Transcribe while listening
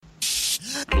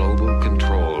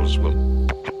laws will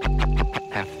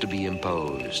have to be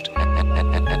imposed,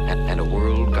 and a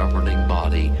world governing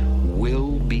body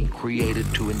will be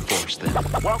created to enforce them.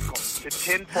 Welcome to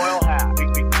Tinfoil Hat.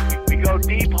 We go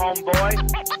deep, homeboy.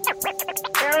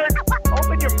 Aaron,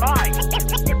 open your mind.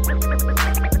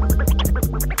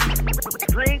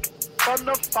 Drink from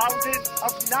the fountain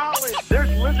of knowledge. There's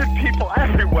lizard people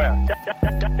everywhere.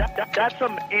 That's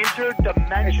some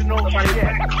interdimensional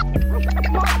shit.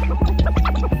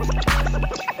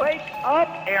 Wake up,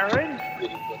 Aaron.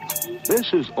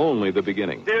 This is only the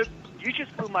beginning. Dude, you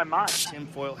just blew my mind.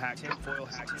 Tinfoil hat.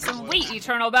 Sweet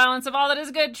eternal balance of all that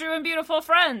is good, true, and beautiful,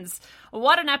 friends.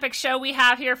 What an epic show we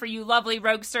have here for you lovely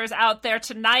roguesters out there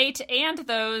tonight, and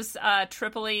those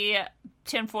Tripoli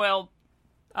Tinfoil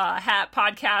Hat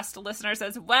podcast listeners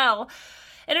as well.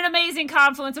 In an amazing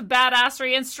confluence of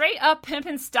badassery and straight-up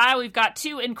pimpin' style, we've got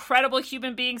two incredible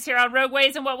human beings here on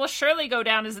Rogueways and what will surely go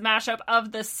down as the mashup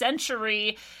of the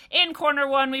century. In corner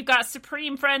one, we've got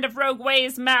supreme friend of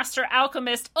Rogueways, master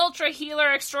alchemist, ultra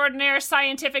healer extraordinaire,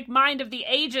 scientific mind of the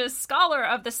ages, scholar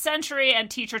of the century, and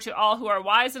teacher to all who are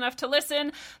wise enough to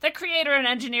listen, the creator and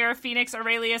engineer of Phoenix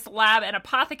Aurelius Lab and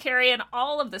Apothecary, and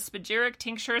all of the spagyric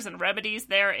tinctures and remedies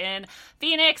therein.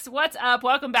 Phoenix, what's up?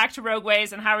 Welcome back to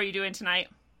Rogueways, and how are you doing tonight?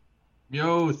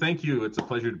 Yo, thank you. It's a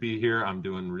pleasure to be here. I'm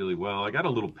doing really well. I got a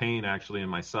little pain actually in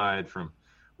my side from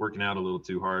working out a little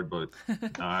too hard, but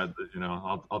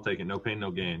I'll take it. No pain,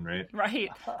 no gain, right? Right.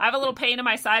 I have a little pain in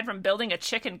my side from building a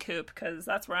chicken coop because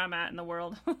that's where I'm at in the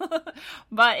world.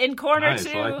 But in corner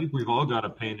two, well, I think we've all got a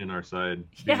pain in our side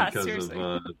because seriously.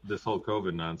 of this whole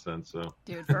COVID nonsense. So,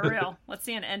 dude, for real, let's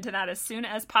see an end to that as soon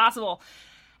as possible.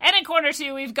 And in corner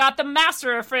two, we've got the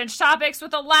master of fringe topics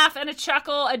with a laugh and a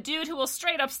chuckle, a dude who will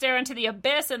straight up stare into the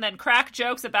abyss and then crack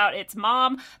jokes about its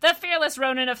mom, the fearless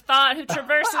Ronin of thought who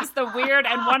traverses the weird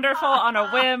and wonderful on a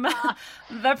whim,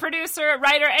 the producer,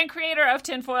 writer, and creator of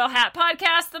Tinfoil Hat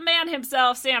Podcast, the man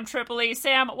himself, Sam Tripoli.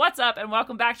 Sam, what's up, and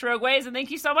welcome back to Rogueways, and thank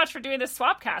you so much for doing this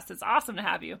Swapcast. It's awesome to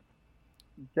have you.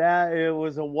 It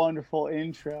was a wonderful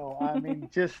intro. I mean,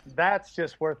 that's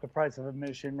just worth the price of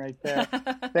admission right there.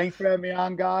 Thanks for having me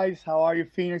on, guys. How are you,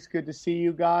 Phoenix? Good to see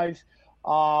you guys.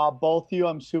 Both of you.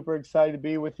 I'm super excited to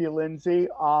be with you, Lindsay.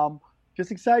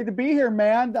 Just excited to be here,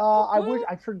 man.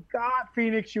 I forgot,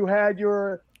 Phoenix, you had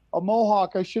a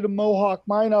mohawk. I should have mohawked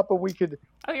mine up, and we could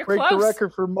break close. the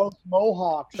record for most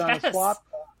mohawks on Yes. a swap.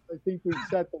 I think we've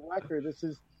set the record. This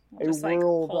is a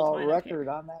world record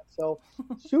on that. So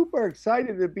super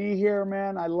excited to be here,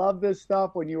 man. I love this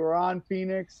stuff. When you were on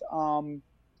Phoenix,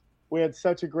 we had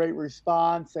such a great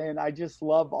response, and I just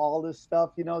love all this stuff.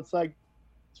 You know, it's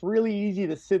really easy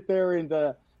to sit there in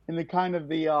the kind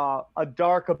of a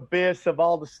dark abyss of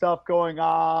all the stuff going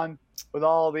on with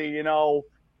all the,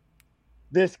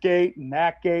 this gate and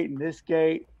that gate and this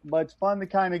gate. But it's fun to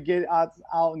kind of get out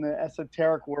in the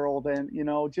esoteric world and,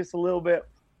 just a little bit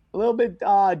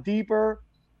deeper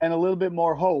and a little bit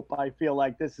more hope. I feel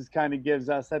like this is kind of gives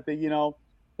us that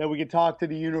that we can talk to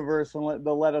the universe and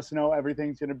they'll let us know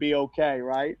everything's going to be okay,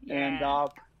 right? Yeah.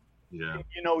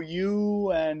 And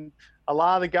you and a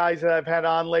lot of the guys that I've had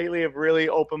on lately have really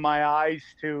opened my eyes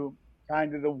to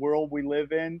kind of the world we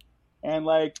live in, and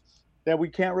that we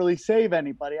can't really save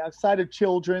anybody outside of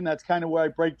children. That's kind of where I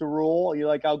break the rule.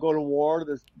 I'll go to war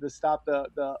to stop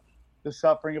the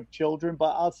suffering of children,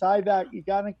 but outside that, you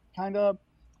gotta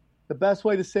the best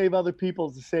way to save other people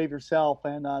is to save yourself,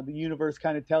 and the universe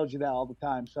kind of tells you that all the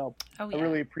time. So I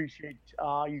really appreciate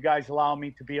you guys allowing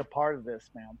me to be a part of this,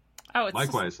 man.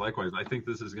 Likewise. I think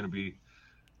this is going to be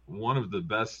one of the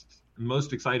best,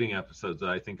 most exciting episodes that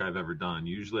I think I've ever done.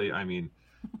 Usually,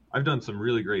 I've done some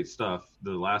really great stuff.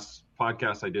 The last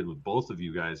podcast I did with both of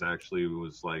you guys actually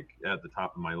was at the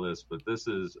top of my list, but this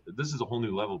is a whole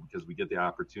new level because we get the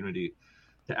opportunity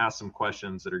to ask some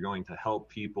questions that are going to help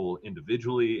people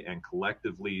individually and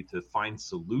collectively to find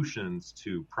solutions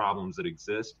to problems that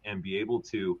exist and be able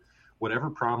to, whatever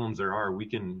problems there are, we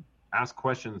can ask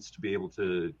questions to be able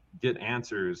to get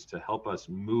answers to help us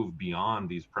move beyond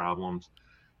these problems.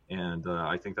 And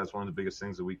I think that's one of the biggest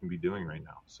things that we can be doing right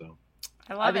now. So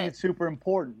I think it's super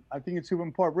important.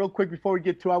 Real quick before we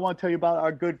get to, I want to tell you about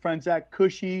our good friends at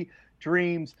Kushy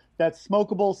Dreams. That's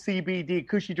smokable CBD.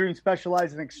 Kushy Dreams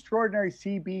specializes in extraordinary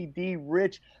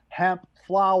CBD-rich hemp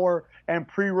flower and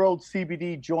pre-rolled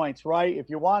CBD joints, right? If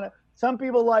you want to, some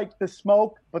people like the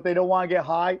smoke, but they don't want to get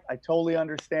high. I totally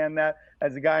understand that.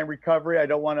 As a guy in recovery, I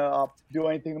don't want to do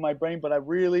anything to my brain, but are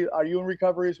you in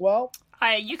recovery as well?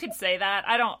 You could say that.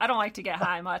 I don't like to get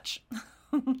high much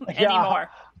anymore.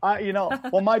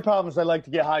 Well, my problem is I like to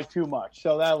get high too much.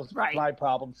 So that was my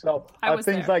problem. So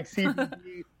things like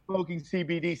CBD, smoking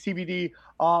CBD. CBD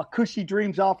Cushy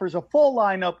Dreams offers a full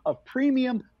lineup of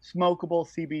premium smokable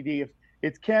CBD.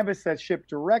 It's cannabis that's shipped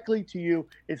directly to you.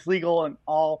 It's legal in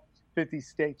all 50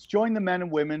 states. Join the men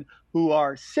and women who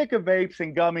are sick of vapes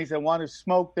and gummies and want to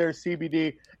smoke their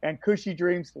CBD. And Cushy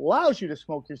Dreams allows you to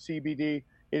smoke your CBD.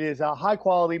 It is a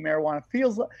high-quality marijuana.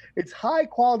 It's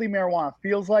high-quality marijuana.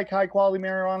 Feels like high-quality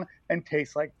marijuana and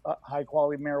tastes like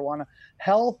high-quality marijuana.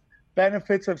 Health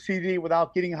benefits of CBD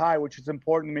without getting high, which is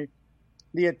important to me.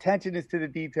 The attention is to the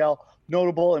detail,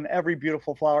 notable in every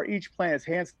beautiful flower. Each plant is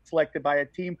hand-selected by a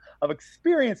team of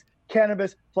experienced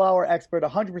cannabis flower expert,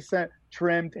 100%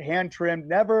 trimmed, hand-trimmed,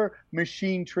 never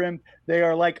machine-trimmed. They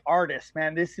are like artists,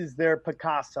 man. This is their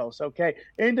Picassos, okay?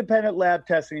 Independent lab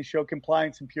testing show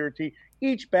compliance and purity.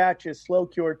 Each batch is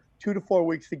slow-cured 2 to 4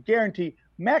 weeks to guarantee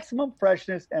maximum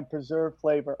freshness and preserved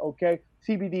flavor, okay?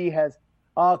 CBD has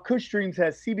Kush Dreams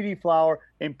has CBD flower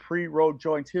and pre-rolled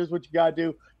joints. Here's what you got to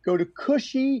do. Go to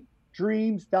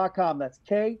cushydreams.com. That's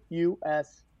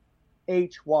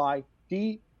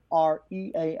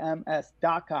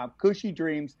KUSHYDREAMS.com. Cushy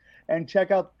Dreams, and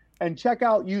check out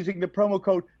using the promo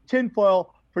code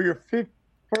tinfoil for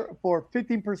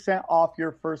 15% off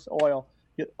your first order.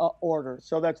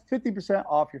 So that's 50%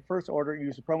 off your first order.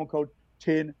 Use the promo code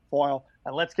tinfoil.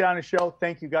 And let's get on the show.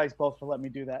 Thank you guys both for letting me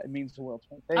do that. It means the world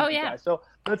to me. Thank you guys. So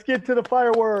let's get to the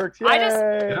fireworks. Yay!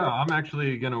 I'm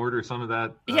actually going to order some of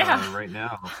that right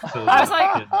now. So I was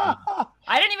like,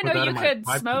 I didn't even know you could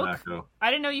smoke. Tobacco.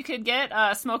 I didn't know you could get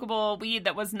smokable weed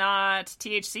that was not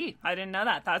THC. I didn't know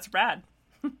that. That's rad.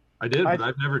 I did, but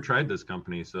I've never tried this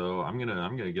company, so I'm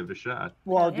gonna give it a shot.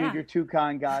 Well, dude, you're too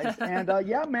kind, guys. And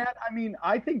man, I mean,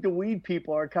 I think the weed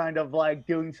people are kind of like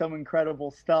doing some incredible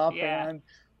stuff. Yeah. And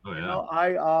you know,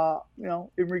 I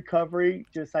in recovery,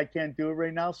 just I can't do it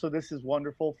right now, so this is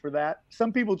wonderful for that.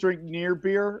 Some people drink near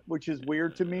beer, which is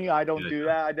weird to me. I don't do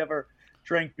that. I never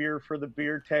drank beer for the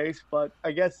beer taste, but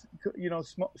I guess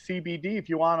CBD, if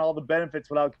you want all the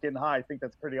benefits without getting high, I think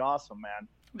that's pretty awesome, man.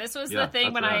 This was the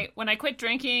thing when I quit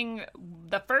drinking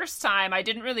the first time. I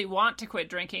didn't really want to quit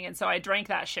drinking, and so I drank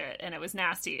that shit, and it was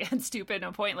nasty and stupid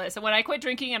and pointless. And when I quit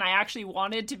drinking and I actually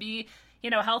wanted to be,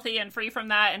 healthy and free from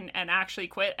that and actually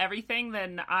quit everything,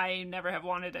 then I never have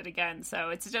wanted it again.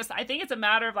 So it's just, I think it's a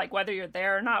matter of like whether you're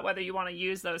there or not, whether you want to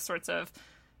use those sorts of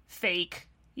fake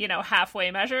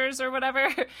halfway measures or whatever.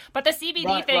 But the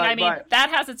CBD that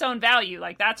has its own value.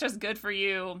 Like, that's just good for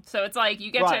you. So it's like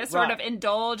you get to sort of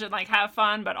indulge and like have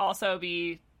fun, but also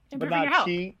be improving your health.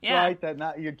 Cheat, right? That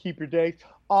not you keep your days.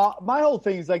 My whole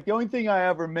thing is like the only thing I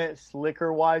ever miss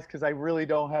liquor wise, because I really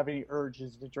don't have any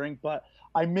urges to drink, but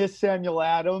I miss Samuel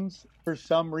Adams for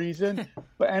some reason.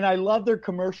 And I love their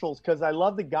commercials because I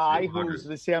love the guy who's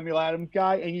the Samuel Adams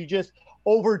guy, and you just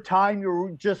over time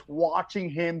you're just watching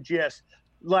him just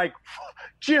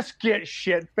get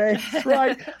shit-faced,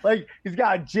 right? Like, he's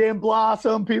got a gin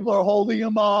blossom. People are holding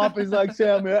him up. He's like,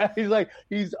 Samuel.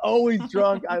 He's always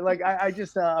drunk. I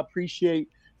just appreciate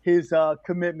his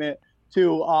commitment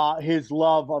to his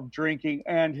love of drinking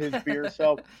and his beer.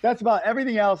 So that's about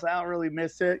everything else. I don't really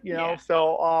miss it,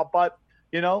 So, but,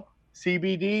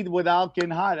 CBD without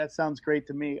getting high. That sounds great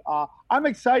to me. I'm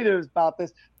excited about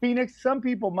this. Phoenix, some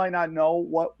people might not know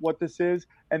what this is,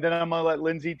 and then I'm going to let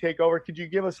Lindsay take over. Could you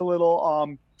give us a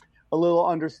little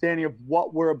understanding of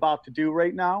what we're about to do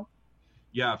right now?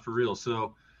 Yeah, for real.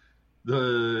 So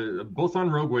both on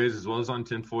Rogueways as well as on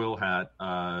Tinfoil Hat,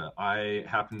 I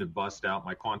happened to bust out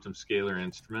my quantum scalar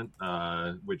instrument,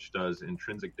 which does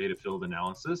intrinsic data field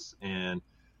analysis, and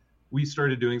we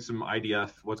started doing some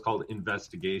IDF, what's called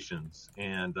investigations,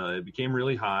 and it became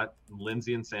really hot.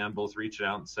 Lindsay and Sam both reached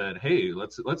out and said, hey,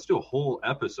 let's do a whole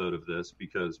episode of this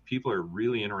because people are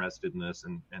really interested in this,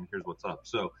 and here's what's up.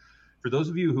 So for those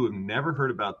of you who have never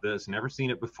heard about this, never seen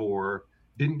it before,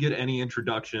 didn't get any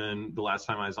introduction the last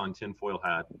time I was on Tinfoil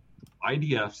Hat,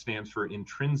 IDF stands for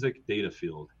Intrinsic Data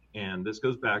Field, and this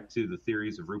goes back to the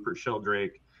theories of Rupert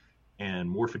Sheldrake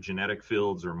and morphogenetic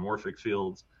fields or morphic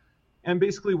fields. And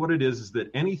basically what it is that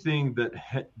anything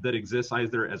that exists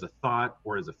either as a thought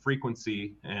or as a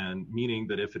frequency, and meaning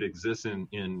that if it exists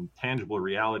in tangible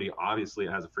reality, obviously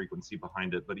it has a frequency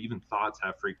behind it, but even thoughts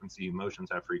have frequency, emotions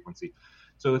have frequency.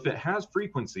 So if it has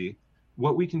frequency,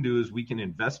 what we can do is we can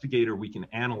investigate or we can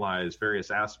analyze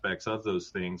various aspects of those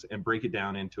things and break it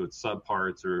down into its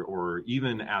subparts or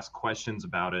even ask questions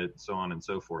about it, so on and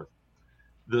so forth.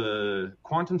 The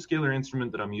quantum scalar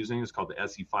instrument that I'm using is called the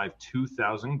SE5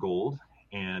 2000 Gold,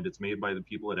 and it's made by the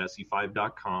people at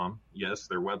se5.com. Yes,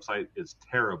 their website is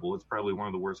terrible. It's probably one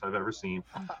of the worst I've ever seen.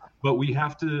 But we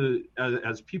have to,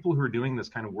 as people who are doing this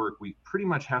kind of work, we pretty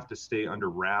much have to stay under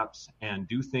wraps and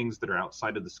do things that are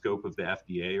outside of the scope of the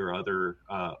FDA or other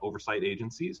oversight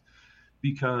agencies,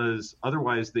 because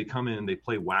otherwise they come in and they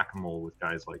play whack-a-mole with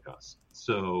guys like us.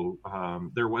 So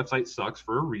their website sucks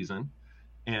for a reason.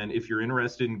 And if you're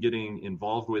interested in getting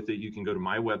involved with it, you can go to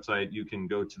my website. You can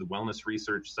go to the wellness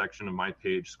research section of my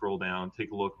page, scroll down, take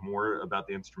a look more about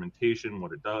the instrumentation,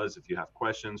 what it does. If you have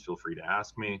questions, feel free to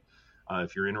ask me.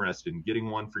 If you're interested in getting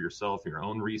one for yourself, your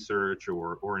own research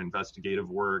or investigative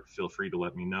work, feel free to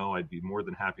let me know. I'd be more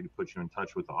than happy to put you in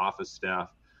touch with the office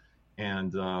staff.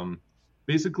 And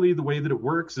basically the way that it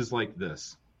works is like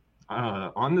this.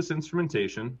 On this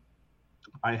instrumentation,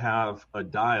 I have a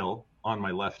dial on my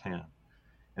left hand.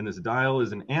 And this dial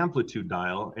is an amplitude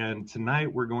dial. And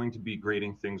tonight we're going to be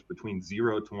grading things between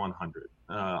 0 to 100.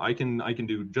 I can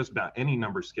do just about any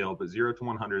number scale, but 0 to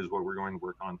 100 is what we're going to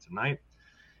work on tonight.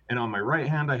 And on my right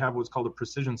hand, I have what's called a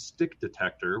precision stick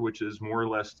detector, which is more or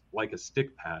less like a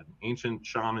stick pad. Ancient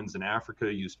shamans in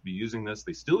Africa used to be using this.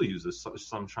 They still use this.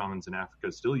 Some shamans in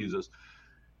Africa still use this,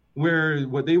 where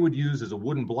what they would use is a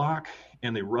wooden block,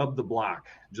 and they rub the block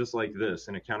just like this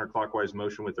in a counterclockwise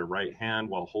motion with their right hand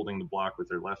while holding the block with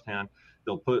their left hand.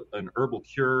 They'll put an herbal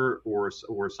cure or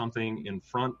something in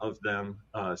front of them,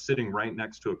 sitting right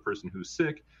next to a person who's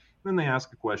sick. Then they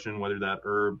ask a question whether that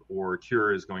herb or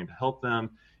cure is going to help them,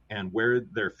 and where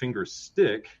their fingers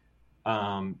stick,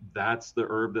 that's the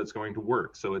herb that's going to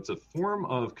work. So it's a form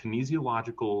of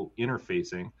kinesiological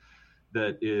interfacing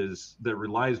that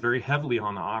relies very heavily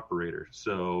on the operator.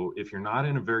 So if you're not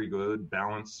in a very good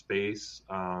balanced space,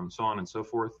 so on and so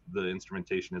forth, the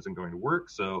instrumentation isn't going to work.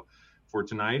 So for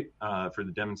tonight, for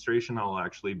the demonstration, I'll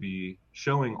actually be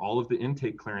showing all of the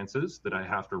intake clearances that I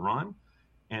have to run,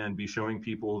 and be showing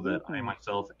people that I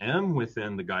myself am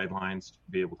within the guidelines to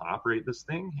be able to operate this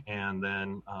thing. And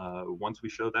then once we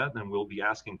show that, then we'll be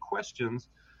asking questions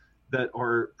that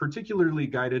are particularly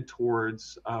guided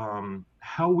towards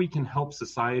how we can help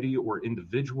society or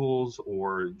individuals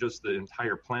or just the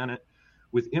entire planet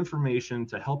with information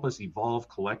to help us evolve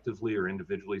collectively or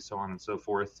individually, so on and so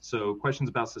forth. So questions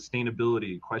about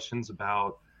sustainability, questions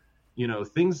about,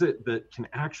 things that can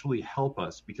actually help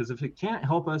us, because if it can't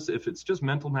help us, if it's just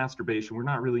mental masturbation, we're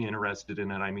not really interested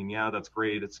in it. I mean, yeah, that's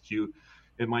great. It's cute.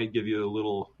 It might give you a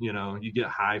little, you get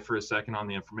high for a second on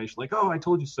the information, like, oh, I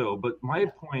told you so. But my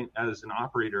point as an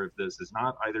operator of this is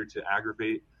not either to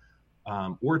aggravate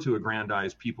or to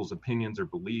aggrandize people's opinions or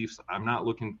beliefs. I'm not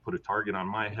looking to put a target on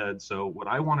my head. So what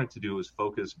I wanted to do is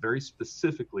focus very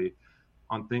specifically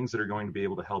on things that are going to be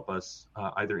able to help us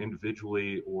either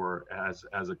individually or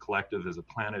as a collective, as a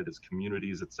planet, as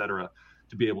communities, et cetera,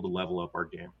 to be able to level up our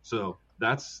game. So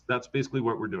that's basically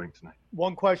what we're doing tonight.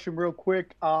 One question real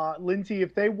quick. Lindsay,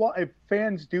 if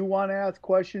fans do want to ask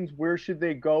questions, where should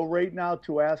they go right now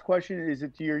to ask questions? Is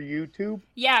it to your YouTube?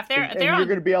 Yeah, if they're you're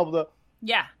going to be able to.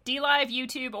 Yeah, DLive,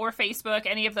 YouTube, or Facebook,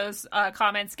 any of those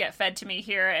comments get fed to me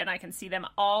here, and I can see them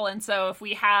all. And so if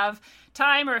we have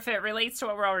time, or if it relates to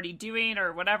what we're already doing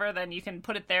or whatever, then you can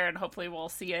put it there, and hopefully we'll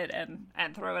see it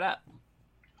and throw it up.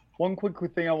 One quick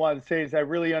thing I wanted to say is I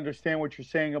really understand what you're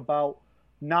saying about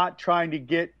not trying to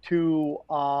get too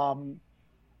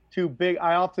big.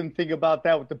 I often think about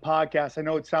that with the podcast. I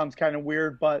know it sounds kind of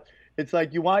weird, but it's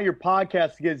like you want your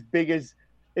podcast to get as big as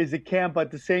it can, but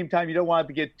at the same time, you don't want it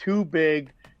to get too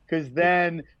big, because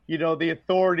then, the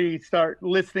authorities start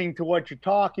listening to what you're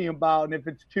talking about. And if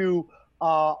it's too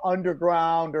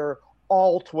underground or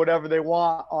alt, whatever they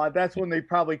want, that's when they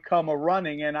probably come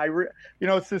a-running. And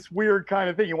it's this weird kind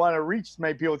of thing. You want to reach as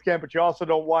many people as you can, but you also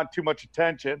don't want too much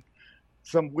attention.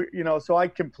 So I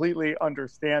completely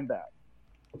understand that.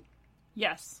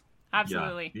 Yes,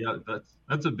 absolutely. Yeah,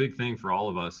 that's a big thing for all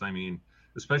of us. I mean,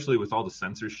 especially with all the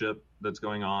censorship that's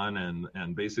going on,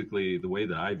 and basically the way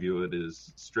that I view it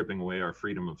is stripping away our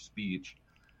freedom of speech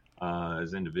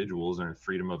as individuals and our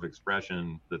freedom of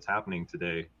expression that's happening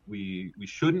today. We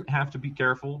shouldn't have to be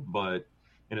careful, but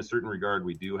in a certain regard,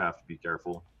 we do have to be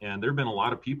careful. And there have been a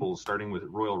lot of people, starting with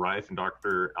Royal Rife and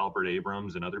Dr. Albert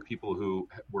Abrams and other people who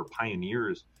were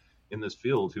pioneers in this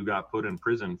field, who got put in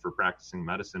prison for practicing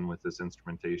medicine with this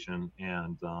instrumentation.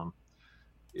 And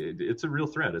it's a real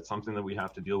threat. It's something that we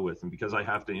have to deal with. And because I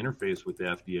have to interface with the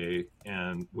FDA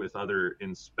and with other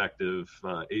inspective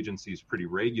agencies pretty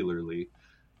regularly,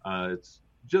 it's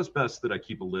just best that I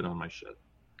keep a lid on my shit.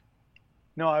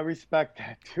 No, I respect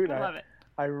that, dude. I love it.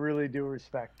 I really do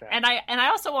respect that. And I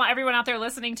also want everyone out there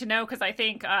listening to know, because I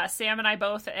think Sam and I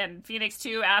both, and Phoenix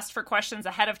too, asked for questions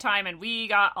ahead of time, and we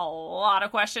got a lot of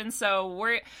questions. So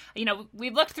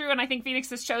we've looked through, and I think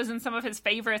Phoenix has chosen some of his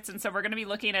favorites, and so we're going to be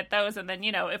looking at those. And then,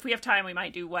 if we have time, we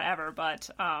might do whatever. But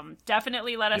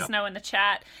definitely let us know in the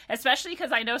chat, especially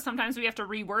because I know sometimes we have to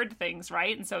reword things,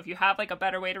 right? And so if you have like a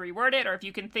better way to reword it, or if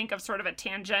you can think of sort of a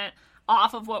tangent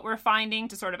off of what we're finding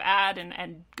to sort of add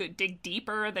and dig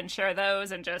deeper, then share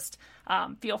those, and just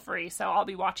feel free. So I'll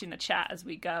be watching the chat as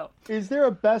we go. Is there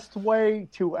a best way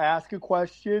to ask a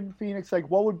question, Phoenix? Like,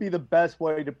 what would be the best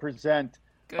way to present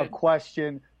a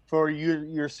question for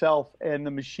yourself and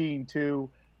the machine to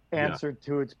answer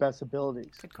to its best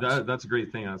abilities? That's a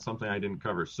great thing. That's something I didn't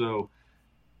cover. So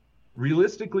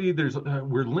realistically,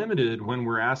 we're limited when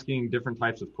we're asking different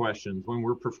types of questions. When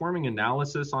we're performing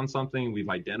analysis on something, we've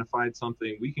identified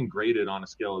something, we can grade it on a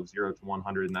scale of 0 to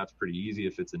 100, and that's pretty easy.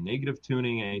 If it's a negative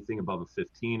tuning, anything above a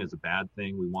 15 is a bad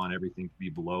thing. We want everything to be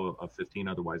below a 15,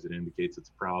 otherwise it indicates it's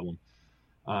a problem.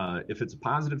 If it's a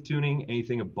positive tuning,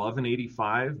 anything above an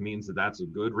 85 means that that's a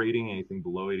good rating. Anything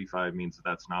below 85 means that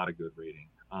that's not a good rating.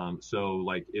 So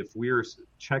like if we're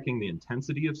checking the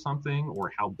intensity of something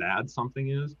or how bad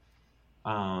something is,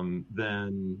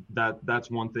 then that's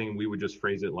one thing. We would just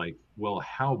phrase it like, well,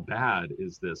 how bad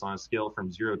is this on a scale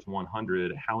from 0 to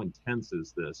 100? How intense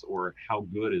is this, or how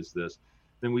good is this?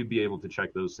 Then we'd be able to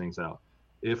check those things out.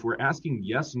 If we're asking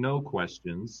yes/no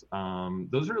questions,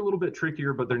 those are a little bit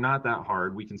trickier, but they're not that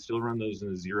hard. We can still run those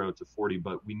in a 0 to 40,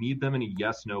 but we need them in a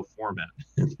yes/no format.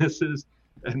 This is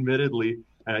admittedly,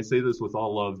 and I say this with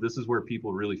all love, this is where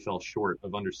people really fell short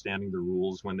of understanding the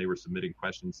rules when they were submitting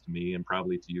questions to me and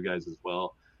probably to you guys as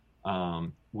well,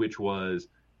 which was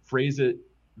phrase it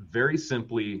very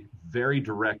simply, very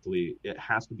directly. It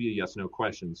has to be a yes/no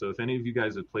question. So if any of you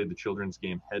guys have played the children's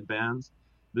game Headbands,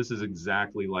 this is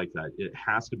exactly like that. It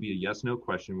has to be a yes/no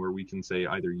question where we can say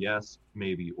either yes,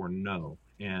 maybe, or no.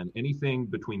 And anything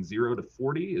between 0 to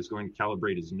 40 is going to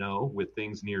calibrate as no, with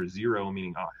things near 0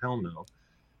 meaning, oh, hell no.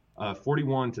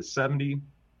 41 to 70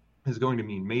 is going to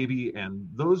mean maybe, and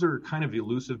those are kind of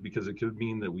elusive because it could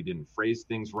mean that we didn't phrase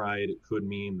things right. It could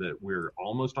mean that we're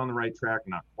almost on the right track,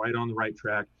 not quite on the right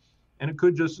track. And it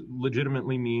could just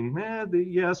legitimately mean,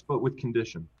 yes, but with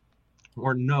condition,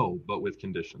 or no, but with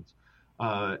conditions.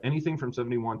 Anything from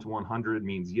 71 to 100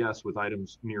 means yes, with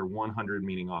items near 100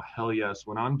 meaning, oh, hell yes.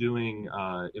 When I'm doing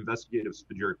investigative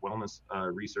spagyric wellness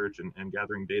research and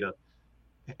gathering data,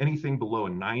 anything below a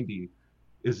 90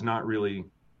 is not really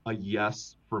a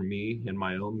yes for me in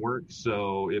my own work.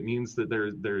 So it means that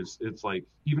it's like,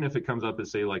 even if it comes up as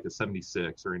say like a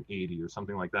 76 or an 80 or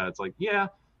something like that, it's like, yeah,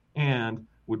 and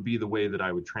would be the way that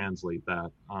I would translate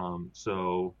that.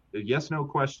 So yes, no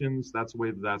questions, that's the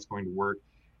way that that's going to work.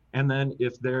 And then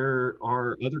if there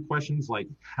are other questions like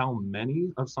how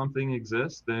many of something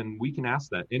exists, then we can ask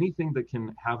that. Anything that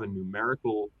can have a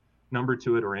numerical number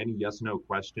to it or any yes, no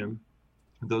question,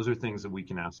 those are things that we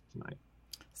can ask tonight.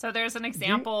 So there's an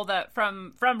example that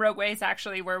from Rogueways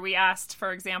actually, where we asked,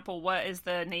 for example, what is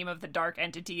the name of the dark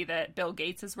entity that Bill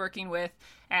Gates is working with?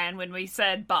 And when we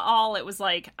said Baal, it was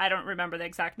like, I don't remember the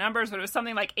exact numbers, but it was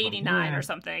something like 89 or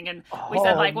something. And we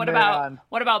said like, what about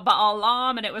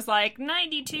Baalam? And it was like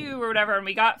 92 or whatever. And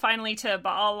we got finally to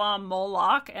Baalam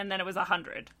Moloch, and then it was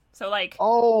 100. So like,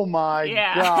 oh my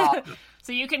God.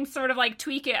 So you can sort of like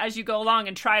tweak it as you go along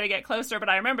and try to get closer. But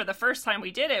I remember the first time we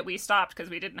did it, we stopped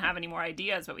because we didn't have any more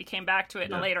ideas, but we came back to it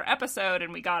in a later episode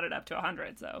and we got it up to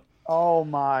 100. So. Oh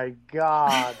my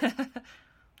God.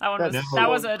 that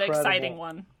was an exciting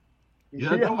one.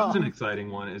 Yeah, that was an exciting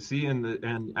one. And see,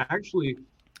 and actually,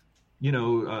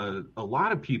 a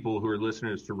lot of people who are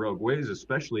listeners to Rogueways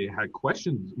especially had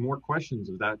more questions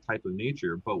of that type of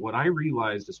nature. But what I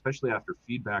realized, especially after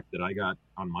feedback that I got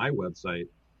on my website,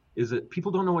 is that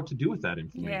people don't know what to do with that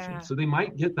information. Yeah. So they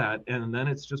might get that, and then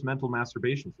it's just mental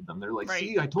masturbation for them. They're like,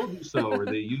 see, I told you so. Or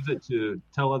they use it to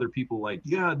tell other people like,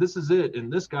 yeah, this is it.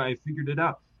 And this guy figured it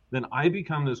out. Then I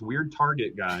become this weird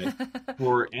target guy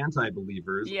for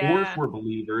anti-believers or for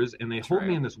believers. And they hold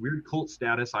me in this weird cult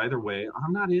status either way.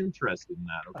 I'm not interested in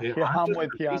that. Okay. Yeah, I'm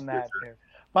with you on that too.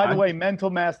 By the way, mental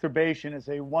masturbation is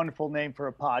a wonderful name for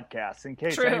a podcast. In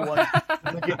case anyone's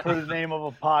looking for the name of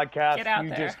a podcast, you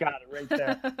just got it right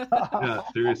there. Yeah,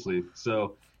 seriously.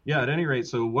 So, yeah, at any rate,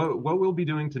 so what we'll be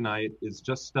doing tonight is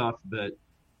just stuff that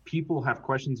people have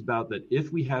questions about, that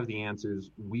if we have the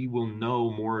answers, we will know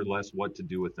more or less what to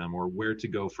do with them or where to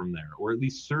go from there. Or at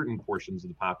least certain portions of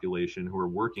the population who are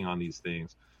working on these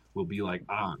things will be like,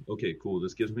 okay, cool.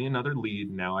 This gives me another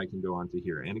lead. Now I can go on to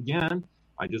here. And again,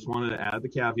 I just wanted to add the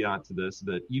caveat to this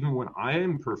that even when I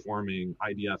am performing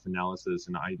IDF analysis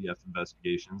and IDF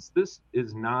investigations, this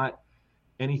is not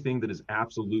anything that is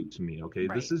absolute to me, okay?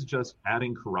 Right. This is just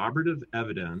adding corroborative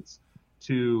evidence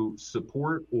to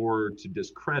support or to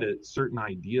discredit certain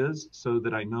ideas so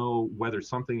that I know whether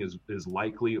something is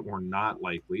likely or not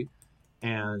likely.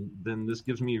 And then this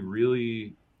gives me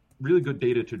really good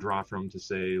data to draw from to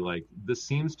say, like, this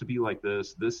seems to be like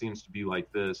this seems to be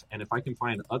like this. And if I can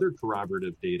find other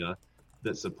corroborative data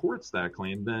that supports that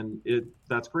claim, then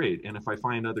that's great. And if I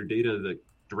find other data that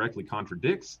directly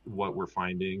contradicts what we're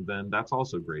finding, then that's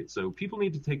also great. So people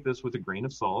need to take this with a grain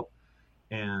of salt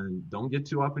and don't get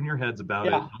too up in your heads about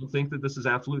it. Don't think that this is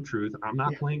absolute truth. I'm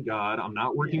not playing God. I'm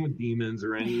not working with demons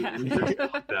or anything like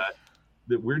that.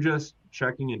 That we're just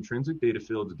checking intrinsic data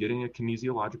fields, getting a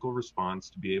kinesiological response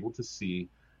to be able to see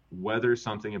whether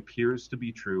something appears to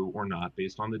be true or not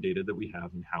based on the data that we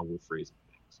have and how we're phrasing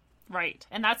things. Right.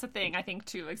 And that's the thing, I think,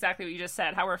 too, exactly what you just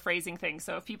said, how we're phrasing things.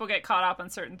 So if people get caught up on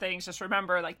certain things, just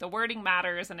remember, like, the wording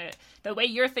matters, and the way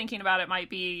you're thinking about it might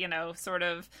be, you know, sort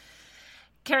of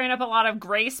carrying up a lot of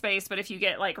gray space, but if you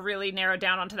get, like, really narrowed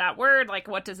down onto that word, like,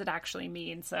 what does it actually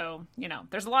mean? So, you know,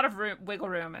 there's a lot of wiggle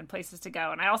room and places to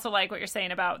go. And I also like what you're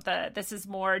saying about this is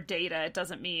more data. It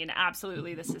doesn't mean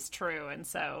absolutely this is true. And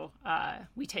so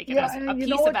we take it as a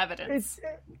piece of evidence.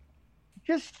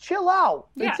 Just chill out.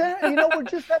 Yeah. We're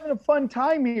just having a fun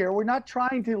time here. We're not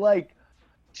trying to, like,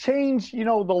 change, the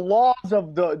laws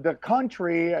of the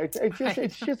country.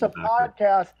 It's just a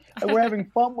podcast, and we're having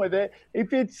fun with it.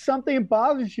 If it's something that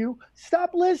bothers you, stop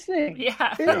listening.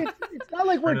 Yeah. It's not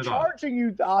like we're charging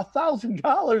you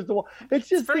 $1,000. It's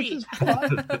just free. This is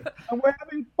fun, and we're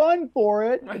having fun for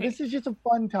it. Right. This is just a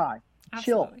fun time.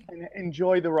 Absolutely. Chill and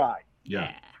enjoy the ride.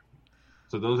 Yeah.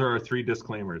 So those are our 3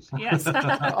 disclaimers. Yes.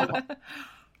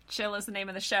 Chill is the name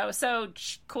of the show. So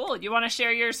cool. You want to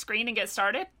share your screen and get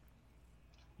started?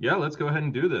 Yeah, let's go ahead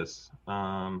and do this.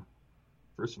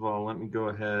 First of all, let me go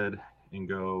ahead and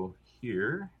go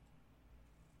here.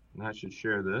 And I should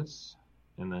share this.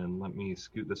 And then let me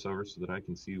scoot this over so that I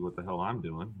can see what the hell I'm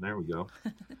doing. There we go.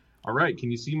 All right.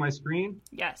 Can you see my screen?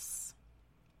 Yes.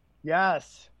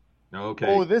 Yes. Okay.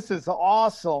 Oh, this is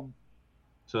awesome.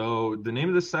 So the name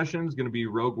of this session is going to be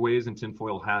Rogue Ways and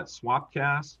Tinfoil Hat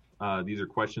Swapcast. These are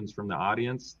questions from the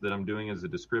audience that I'm doing as a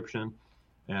description.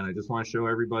 And I just want to show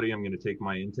everybody, I'm going to take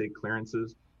my intake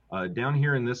clearances. Down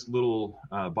here in this little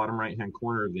bottom right-hand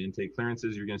corner of the intake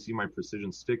clearances, you're going to see my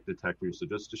precision stick detector. So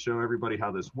just to show everybody how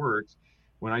this works,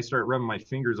 when I start rubbing my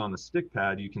fingers on the stick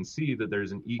pad, you can see that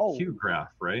there's an EQ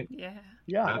graph, right? Yeah.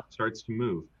 That starts to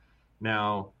move.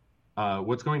 Now,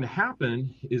 what's going to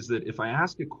happen is that if I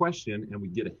ask a question and we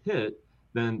get a hit,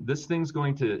 then this thing's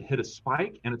going to hit a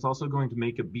spike, and it's also going to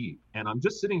make a beep. And I'm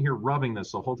just sitting here rubbing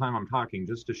this the whole time I'm talking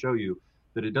just to show you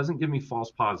that it doesn't give me false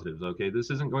positives, okay? This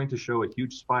isn't going to show a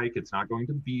huge spike. It's not going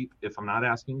to beep if I'm not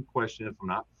asking a question, if I'm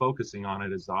not focusing on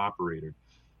it as the operator.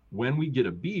 When we get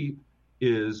a beep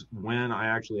is when I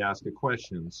actually ask a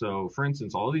question. So, for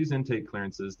instance, all of these intake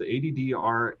clearances, the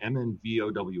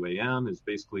ADDRMNVOWAM is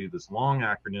basically this long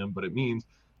acronym, but it means,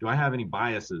 do I have any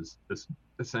biases,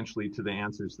 essentially, to the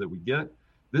answers that we get?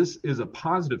 This is a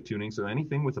positive tuning, so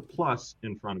anything with a plus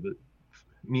in front of it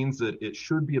means that it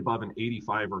should be above an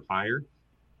 85 or higher.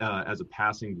 As a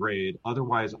passing grade.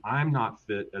 Otherwise, I'm not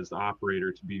fit as the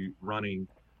operator to be running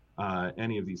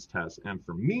any of these tests. And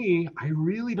for me, I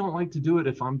really don't like to do it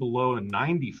if I'm below a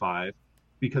 95,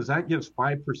 because that gives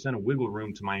 5% of wiggle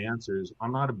room to my answers.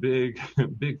 I'm not a big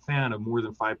fan of more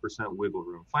than 5% wiggle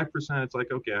room. 5%, it's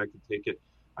like, okay, I can take it.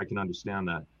 I can understand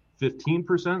that.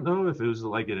 15% though, if it was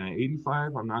like at an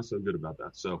 85, I'm not so good about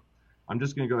that. So I'm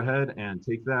just going to go ahead and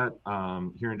take that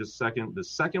here in just a second. The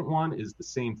second one is the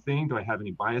same thing. Do I have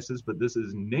any biases? But this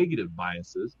is negative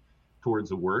biases towards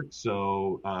the work.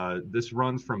 So this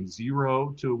runs from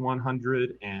 0 to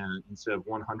 100, and instead of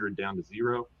 100 down to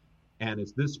 0. And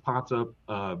if this pops up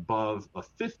above a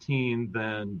 15,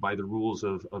 then by the rules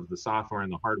of the software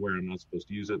and the hardware, I'm not supposed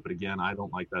to use it. But again, I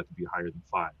don't like that to be higher than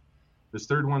 5. This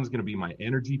third one is going to be my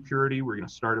energy purity. We're going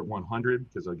to start at 100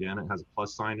 because, again, it has a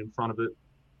plus sign in front of it.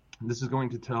 This is going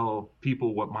to tell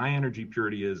people what my energy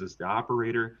purity is as the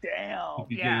operator. Damn.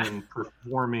 Begin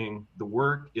performing the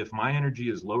work. If my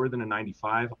energy is lower than a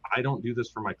 95, I don't do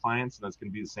this for my clients, and that's going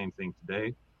to be the same thing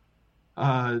today.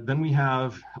 Then we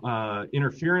have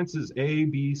interferences A,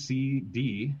 B, C,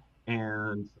 D,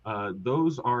 and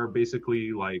those are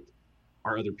basically like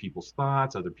are other people's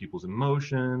thoughts, other people's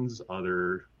emotions,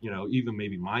 other, even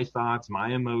maybe my thoughts, my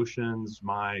emotions,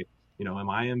 my am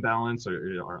I in balance,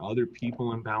 or are other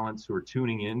people in balance who are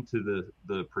tuning into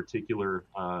the particular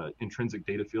intrinsic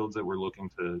data fields that we're looking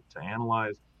to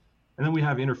analyze. And then we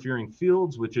have interfering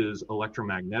fields, which is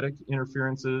electromagnetic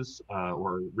interferences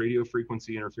or radio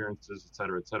frequency interferences, et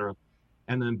cetera, et cetera.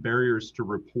 And then barriers to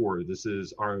rapport. This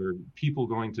is, are people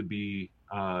going to be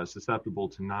susceptible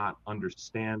to not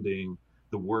understanding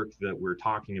the work that we're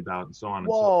talking about, and so on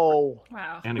and so forth.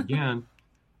 Wow. And again,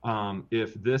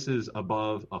 if this is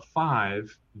above a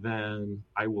 5, then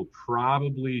I will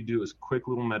probably do a quick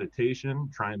little meditation,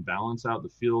 try and balance out the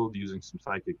field using some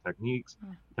psychic techniques,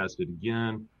 test it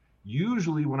again.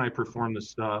 Usually when I perform this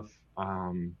stuff,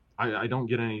 I don't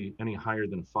get any higher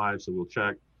than a 5, so we'll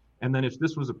check. And then if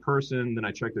this was a person, then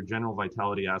I check their general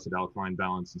vitality, acid alkaline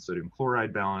balance, and sodium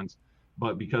chloride balance.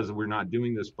 But because we're not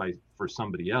doing this for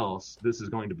somebody else, this is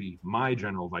going to be my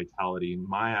general vitality,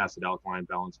 my acid alkaline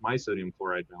balance, my sodium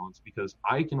chloride balance, because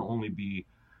I can only be,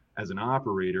 as an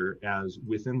operator, as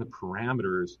within the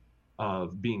parameters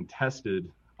of being tested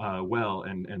well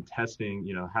and testing,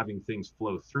 having things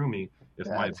flow through me. If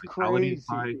my vitality is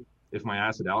high, if my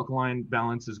acid alkaline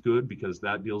balance is good, because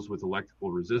that deals with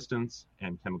electrical resistance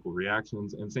and chemical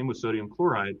reactions, and same with sodium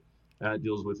chloride, that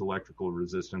deals with electrical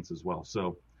resistance as well.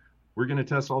 So we're going to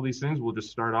test all these things. We'll just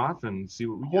start off and see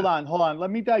what we get. Hold on. Let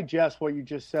me digest what you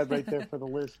just said right there for the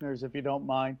listeners, if you don't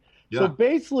mind. Yeah. So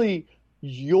basically,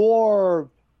 your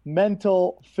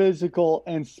mental, physical,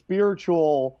 and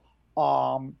spiritual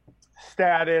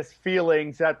status,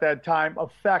 feelings at that time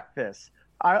affect this.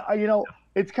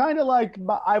 It's kind of like,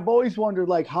 I've always wondered,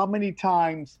 like, how many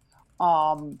times,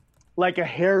 like a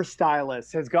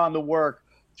hairstylist has gone to work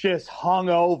just hung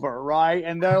over, right?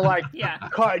 And they're like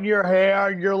cutting your hair,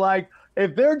 and you're like,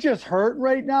 if they're just hurting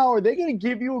right now, are they going to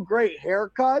give you a great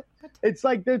haircut? It's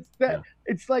like It's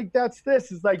like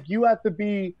It's like you have to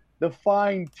be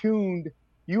fine-tuned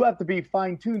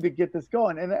to get this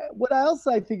going. And what else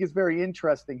I think is very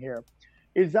interesting here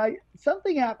is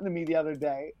something happened to me the other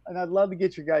day, and I'd love to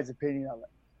get your guys' opinion on it.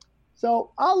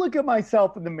 So I'll look at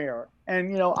myself in the mirror,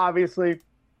 and obviously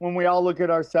when we all look at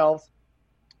ourselves,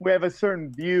 we have a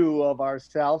certain view of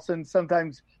ourselves, and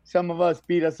sometimes some of us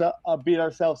beat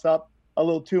ourselves up a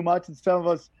little too much, and some of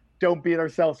us don't beat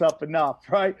ourselves up enough,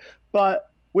 right? But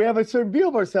we have a certain view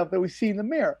of ourselves that we see in the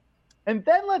mirror. And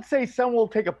then let's say someone will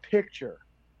take a picture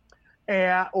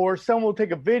or someone will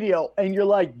take a video, and you're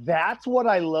like, that's what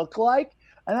I look like?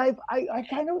 And I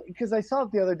kind of, because I saw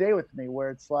it the other day with me,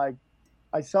 where it's like,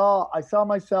 I saw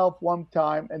myself one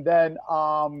time, and then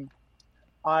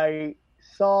I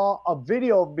saw a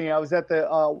video of me. I was at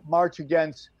the March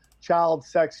Against Child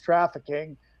Sex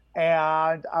Trafficking,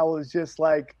 and I was just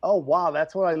like, oh, wow,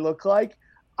 that's what I look like?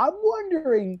 I'm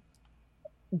wondering,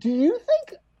 do you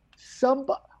think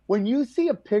when you see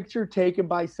a picture taken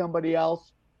by somebody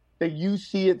else, that you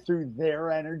see it through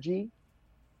their energy,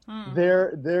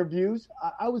 their views?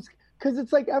 Because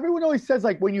it's like everyone always says,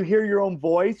 like, when you hear your own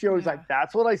voice, you're always like,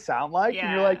 that's what I sound like. Yeah.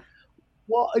 And you're like,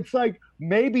 well, it's like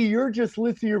maybe you're just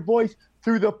listening to your voice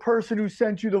through the person who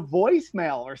sent you the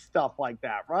voicemail or stuff like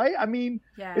that, right? I mean,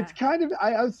 it's kind of,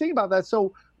 I was thinking about that.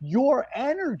 So your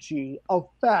energy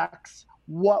affects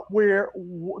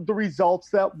the results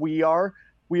that we are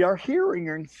hearing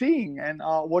and seeing, and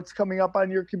what's coming up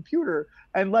on your computer,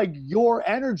 and like your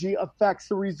energy affects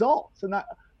the results. And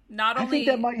I think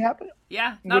that might happen.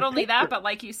 Yeah, not only that, but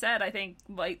like you said, I think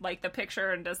like the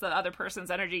picture and does the other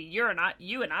person's energy, you and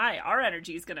I, our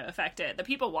energy is going to affect it. The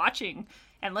people watching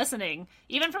and listening,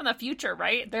 even from the future,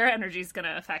 right? Their energy is going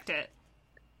to affect it.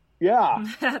 Yeah.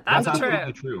 That's true.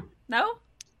 Absolutely true. No?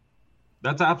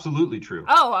 That's absolutely true.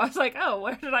 Oh, I was like,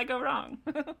 where did I go wrong?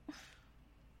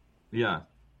 Yeah.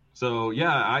 So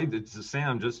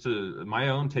Sam, just to my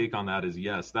own take on that is,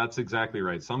 yes, that's exactly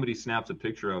right. Somebody snaps a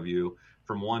picture of you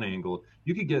from one angle.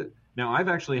 You could get, now I've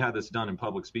actually had this done in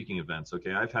public speaking events.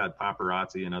 Okay. I've had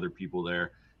paparazzi and other people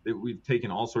there. We've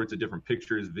taken all sorts of different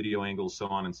pictures, video angles, so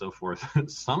on and so forth.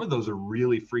 Some of those are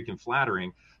really freaking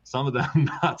flattering. Some of them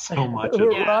not so much.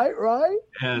 Right.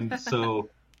 And so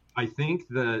I think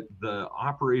that the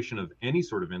operation of any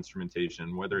sort of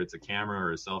instrumentation, whether it's a camera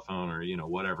or a cell phone or,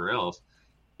 whatever else,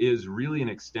 is really an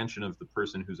extension of the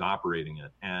person who's operating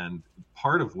it. And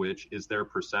part of which is their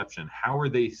perception. How are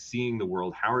they seeing the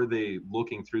world? How are they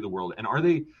looking through the world? And are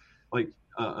they, like,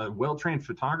 a well-trained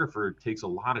photographer takes a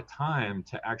lot of time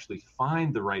to actually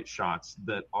find the right shots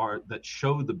that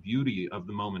show the beauty of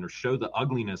the moment or show the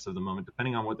ugliness of the moment,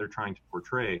 depending on what they're trying to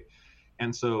portray.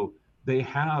 And so they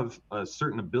have a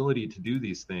certain ability to do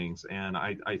these things. And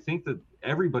I think that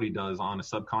everybody does on a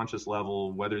subconscious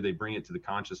level, whether they bring it to the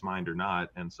conscious mind or not.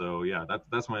 And so, yeah,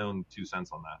 that's my own 2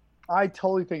 cents on that. I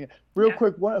totally think it. Real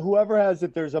quick, whoever has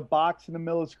it, there's a box in the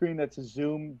middle of the screen that's a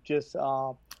Zoom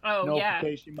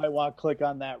notification. You might want to click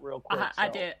on that real quick.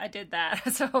 I did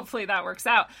that. So hopefully that works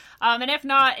out. And if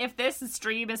not, if this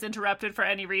stream is interrupted for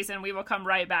any reason, we will come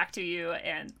right back to you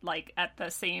and like at the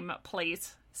same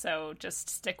place. So just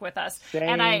stick with us.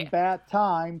 Same bat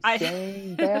time,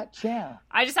 same bat channel.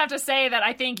 I just have to say that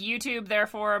I think YouTube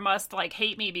therefore must like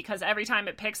hate me because every time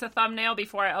it picks a thumbnail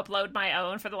before I upload my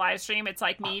own for the live stream, it's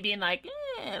like me being like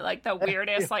the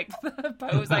weirdest like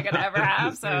pose I could ever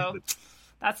have. So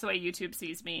that's the way YouTube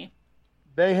sees me.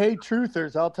 They hate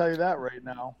truthers. I'll tell you that right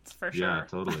now. For sure. Yeah,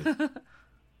 totally.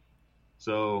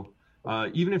 So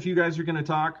even if you guys are going to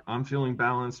talk, I'm feeling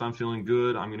balanced. I'm feeling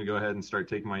good. I'm going to go ahead and start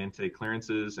taking my intake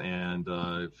clearances, and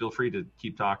feel free to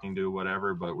keep talking to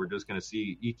whatever, but we're just going to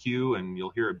see EQ and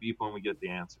you'll hear a beep when we get the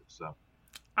answer. So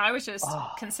I was just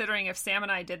considering if Sam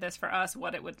and I did this for us,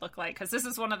 what it would look like. Because this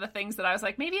is one of the things that I was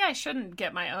like, maybe I shouldn't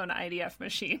get my own IDF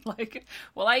machine. Like,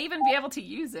 will I even be able to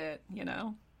use it? You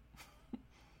know?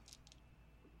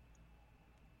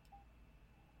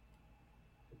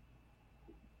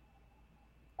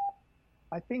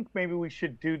 I think maybe we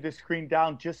should do the screen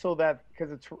down just so that,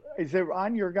 because is it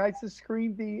on your guys'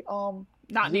 screen, the Not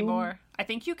Zoom? Anymore. I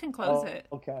think you can close it.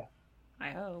 Okay.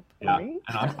 I hope. Yeah, Me?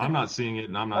 and I'm not seeing it,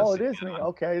 and I'm not. Oh, it seeing is me.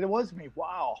 Okay, it was me.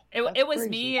 Wow. It was crazy.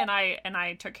 me, and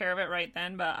I took care of it right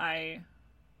then, but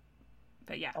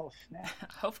yeah. Oh, snap.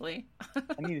 Hopefully. I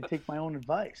need to take my own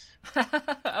advice.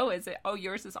 Oh, is it? Oh,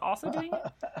 yours is also doing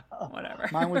it? Whatever.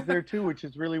 Mine was there too, which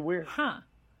is really weird. Huh.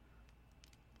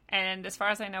 And as far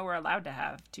as I know, we're allowed to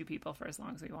have 2 people for as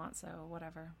long as we want, so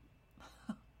whatever.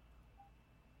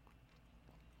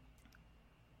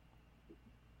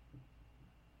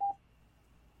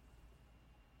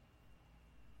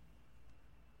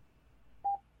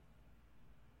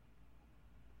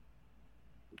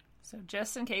 So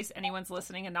just in case anyone's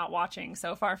listening and not watching,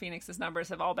 so far Phoenix's numbers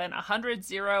have all been 100,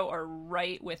 0, or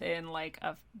right within like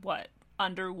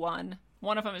under 1.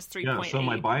 One of them is 3.8. Yeah, so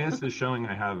my bias is showing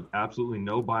I have absolutely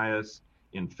no bias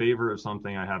in favor of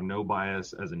something. I have no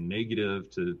bias as a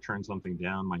negative to turn something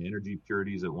down. My energy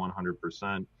purity is at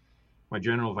 100%. My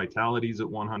general vitality is at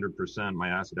 100%. My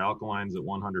acid alkalines at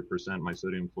 100%. My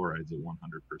sodium chloride is at 100%.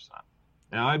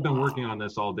 Now, I've been working on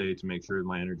this all day to make sure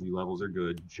my energy levels are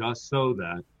good, just so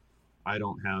that I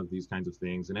don't have these kinds of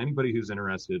things. And anybody who's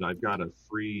interested, I've got a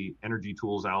free Energy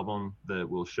Tools album that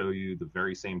will show you the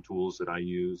very same tools that I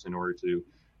use in order to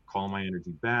call my energy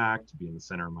back, to be in the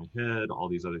center of my head, all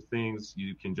these other things.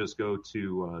 You can just go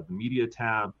to the media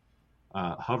tab,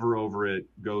 hover over it,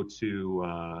 go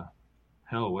to,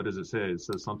 what does it say? It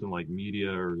says something like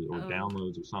media or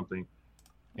downloads or something.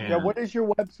 And yeah, what is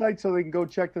your website so they can go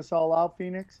check this all out,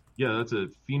 Phoenix? Yeah, that's at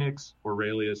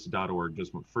phoenixaurelius.org,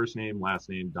 just my first name, last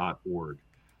name.org.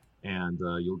 And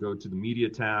you'll go to the media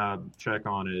tab, check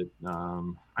on it.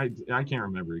 I can't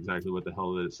remember exactly what the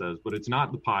hell it says, but it's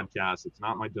not the podcast. It's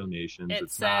not my donations. It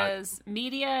says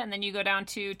media, and then you go down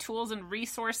to tools and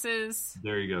resources.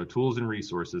 There you go, tools and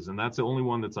resources. And that's the only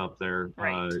one that's up there.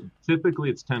 Right. Typically,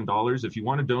 it's $10. If you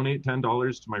want to donate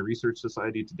 $10 to my research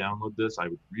society to download this, I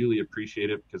would really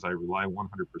appreciate it because I rely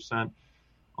 100%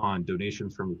 on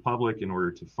donations from the public in order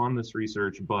to fund this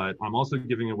research, but I'm also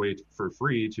giving away for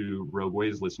free to Rogue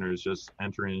Ways listeners. Just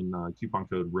enter in coupon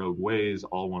code Rogue Ways,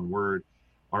 all one word,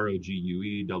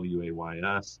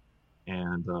 ROGUEWAYS,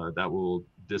 and that will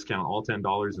discount all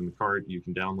 $10 in the cart. You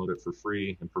can download it for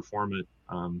free and perform it.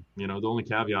 The only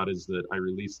caveat is that I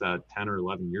released that 10 or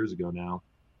 11 years ago now,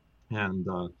 and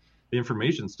the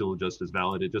information's still just as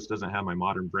valid. It just doesn't have my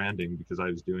modern branding because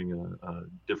I was doing a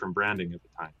different branding at the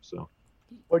time. So.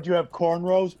 Would you have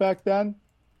cornrows back then?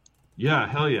 Yeah,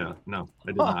 hell yeah. No, I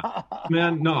did not.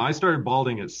 Man, no, I started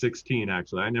balding at 16,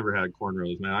 actually. I never had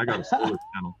cornrows, man. I got a solar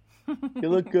panel. You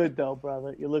look good, though,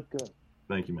 brother. You look good.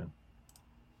 Thank you, man.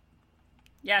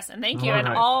 Yes, and thank you. All and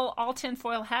right. all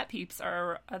tinfoil hat peeps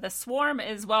are, the Swarm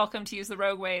is welcome to use the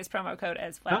Rogue Ways promo code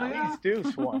as well. Oh, yeah. Please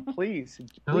do, Swarm. Please.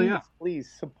 Hell yeah. Please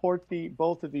support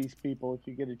both of these people if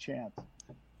you get a chance.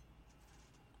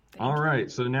 All right,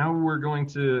 so now we're going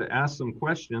to ask some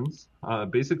questions.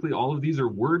 Basically, all of these are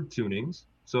word tunings,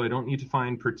 so I don't need to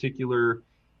find particular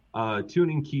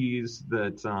tuning keys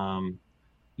that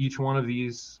each one of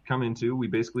these come into. We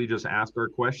basically just ask our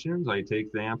questions. I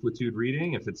take the amplitude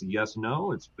reading. If it's a yes,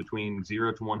 no, it's between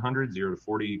 0 to 100. 0 to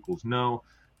 40 equals no.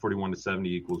 41 to 70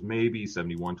 equals maybe.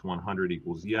 71 to 100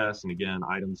 equals yes. And again,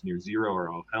 items near 0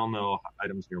 are all hell no.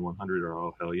 Items near 100 are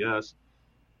all hell yes.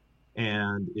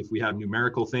 And if we have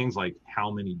numerical things like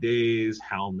how many days,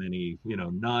 how many,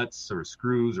 nuts or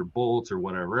screws or bolts or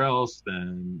whatever else,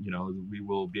 then, we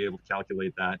will be able to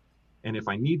calculate that. And if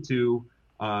I need to,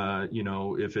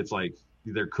 if it's like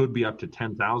there could be up to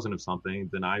 10,000 of something,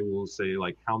 then I will say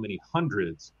like how many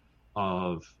hundreds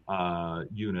of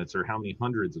units or how many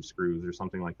hundreds of screws or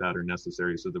something like that are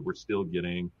necessary so that we're still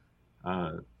getting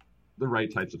the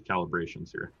right types of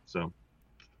calibrations here. So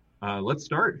let's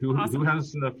start. Who has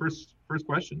the first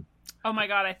question? Oh my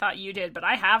God, I thought you did, but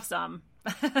I have some.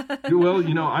 Well,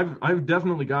 I've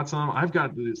definitely got some. I've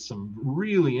got some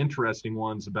really interesting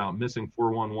ones about missing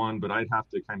 411, but I'd have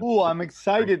to kind of. Oh, I'm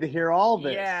excited to hear all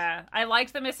this. Yeah, I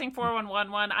liked the missing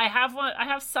 411 one. I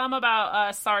have some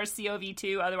about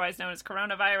SARS-CoV-2, otherwise known as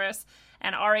coronavirus,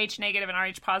 and Rh negative and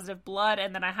Rh positive blood,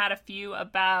 and then I had a few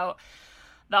about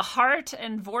the heart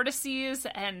and vortices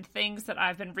and things that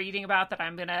I've been reading about that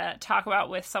I'm going to talk about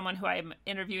with someone who I'm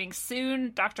interviewing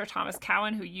soon, Dr. Thomas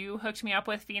Cowan, who you hooked me up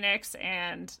with, Phoenix.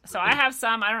 And so I have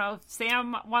some. I don't know if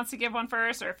Sam wants to give one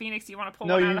first, or Phoenix, you want to pull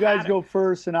one out? No, you guys go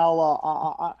first, and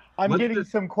I'm getting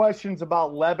some questions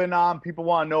about Lebanon. People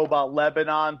want to know about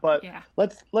Lebanon, but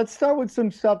let's start with some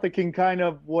stuff that can kind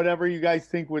of, whatever you guys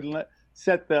think would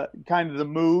set the kind of the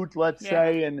mood, let's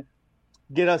say, and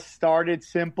get us started,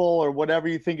 simple, or whatever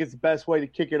you think is the best way to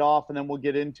kick it off, and then we'll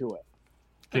get into it.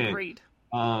 Okay. Agreed.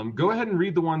 Go ahead and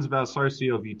read the ones about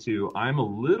SARS-CoV-2. I'm a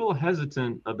little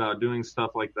hesitant about doing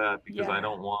stuff like that because I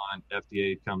don't want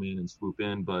FDA to come in and swoop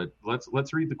in. But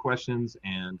let's read the questions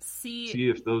and see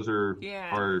if those are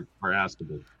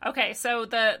askable. Okay, so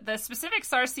the specific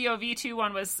SARS-CoV-2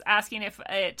 one was asking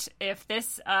if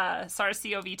this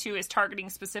SARS-CoV-2 is targeting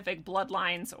specific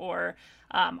bloodlines or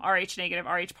Rh negative,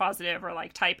 Rh positive, or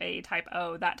like type A, type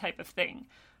O, that type of thing.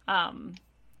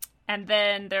 And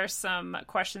then there's some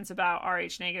questions about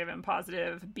Rh negative and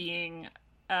positive being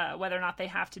whether or not they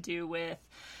have to do with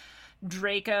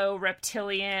Draco,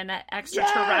 reptilian,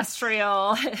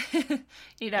 extraterrestrial,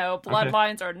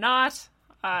 bloodlines or not.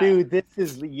 Dude, this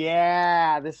is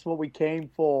what we came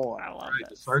for. I love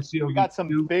this. We got some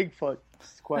Bigfoot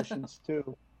questions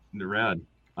too. Rad.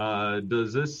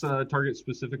 Does this target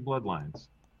specific bloodlines?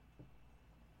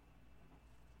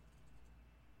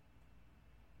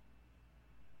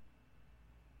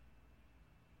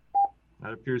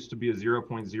 That appears to be a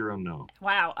 0.0 no.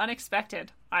 Wow,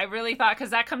 unexpected. I really thought, because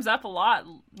that comes up a lot,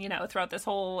 throughout this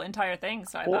whole entire thing.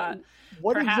 So I thought,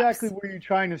 what exactly were you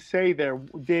trying to say there?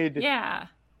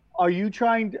 Are you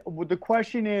trying to? The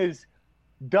question is,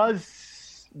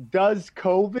 does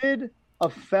COVID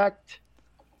affect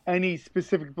any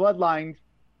specific bloodlines?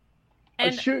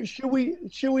 And should we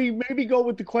maybe go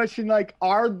with the question like,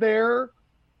 are there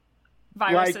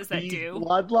viruses that do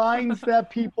bloodlines that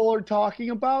people are talking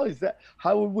about? Is that,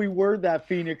 how would we word that,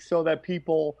 Phoenix, so that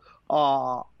people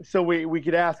so we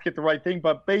could ask it the right thing?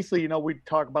 But basically, we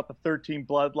talk about the 13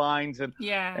 bloodlines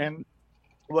and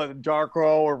whether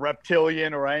Darkro or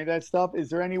reptilian or any of that stuff. Is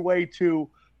there any way to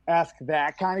ask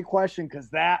that kind of question? Because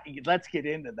let's get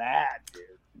into that, dude.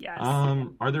 Yes.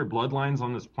 Are there bloodlines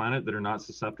on this planet that are not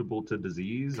susceptible to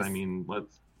disease? I mean,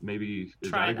 is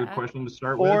that a good question to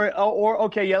start with? Or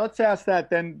okay, let's ask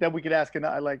that. Then we could ask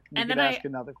another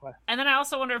another question. And then I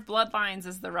also wonder if bloodlines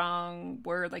is the wrong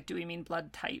word. Like, do we mean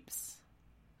blood types?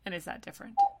 And is that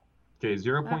different? Okay,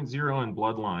 0.0 in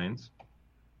bloodlines.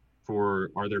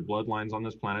 Are there bloodlines on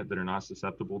this planet that are not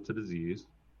susceptible to disease?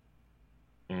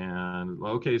 And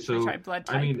okay, so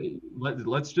I mean,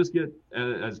 let's just get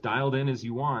as dialed in as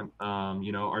you want.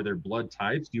 Are there blood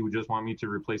types? Do you just want me to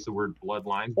replace the word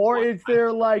bloodline? Or is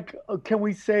there can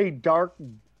we say Draco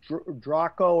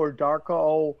or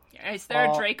Darko? Is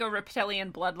there a Draco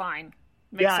reptilian bloodline?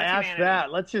 Ask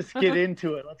that. Let's just get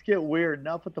into it. Let's get weird.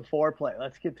 Enough with the foreplay.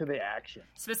 Let's get to the action.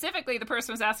 Specifically, the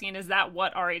person was asking, is that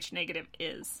what Rh negative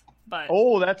is? But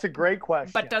that's a great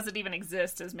question. But does it even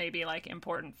exist is maybe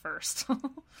important first. Oh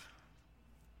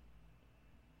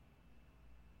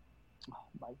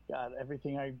my God,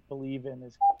 everything I believe in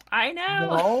is I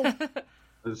know.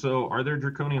 No? So are there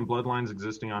draconian bloodlines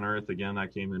existing on Earth? Again,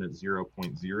 that came in at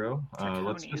 0.0.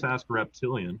 Let's just ask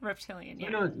reptilian. Reptilian,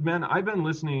 yeah. Man, I've been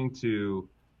listening to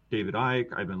David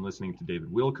Icke. I've been listening to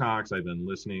David Wilcox. I've been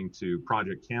listening to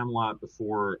Project Camelot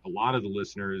before a lot of the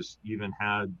listeners even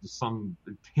had some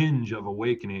tinge of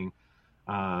awakening,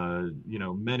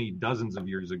 many dozens of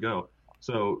years ago.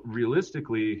 So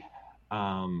realistically,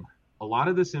 a lot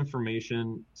of this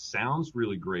information sounds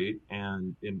really great.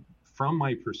 And from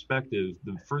my perspective,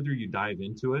 the further you dive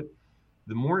into it,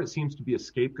 the more it seems to be a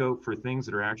scapegoat for things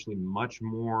that are actually much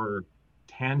more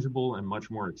tangible and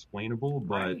much more explainable.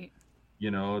 But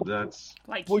that's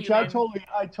which I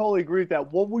totally agree with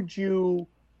that. What would you,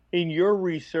 in your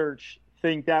research,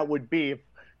 think that would be?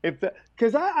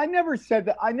 because I never said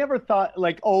that. I never thought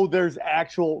like, oh, there's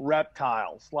actual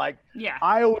reptiles. Like, yeah,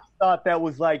 I always thought that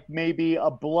was like maybe a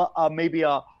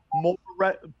more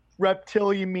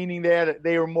reptilian, meaning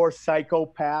they were more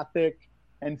psychopathic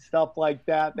and stuff like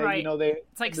that. They, right.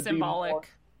 It's like symbolic.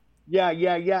 Yeah,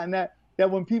 and that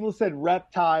when people said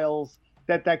reptiles,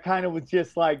 that kind of was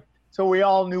just like, so we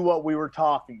all knew what we were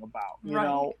talking about, you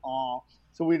know.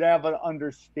 So we'd have an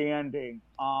understanding.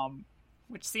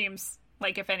 Which seems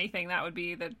like, if anything, that would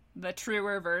be the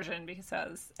truer version,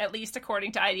 because at least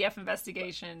according to IDF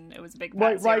investigation, it was a big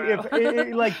fat zero.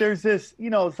 Right. Like there's this, you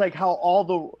know, it's like how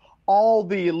all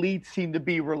the elites seem to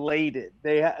be related.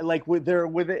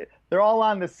 They're all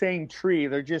on the same tree.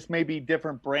 They're just maybe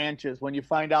different branches. When you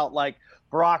find out like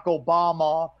Barack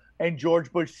Obama and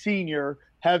George Bush Sr.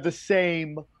 have the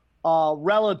same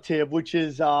relative, which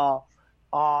is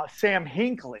Sam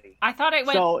Hinckley. I thought it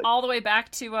went all the way back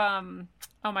to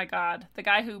oh my God, the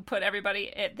guy who put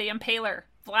everybody at the Impaler,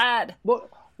 Vlad. Well,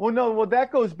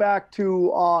 that goes back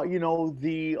to you know,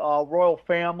 the royal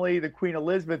family, the Queen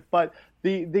Elizabeth, but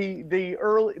the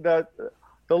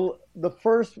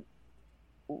first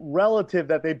relative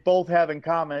that they both have in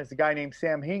common is a guy named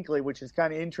Sam Hinckley, which is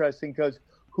kind of interesting because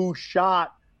who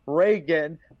shot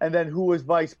Reagan and then who was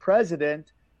vice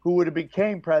president, who would have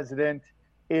became president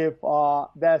if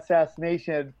that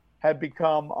assassination had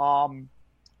become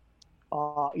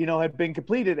had been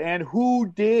completed, and who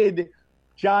did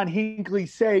John Hinckley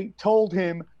say told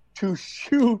him to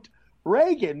shoot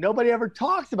Reagan? Nobody ever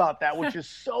talks about that, which is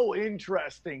so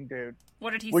interesting, dude.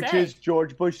 What did he say? Which is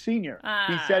George Bush Sr.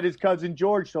 He said his cousin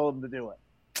George told him to do it.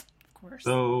 Of course.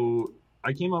 So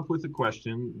I came up with a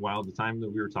question while the time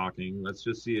that we were talking. Let's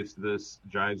just see if this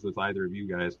jives with either of you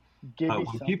guys. When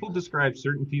people describe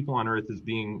certain people on Earth as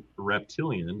being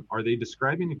reptilian, are they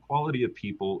describing the quality of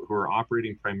people who are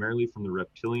operating primarily from the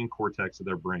reptilian cortex of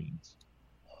their brains?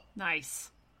 Nice.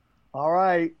 All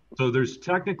right. So there's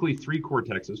technically 3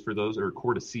 cortexes for those, or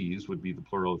cortices would be the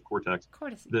plural of cortex.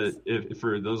 Cortices. If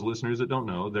for those listeners that don't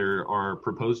know, there are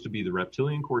proposed to be the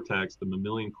reptilian cortex, the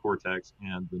mammalian cortex,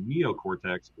 and the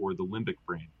neocortex, or the limbic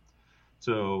brain.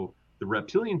 So the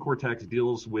reptilian cortex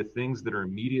deals with things that are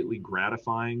immediately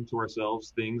gratifying to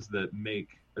ourselves, things that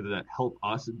help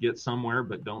us get somewhere,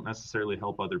 but don't necessarily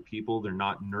help other people. They're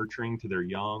not nurturing to their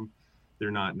young.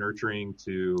 They're not nurturing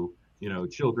to, you know,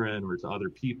 children or to other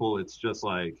people. It's just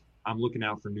like, I'm looking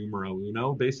out for numero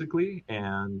uno, basically.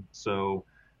 And so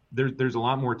there's a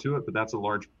lot more to it, but that's a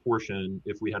large portion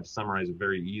if we had to summarize it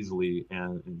very easily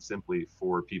and simply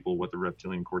for people what the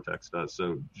reptilian cortex does.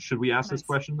 So should we ask this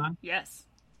question then? Yes.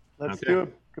 Let's do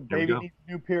it. Baby needs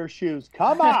a new pair of shoes.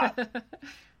 Come on.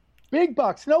 Big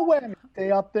bucks. No way.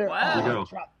 Stay up there. Wow. There you go.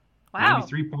 Wow.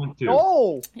 93.2.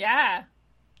 Oh. Yeah.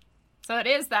 So it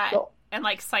is that. And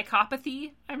like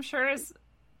psychopathy, I'm sure, is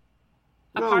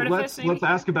a part of this. Let's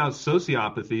ask about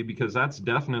sociopathy, because that's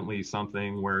definitely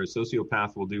something where a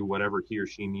sociopath will do whatever he or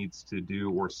she needs to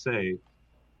do or say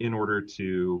in order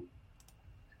to.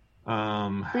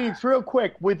 Phoenix, real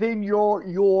quick, within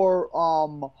your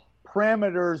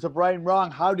parameters of right and wrong,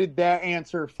 how did that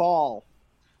answer fall?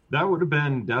 That would have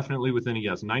been definitely within a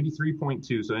yes.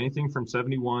 93.2. So anything from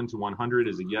 71 to 100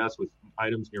 is a yes, with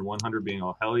items near 100 being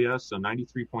all hell yes. So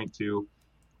 93.2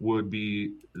 would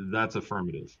be, that's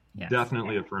affirmative. Yes.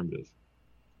 Definitely affirmative.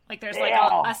 Like there's like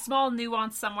a small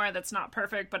nuance somewhere that's not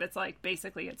perfect, but it's like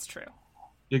basically it's true.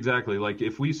 Exactly. Like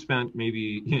if we spent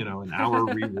maybe, an hour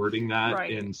rewording that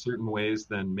right. in certain ways,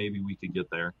 then maybe we could get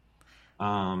there.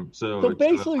 So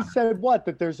basically said what?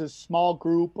 That there's a small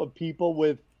group of people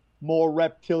with more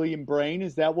reptilian brain?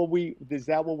 Is that what we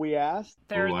asked?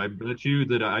 I bet you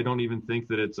that I don't even think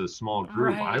that it's a small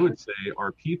group. Right. I would say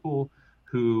are people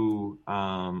who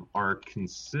are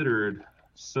considered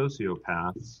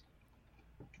sociopaths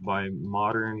by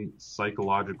modern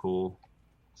psychological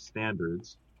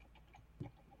standards.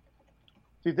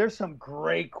 Dude, there's some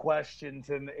great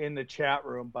questions in the chat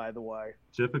room, by the way.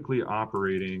 Typically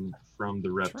operating from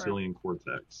the reptilian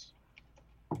cortex.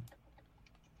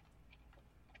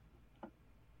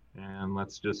 And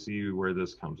let's just see where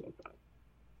this comes up at.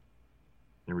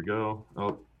 There we go.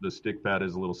 Oh, the stick pad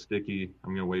is a little sticky.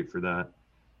 I'm going to wait for that.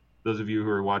 Those of you who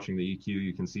are watching the EQ,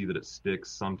 you can see that it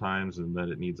sticks sometimes and that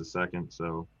it needs a second.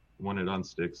 So when it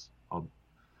unsticks, I'll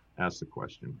ask the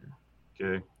question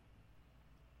here. Okay.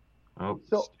 Oh,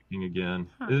 sticking again.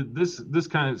 Huh. This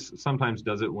kind of sometimes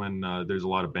does it when there's a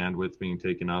lot of bandwidth being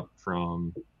taken up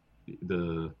from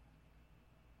the.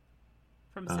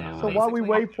 So while we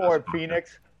wait for it,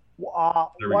 Phoenix,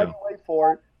 while we wait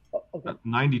for it,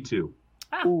 92.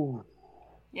 Oh.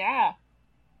 Yeah.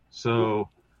 So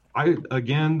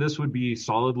This would be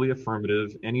solidly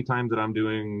affirmative. Anytime that I'm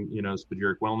doing,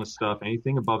 spagyric wellness stuff,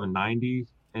 anything above a 90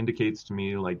 indicates to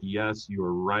me like, yes, you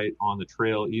are right on the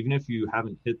trail. Even if you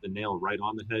haven't hit the nail right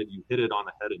on the head, you hit it on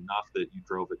the head enough that you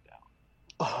drove it down.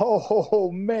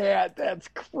 Oh man, that's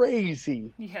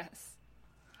crazy. Yes.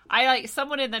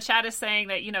 Someone in the chat is saying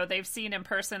that, they've seen in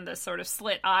person the sort of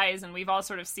slit eyes, and we've all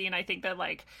sort of seen, I think, that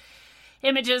like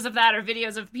images of that or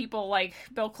videos of people like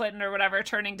Bill Clinton or whatever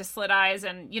turning to slit eyes,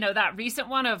 and that recent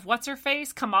one of what's her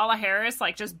face, Kamala Harris,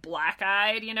 like just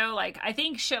black-eyed, like I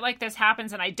think shit like this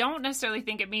happens, and I don't necessarily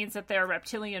think it means that they're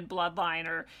reptilian bloodline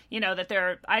or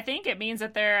I think it means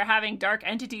that they're having dark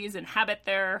entities inhabit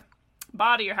their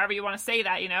body, or however you want to say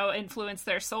that, influence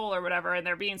their soul or whatever, and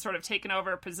they're being sort of taken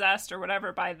over, possessed or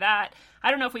whatever by that. I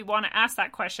don't know if we want to ask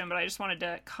that question, but I just wanted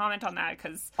to comment on that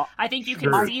because I think you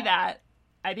can see that.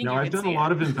 I've done a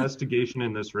lot of investigation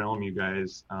in this realm, you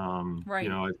guys.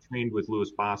 Right. I've trained with Louis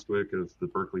Bostwick of the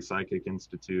Berkeley Psychic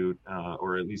Institute,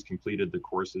 or at least completed the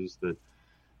courses that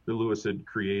Louis had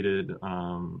created.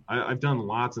 I've done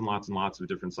lots and lots and lots of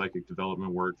different psychic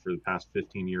development work for the past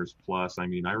 15 years plus. I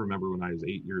mean, I remember when I was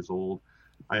 8 years old,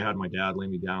 I had my dad lay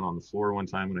me down on the floor one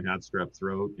time when I had strep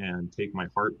throat and take my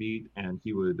heartbeat, and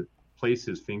he would place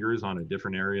his fingers on a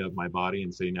different area of my body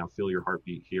and say, now feel your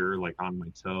heartbeat here, like on my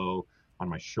toe, on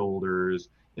my shoulders,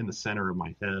 in the center of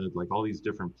my head, like all these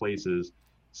different places.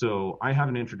 So I have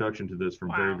an introduction to this from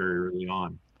very, very early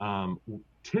on.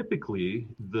 Typically,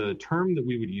 the term that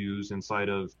we would use inside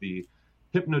of the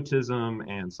hypnotism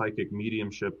and psychic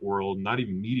mediumship world, not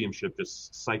even mediumship,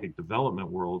 just psychic development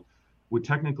world, would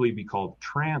technically be called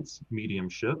trance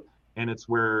mediumship. And it's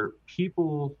where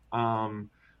people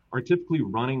are typically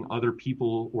running other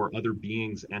people or other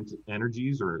beings'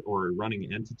 energies, or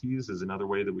running entities is another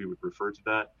way that we would refer to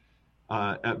that,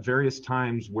 at various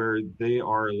times where they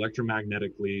are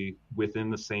electromagnetically within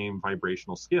the same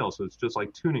vibrational scale. So it's just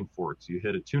like tuning forks. You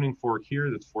hit a tuning fork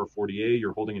here, that's 440A,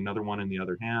 you're holding another one in the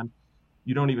other hand.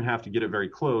 You don't even have to get it very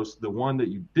close. The one that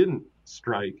you didn't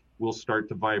strike will start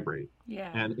to vibrate.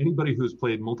 Yeah. And anybody who's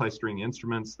played multi-string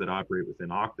instruments that operate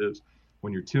within octaves,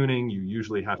 when you're tuning, you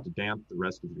usually have to damp the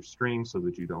rest of your string so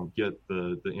that you don't get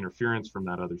the interference from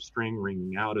that other string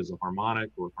ringing out as a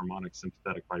harmonic or harmonic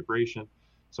sympathetic vibration,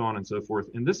 so on and so forth.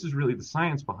 And this is really the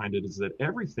science behind it, is that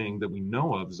everything that we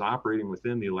know of is operating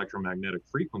within the electromagnetic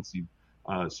frequency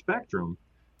spectrum.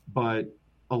 But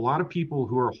a lot of people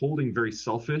who are holding very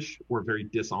selfish or very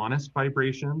dishonest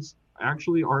vibrations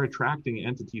actually are attracting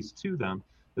entities to them,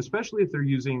 especially if they're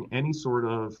using any sort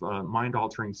of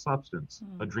mind-altering substance.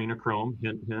 Adrenochrome,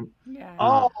 hint, hint.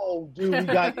 Yeah. Dude,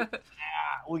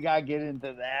 we got to get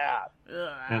into that.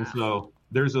 And so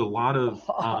there's a lot of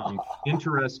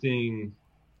interesting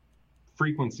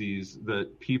frequencies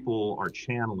that people are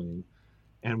channeling,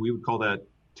 and we would call that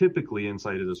typically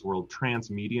inside of this world trance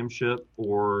mediumship,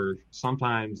 or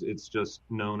sometimes it's just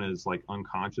known as like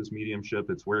unconscious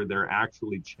mediumship. It's where they're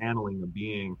actually channeling a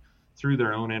being through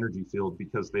their own energy field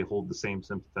because they hold the same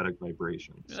sympathetic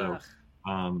vibration. So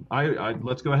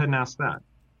let's go ahead and ask that.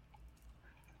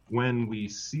 When we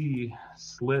see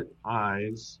slit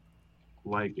eyes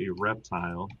like a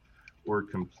reptile, or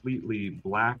completely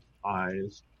black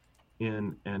eyes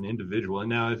in an individual. And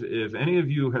now if any of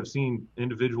you have seen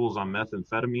individuals on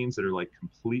methamphetamines that are like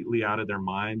completely out of their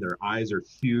mind, their eyes are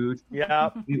huge,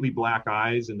 completely black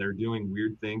eyes, and they're doing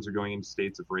weird things or going into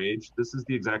states of rage, this is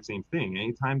the exact same thing.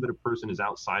 Anytime that a person is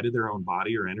outside of their own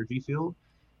body or energy field,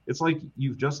 it's like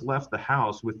you've just left the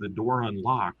house with the door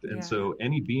unlocked. And so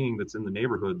any being that's in the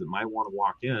neighborhood that might want to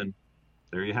walk in,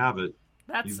 there you have it.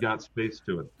 You've got space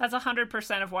to it. That's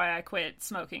 100% of why I quit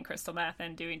smoking crystal meth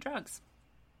and doing drugs.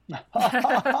 There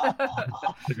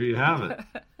you have it.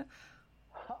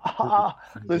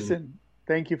 Listen,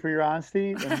 thank you for your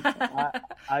honesty. And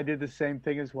I did the same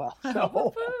thing as well.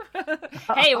 So.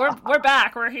 Hey, we're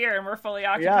back. We're here, and we're fully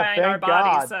occupying our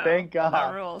bodies. So thank God.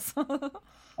 That rules.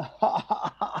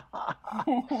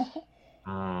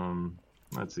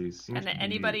 Let's see. And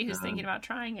anybody who's thinking about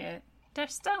trying it,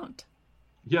 just don't.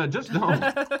 Yeah, just don't.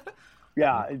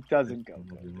 Yeah, it doesn't go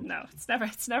good. No, it's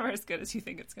never as good as you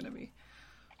think it's going to be.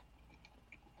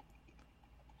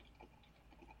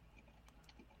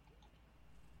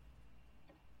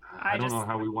 I don't know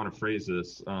how we want to phrase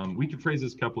this. We could phrase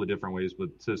this a couple of different ways,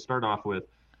 but to start off with,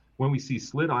 when we see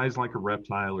slit eyes like a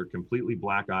reptile or completely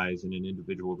black eyes in an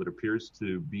individual that appears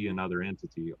to be another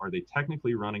entity, are they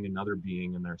technically running another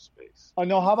being in their space? Oh,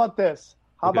 no, how about this?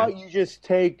 How about you just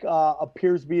take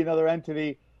appears to be another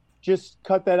entity, just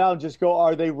cut that out and just go,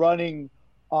 are they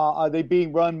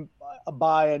being run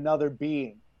by another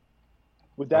being?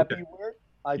 Would that be weird?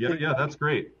 Yeah, that's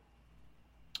great.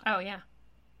 Oh, yeah.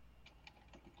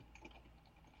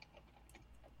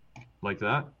 Like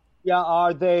that? Yeah,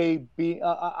 are they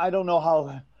I don't know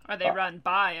how. Are they run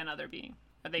by another being?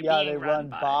 Are they Yeah, being they run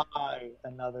by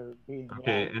another being.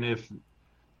 Okay, yeah. and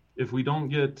if we don't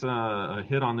get a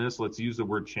hit on this, let's use the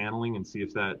word channeling and see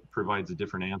if that provides a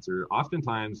different answer.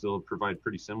 Oftentimes, they'll provide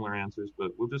pretty similar answers,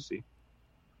 but we'll just see.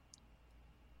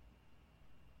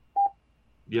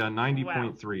 Yeah,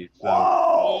 90.3. So,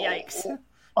 Whoa! Yikes.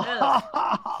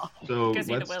 So Gives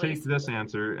me the let's take willies. this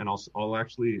answer, and I'll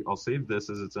save this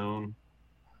as its own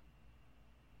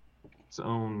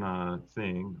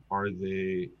thing. Are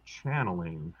they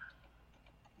channeling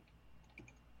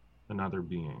another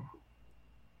being?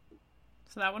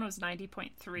 So that one was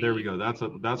 90.3. There we go. That's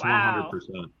Wow.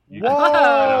 100%.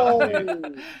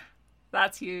 Whoa!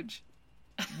 That's huge.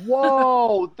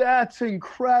 Whoa! That's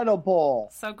incredible.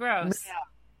 So gross.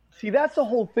 See, that's the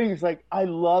whole thing. Is like I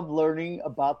love learning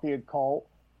about the occult,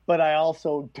 but I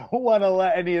also don't want to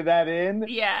let any of that in.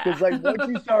 Yeah. Because like once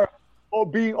you start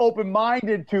being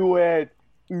open-minded to it,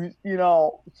 you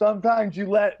know, sometimes you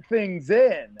let things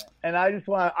in, and I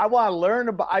want to learn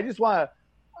about. I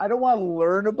don't want to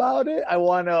learn about it. I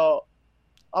want to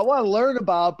learn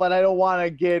about, but I don't want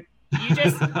to get. You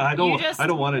just. I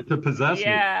don't want it to possess me.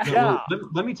 Yeah. So, Yeah.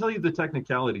 let me tell you the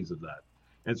technicalities of that.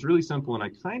 And it's really simple, and I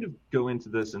kind of go into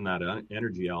this in that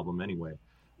energy album anyway.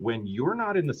 When you're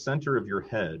not in the center of your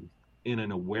head in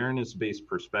an awareness-based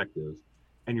perspective,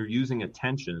 and you're using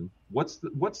attention, what's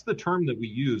the term that we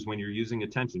use when you're using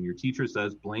attention? Your teacher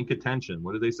says blank attention.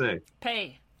 What do they say?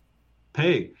 Pay.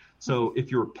 So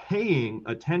if you're paying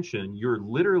attention, you're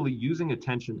literally using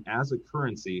attention as a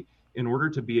currency in order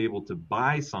to be able to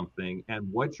buy something,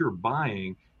 and what you're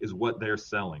buying is what they're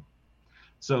selling.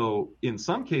 So in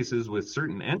some cases with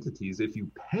certain entities, if you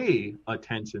pay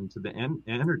attention to the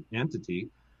entity,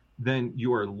 then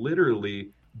you are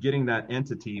literally getting that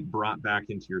entity brought back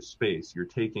into your space. You're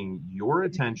taking your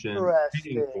attention,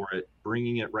 paying for it,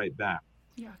 bringing it right back.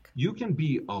 Yuck. You can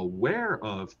be aware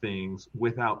of things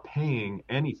without paying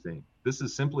anything. This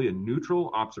is simply a neutral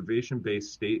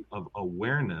observation-based state of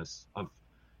awareness, of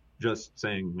just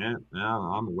saying, yeah,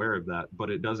 I'm aware of that, but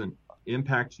it doesn't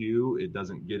impact you. It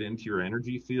doesn't get into your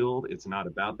energy field. It's not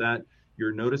about that.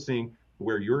 You're noticing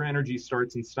where your energy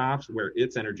starts and stops, where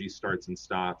its energy starts and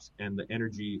stops, and the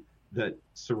energy that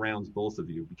surrounds both of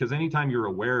you. Because anytime you're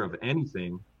aware of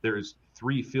anything, there's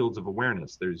three fields of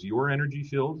awareness. There's your energy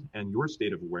field and your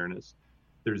state of awareness.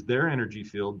 There's their energy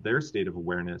field, their state of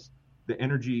awareness, the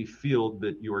energy field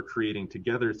that you are creating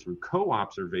together through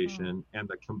co-observation, and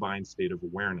the combined state of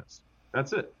awareness.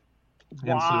 That's it.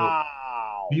 Wow. And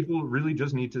so people really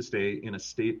just need to stay in a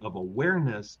state of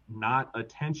awareness, not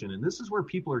attention. And this is where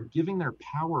people are giving their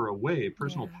power away,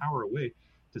 personal power away,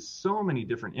 to so many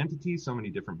different entities, so many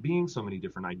different beings, so many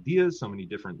different ideas, so many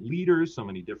different leaders, so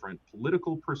many different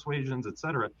political persuasions,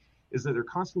 etc., is that they're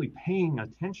constantly paying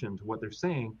attention to what they're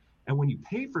saying. And when you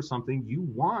pay for something, you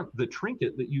want the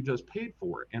trinket that you just paid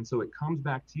for. And so it comes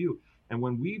back to you. And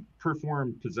when we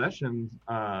perform possessions,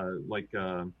 what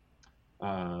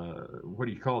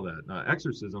do you call that?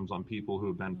 Exorcisms on people who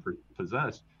have been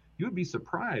possessed, you would be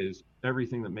surprised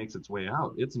everything that makes its way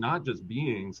out. It's not just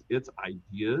beings, it's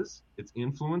ideas, it's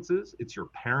influences, it's your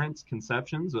parents'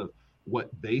 conceptions of what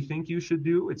they think you should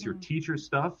do. It's your teacher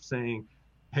stuff saying,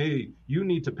 hey, you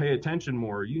need to pay attention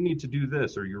more, you need to do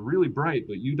this, or you're really bright,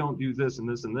 but you don't do this and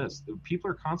this and this.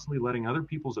 People are constantly letting other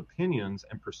people's opinions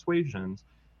and persuasions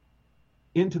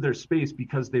into their space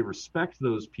because they respect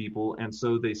those people, and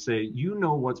so they say, you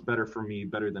know what's better for me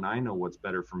better than I know what's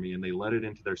better for me, and they let it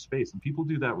into their space. And people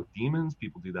do that with demons,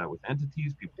 people do that with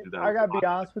entities, people do that. I gotta be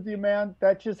honest with you, man,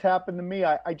 that just happened to me.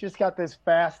 I just got this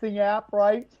fasting app,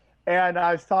 right? And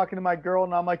I was talking to my girl,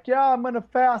 and I'm like, yeah, I'm gonna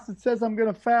fast. It says I'm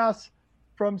gonna fast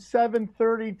from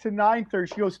 7:30 to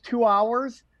 9:30. She goes, 2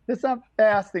 hours? That's not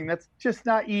fasting. That's just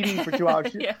not eating for 2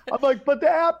 hours. Yeah. I'm like, but the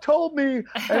app told me,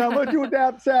 and I'm going to do what the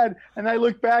app said. And I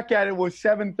look back at it, was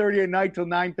 7:30 at night till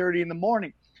 9:30 in the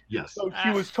morning. Yes. So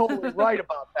she was totally right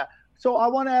about that. So I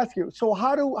want to ask you, so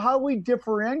how do we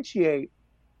differentiate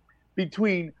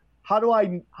between how do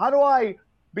I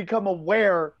become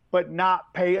aware but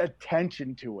not pay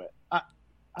attention to it?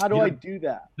 How do I do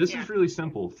that? This is really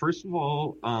simple. First of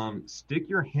all, stick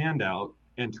your hand out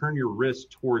and turn your wrist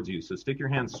towards you. So stick your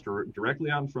hands directly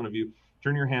out in front of you,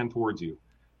 turn your hand towards you.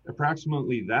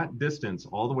 Approximately that distance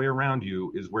all the way around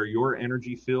you is where your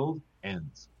energy field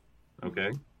ends.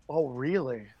 Okay? Oh,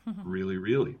 really? Really,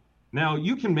 really. Now,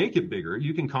 you can make it bigger.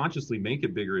 You can consciously make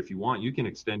it bigger if you want. You can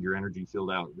extend your energy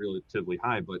field out relatively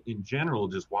high. But in general,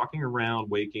 just walking around,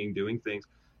 waking, doing things,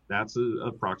 that's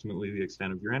approximately the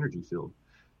extent of your energy field.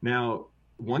 Now,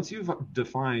 once you've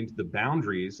defined the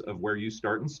boundaries of where you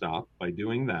start and stop by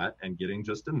doing that and getting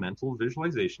just a mental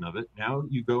visualization of it, now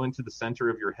you go into the center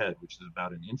of your head, which is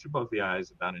about 1 inch above the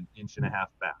eyes, about 1.5 inches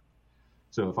back.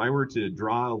 So if I were to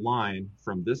draw a line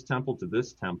from this temple to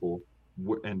this temple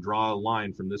and draw a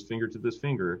line from this finger to this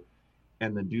finger,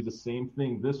 and then do the same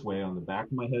thing this way on the back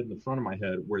of my head and the front of my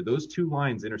head, where those two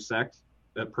lines intersect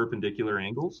at perpendicular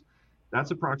angles,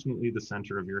 that's approximately the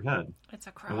center of your head. It's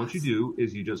a cross. And what you do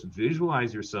is you just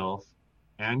visualize yourself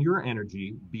and your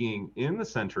energy being in the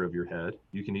center of your head.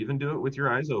 You can even do it with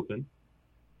your eyes open,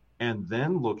 and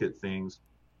then look at things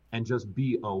and just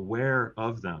be aware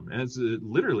of them. And it's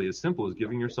literally as simple as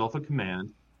giving yourself a command.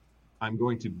 I'm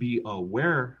going to be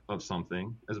aware of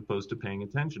something as opposed to paying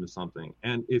attention to something.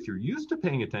 And if you're used to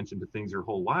paying attention to things your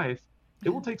whole life, it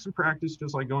will take some practice,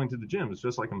 just like going to the gym. It's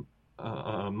just like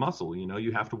a muscle, you know,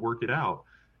 you have to work it out.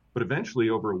 But eventually,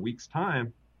 over a week's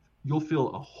time, you'll feel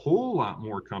a whole lot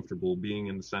more comfortable being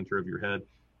in the center of your head,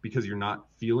 because you're not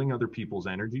feeling other people's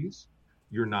energies.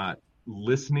 You're not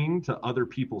listening to other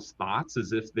people's thoughts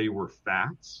as if they were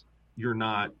facts. You're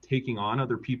not taking on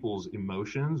other people's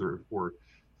emotions or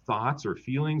thoughts or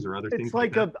feelings or other things. It's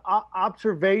like an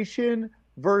observation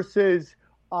versus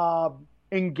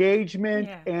engagement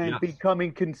and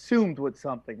becoming consumed with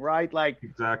something, right? Like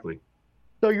exactly.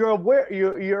 So you're aware,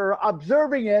 you're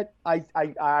observing it. I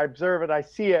observe it, I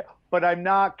see it, but I'm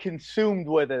not consumed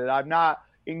with it. I'm not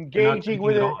engaging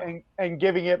with it and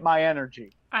giving it my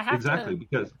energy. I have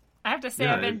to say,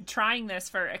 I've been trying this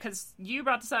because you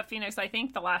brought this up, Phoenix, I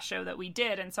think the last show that we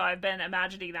did. And so I've been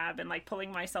imagining that. I've been like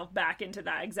pulling myself back into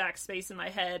that exact space in my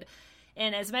head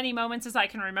in as many moments as I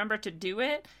can remember to do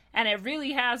it. And it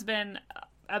really has been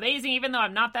amazing, even though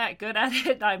I'm not that good at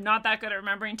it. I'm not that good at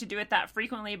remembering to do it that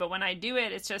frequently. But when I do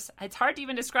it, it's hard to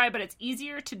even describe, but it's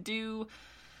easier to do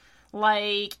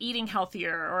like eating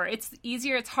healthier, or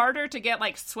it's harder to get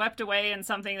like swept away in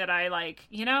something that I like,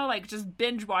 you know, like just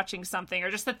binge watching something or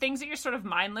just the things that you're sort of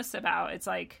mindless about. It's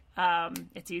like,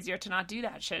 it's easier to not do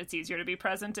that shit. It's easier to be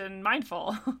present and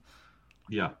mindful.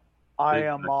 Yeah. I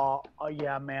am,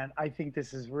 yeah, man. I think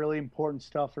this is really important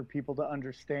stuff for people to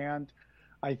understand.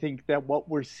 I think that what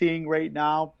we're seeing right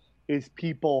now is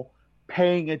people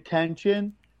paying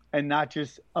attention and not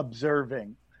just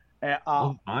observing.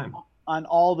 On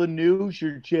all the news,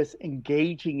 you're just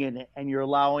engaging in it and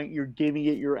you're giving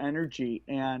it your energy.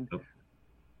 And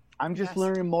I'm just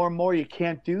learning more and more. You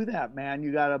can't do that, man.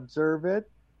 You got to observe it,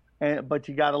 but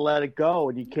you got to let it go.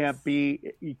 And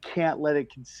you can't let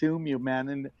it consume you, man.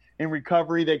 And in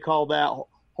recovery, they call that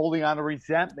holding on to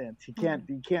resentments. You can't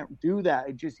do that.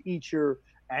 It just eats your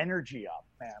energy up,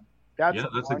 man.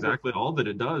 That's exactly all that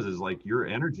it does is like your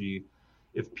energy.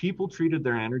 If people treated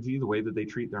their energy the way that they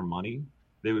treat their money,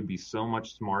 they would be so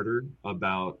much smarter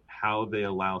about how they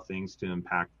allow things to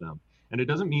impact them. And it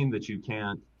doesn't mean that you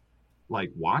can't like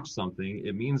watch something.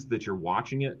 It means that you're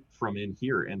watching it from in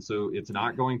here. And so it's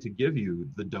not going to give you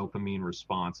the dopamine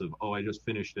response of, oh, I just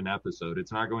finished an episode.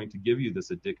 It's not going to give you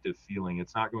this addictive feeling.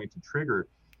 It's not going to trigger,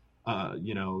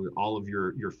 all of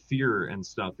your fear and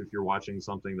stuff. If you're watching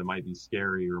something that might be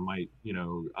scary or might,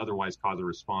 otherwise cause a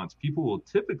response, people will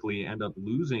typically end up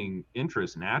losing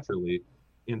interest naturally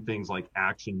in things like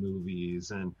action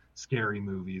movies and scary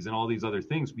movies and all these other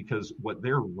things, because what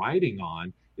they're riding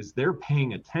on is they're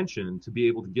paying attention to be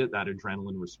able to get that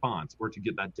adrenaline response or to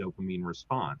get that dopamine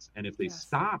response. And if they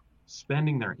stop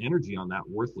spending their energy on that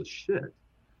worthless shit,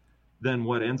 then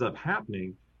what ends up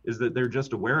happening is that they're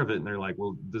just aware of it and they're like,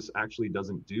 well, this actually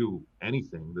doesn't do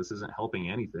anything. This isn't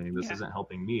helping anything. This isn't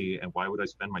helping me. And why would I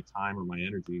spend my time or my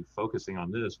energy focusing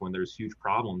on this when there's huge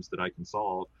problems that I can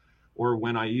solve? Or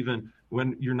when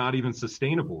you're not even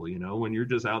sustainable, when you're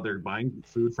just out there buying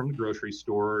food from the grocery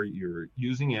store, you're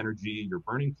using energy, you're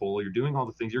burning coal, you're doing all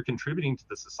the things, you're contributing to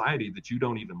the society that you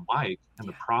don't even like and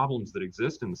the problems that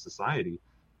exist in the society.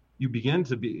 You begin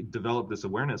to develop this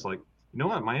awareness like, you know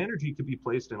what, my energy could be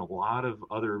placed in a lot of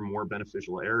other more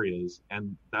beneficial areas.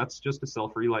 And that's just a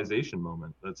self-realization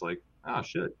moment. That's like,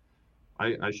 shit,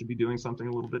 I should be doing something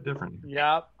a little bit different.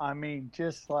 Yeah. I mean,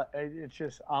 it's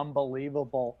just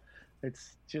unbelievable.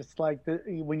 It's just like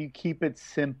when you keep it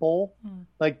simple,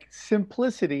 like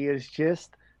simplicity is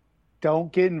just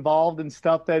don't get involved in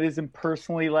stuff that isn't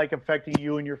personally like affecting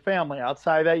you and your family.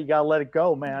 Outside of that, you got to let it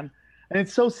go, man. And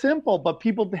it's so simple, but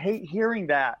people hate hearing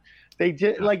that. They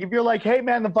just like, if you're like, hey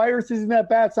man, the virus isn't that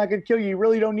bad. It's not going to kill you. You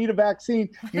really don't need a vaccine.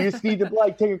 You just need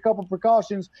to take a couple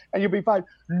precautions and you'll be fine.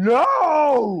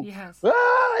 No. Yes.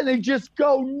 And they just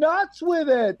go nuts with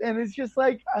it. And it's just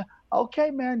like, okay,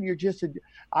 man,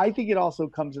 I think it also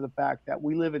comes to the fact that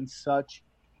we live in such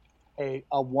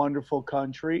a wonderful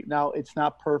country. Now, it's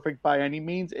not perfect by any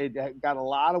means. It got a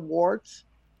lot of warts,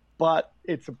 but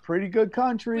it's a pretty good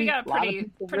country. We got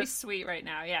pretty sweet right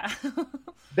now, yeah.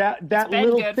 that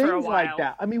little things like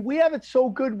that. I mean, we have it so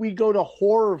good. We go to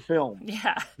horror films.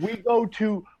 Yeah. We go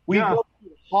to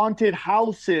haunted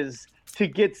houses to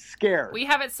get scared. We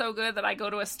have it so good that I go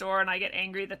to a store and I get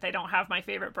angry that they don't have my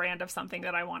favorite brand of something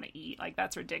that I want to eat. Like,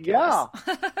 that's ridiculous.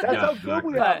 Yeah, that's how good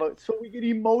we have it. So we get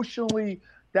emotionally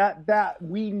that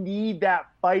we need that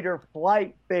fight or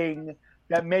flight thing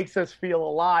that makes us feel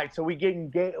alive. So we get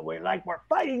engaged. We're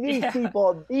fighting these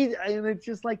people. And it's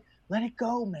just like, let it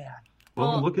go, man.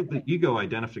 Well, look at the ego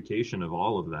identification of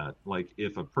all of that. Like,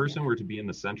 if a person were to be in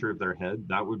the center of their head,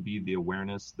 that would be the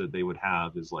awareness that they would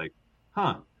have, is like,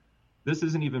 this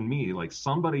isn't even me. Like,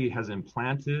 somebody has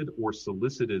implanted or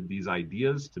solicited these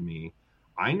ideas to me.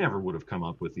 I never would have come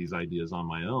up with these ideas on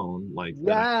my own, like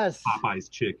Popeye's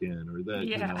chicken, or that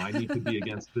you know, I need to be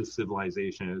against this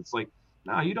civilization. It's like,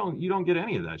 no, you don't get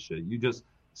any of that shit. You just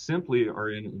simply are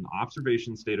in an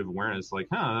observation state of awareness, like,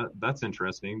 that's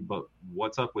interesting, but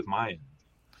what's up with my end?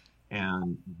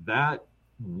 And that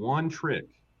one trick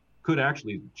could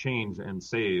actually change and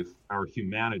save our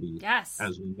humanity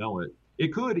as we know it.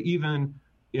 It could even,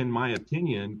 in my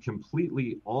opinion,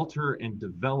 completely alter and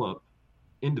develop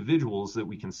individuals that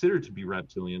we consider to be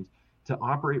reptilians to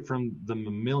operate from the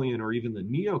mammalian or even the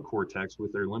neocortex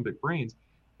with their limbic brains,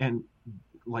 and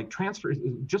like transfer.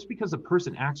 Just because a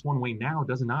person acts one way now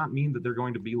does not mean that they're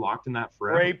going to be locked in that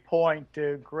forever. Great point,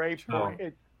 dude. Great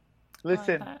point.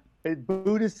 Listen,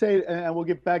 Buddhists say, and we'll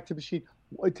get back to the machine,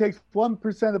 it takes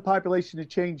 1% of the population to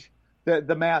change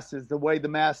the masses, the way the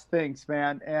mass thinks,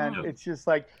 man. And it's just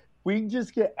like, we can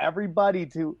just get everybody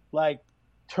to like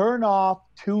turn off,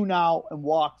 tune out, and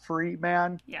walk free,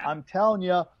 man. Yeah. I'm telling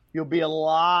you, you'll be a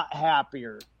lot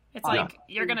happier. It's like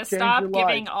you're going to stop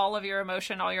giving all of your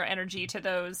emotion, all your energy to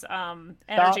those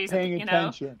energies. Paying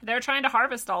attention. They're trying to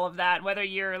harvest all of that, whether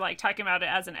you're like talking about it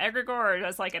as an egregore or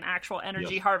as like an actual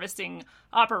energy harvesting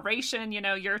operation. You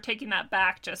know, you're taking that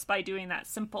back just by doing that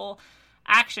simple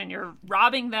action. You're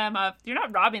robbing them of. You're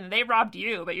not robbing them; they robbed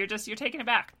you, but you're taking it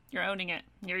back. You're owning it.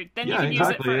 You can use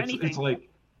it for anything. It's like,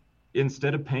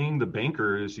 instead of paying the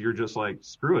bankers, you're just like,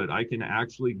 screw it. I can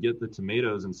actually get the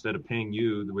tomatoes instead of paying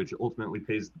you, which ultimately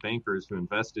pays the bankers who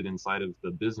invested inside of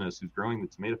the business who's growing the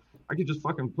tomato. I could just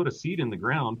fucking put a seed in the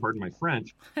ground, pardon my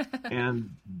French, and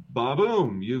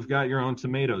ba-boom, you've got your own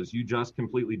tomatoes. You just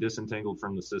completely disentangled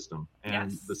from the system.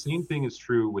 And the same thing is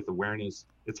true with awareness.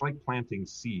 It's like planting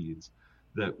seeds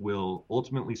that will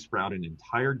ultimately sprout an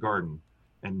entire garden,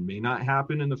 and may not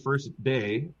happen in the first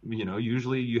day. You know,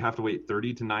 usually you have to wait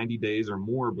 30 to 90 days or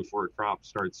more before a crop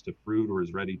starts to fruit or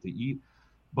is ready to eat.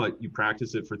 But you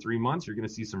practice it for 3 months, you're going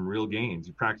to see some real gains.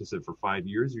 You practice it for 5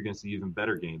 years, you're going to see even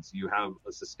better gains. You have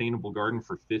a sustainable garden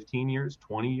for 15 years,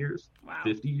 20 years,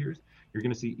 50 years, you're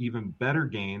going to see even better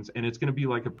gains. And it's going to be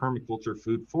like a permaculture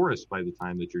food forest by the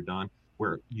time that you're done,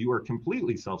 where you are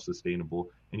completely self-sustainable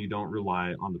and you don't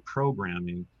rely on the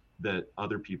programming that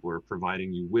other people are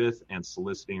providing you with and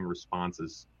soliciting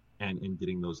responses and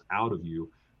getting those out of you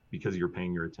because you're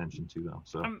paying your attention to them.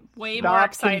 So I'm way more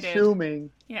excited.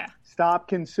 Stop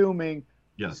consuming.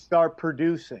 Yes. Start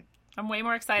producing. I'm way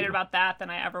more excited about that than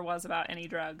I ever was about any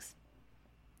drugs.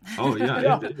 Oh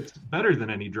yeah, it's better than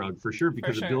any drug for sure,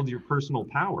 because it builds your personal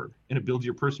power and it builds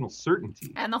your personal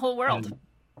certainty. And the whole world.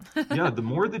 And, the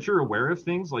more that you're aware of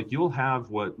things, like you'll have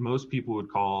what most people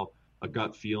would call a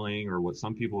gut feeling, or what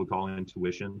some people would call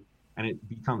intuition, and it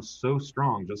becomes so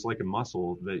strong, just like a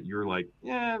muscle, that you're like,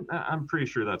 I'm pretty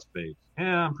sure that's fake.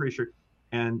 I'm pretty sure.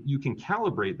 And you can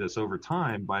calibrate this over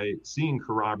time by seeing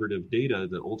corroborative data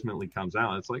that ultimately comes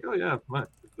out. It's like,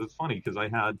 it's funny because I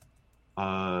had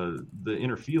the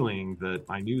inner feeling that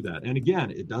I knew that. And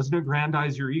again, it doesn't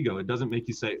aggrandize your ego. It doesn't make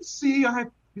you say, see, I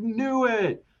knew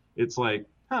it. It's like,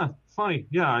 funny.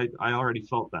 Yeah, I already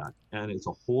felt that. And it's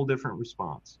a whole different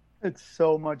response. It's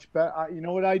so much better. You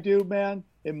know what I do, man?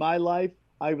 In my life,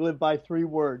 I live by 3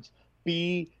 words.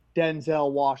 Be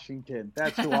Denzel Washington.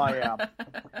 That's who I am.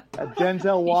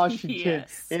 Denzel Washington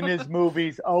in his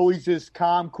movies, always just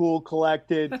calm, cool,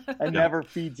 collected, and never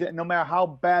feeds it. No matter how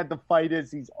bad the fight is,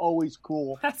 he's always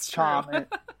cool, calm.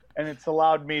 And it's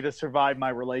allowed me to survive my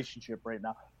relationship right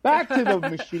now. Back to the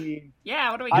machine.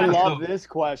 What do we got? I love this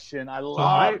question. I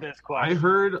love this question. I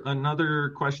heard another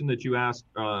question that you asked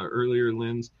earlier,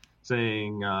 Linz,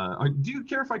 saying, do you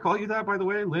care if I call you that, by the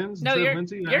way, Linz? No, you're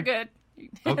Lindsay? You're good.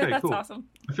 Okay, That's cool. awesome.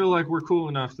 I feel like we're cool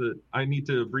enough that I need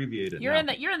to abbreviate it. You're in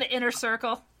the inner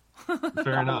circle.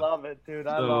 Fair enough. I love it, dude.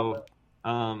 I love it.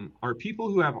 Are people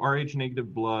who have Rh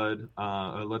negative blood,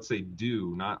 let's say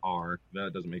do, not are,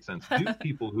 that doesn't make sense. Do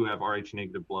people who have Rh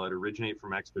negative blood originate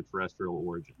from extraterrestrial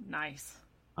origin? Nice.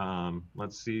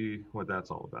 Let's see what that's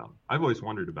all about. I've always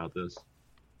wondered about this.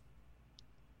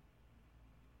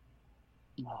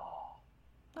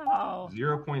 Oh.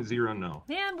 0.0 no.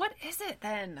 Man, what is it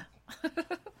then?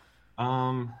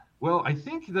 Well, I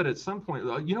think that at some point,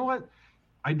 you know what?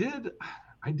 I did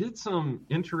some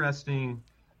interesting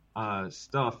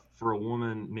stuff for a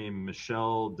woman named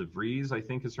Michelle DeVries, I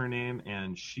think is her name,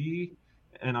 and she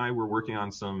and I were working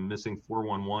on some missing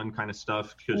 411 kind of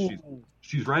stuff because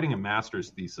she's writing a master's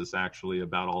thesis actually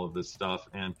about all of this stuff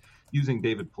and using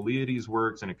David Poliades'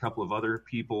 works and a couple of other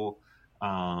people.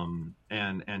 And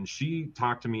she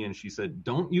talked to me and she said,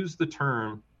 don't use the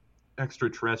term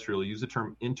extraterrestrial, use the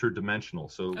term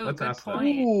interdimensional. So let's ask that.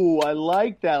 Ooh, I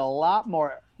like that a lot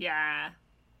more. Yeah.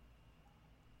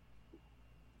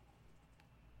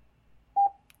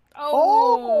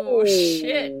 Oh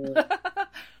shit.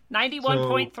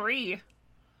 91.3.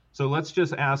 So let's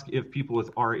just ask if people with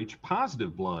Rh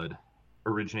positive blood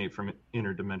originate from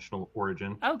interdimensional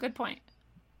origin. Oh, good point.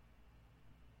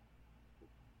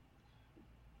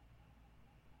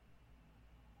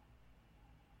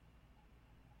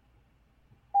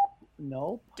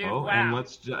 Nope. Dude, wow. Wow. And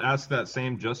let's ask that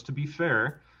same, just to be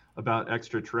fair, about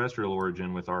extraterrestrial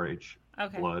origin with Rh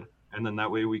blood, and then that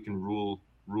way we can rule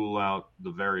out the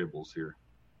variables here.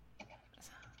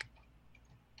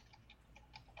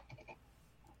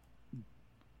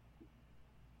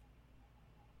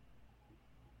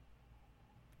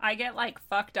 I get like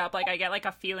fucked up, like I get like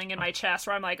a feeling in my chest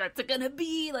where I'm like, what's it gonna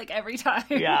be, like every time?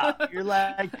 Yeah, you're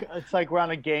like, it's like we're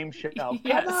on a game show.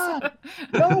 Yes. Come on,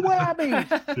 no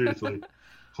whammies. Seriously,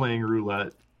 playing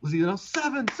roulette. Was he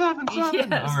 7?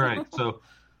 Yes. All right, so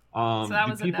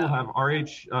do people no. have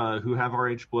Rh who have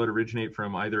Rh blood originate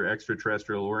from either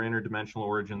extraterrestrial or interdimensional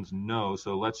origins? No.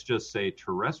 So let's just say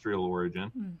terrestrial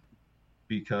origin,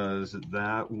 because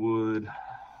that would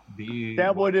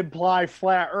would imply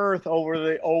flat Earth over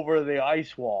the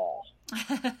ice wall.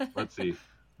 Let's see.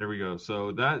 There we go.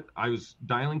 So that I was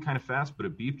dialing kind of fast, but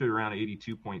it beeped at around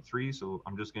 82.3. So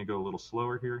I'm just going to go a little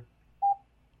slower here.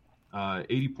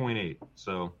 80.8.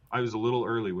 So I was a little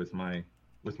early with my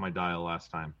dial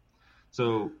last time.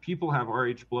 So people have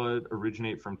Rh blood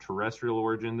originate from terrestrial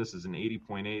origin. This is an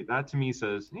 80.8. That to me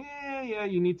says, yeah,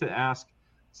 you need to ask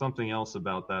something else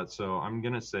about that. So I'm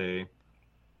going to say,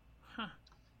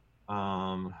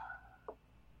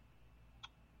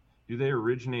 do they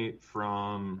originate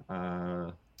from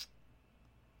to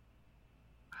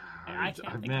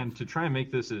try and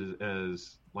make this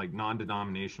as like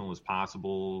non-denominational as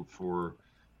possible for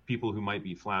people who might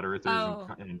be flat earthers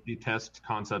and detest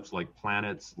concepts like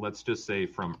planets, let's just say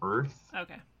from Earth.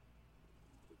 Okay.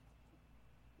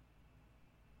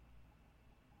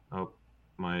 Oh,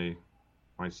 my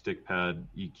stick pad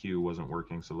EQ wasn't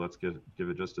working, so let's give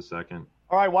it just a second.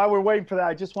 All right, while we're waiting for that,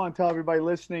 I just want to tell everybody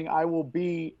listening, I will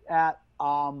be at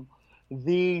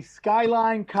the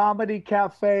Skyline Comedy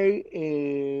Cafe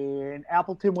in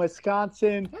Appleton,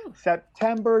 Wisconsin,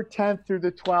 September 10th through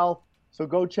the 12th. So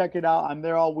go check it out. I'm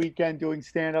there all weekend doing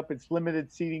stand-up. It's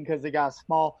limited seating because they got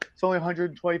small. It's only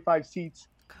 125 seats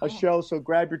a show, so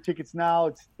grab your tickets now.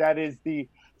 That is the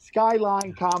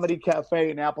Skyline Comedy Cafe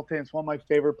in Appleton. It's one of my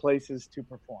favorite places to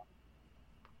perform.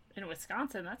 In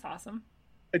Wisconsin, that's awesome.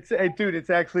 It's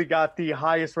actually got the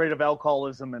highest rate of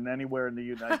alcoholism in anywhere in the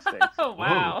United States. Oh,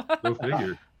 wow. Go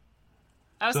figure.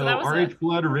 So that was Rh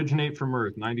blood originate from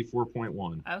Earth,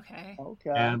 94.1. Okay.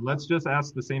 And let's just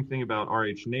ask the same thing about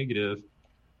Rh negative,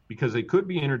 because they could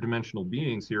be interdimensional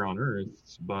beings here on Earth,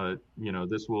 but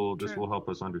this will help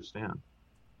us understand.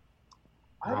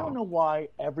 I don't know why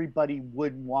everybody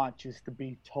wouldn't want just to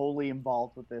be totally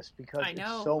involved with this, because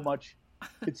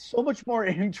it's so much more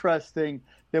interesting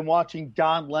than watching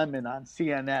Don Lemon on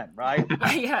CNN, right?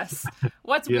 Yes.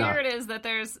 What's weird is that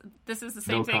this is the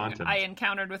same thing content. I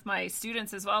encountered with my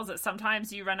students as well, is that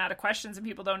sometimes you run out of questions and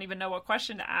people don't even know what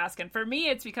question to ask. And for me,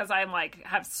 it's because I'm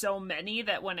have so many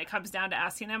that when it comes down to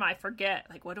asking them, I forget,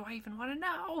 what do I even want to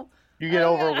know? You get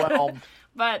overwhelmed.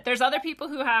 But there's other people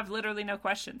who have literally no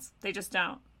questions. They just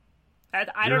don't.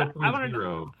 I don't know. I want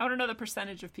to know the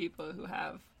percentage of people who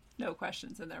have no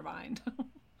questions in their mind.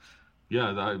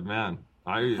 Yeah,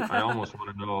 I almost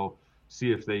want to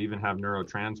see if they even have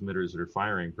neurotransmitters that are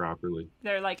firing properly.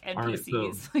 They're like NPCs.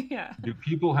 Right, so yeah. Do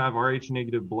people have Rh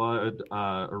negative blood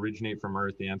originate from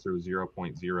Earth? The answer was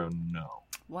 0.0 no.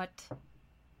 What?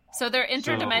 So they're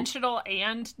interdimensional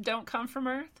and don't come from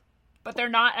Earth? But they're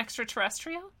not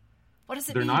extraterrestrial? What does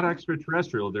it mean? They're not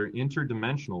extraterrestrial. They're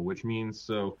interdimensional, which means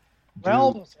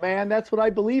Realms, man. That's what I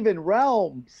believe in.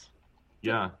 Realms.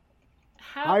 Yeah.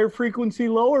 Higher frequency,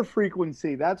 lower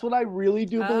frequency. That's what I really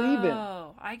do believe in.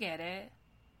 Oh, I get it.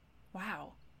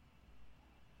 Wow.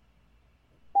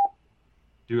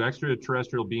 Do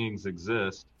extraterrestrial beings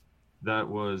exist? That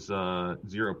was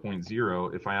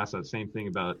 0.0. If I ask that same thing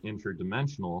about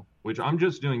interdimensional, which I'm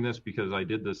just doing this because I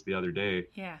did this the other day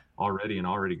already and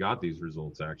already got these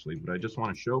results actually, but I just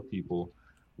want to show people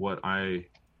what I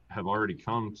have already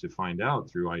come to find out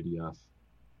through IDF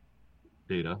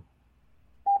data.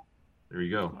 There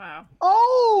you go. Wow.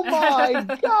 Oh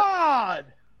my God.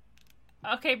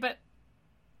 Okay, but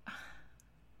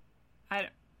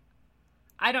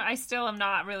I still am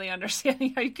not really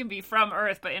understanding how you can be from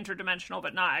Earth but interdimensional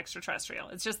but not extraterrestrial.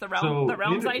 It's just the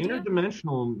realms idea.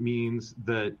 Interdimensional means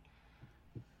that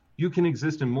you can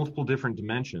exist in multiple different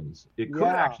dimensions. It could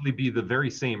actually be the very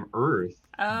same Earth,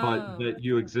 but that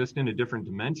you exist in a different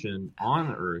dimension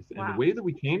on Earth. And the way that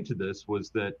we came to this was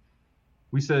that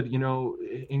we said,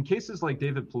 in cases like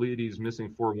David Paulides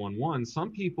missing 411,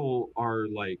 some people are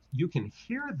like, you can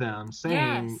hear them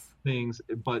saying things,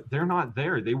 but they're not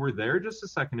there. They were there just a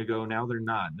second ago. Now they're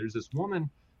not. There's this woman,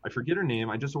 I forget her name.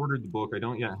 I just ordered the book. I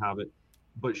don't yet have it,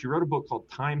 but she wrote a book called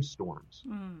Time Storms.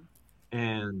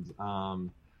 And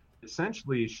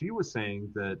essentially she was saying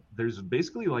that there's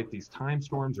basically like these time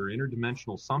storms or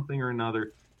interdimensional something or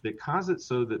another that cause it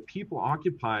so that people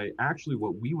occupy actually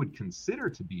what we would consider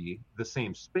to be the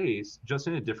same space, just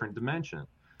in a different dimension.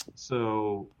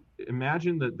 So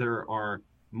imagine that there are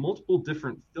multiple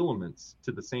different filaments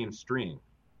to the same string.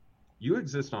 You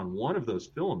exist on one of those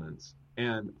filaments,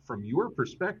 and from your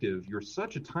perspective, you're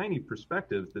such a tiny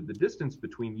perspective that the distance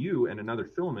between you and another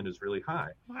filament is really high.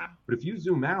 Wow. But if you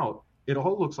zoom out, it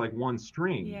all looks like one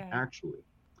string, actually.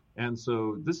 And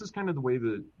so this is kind of the way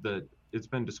that it's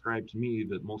been described to me,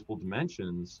 that multiple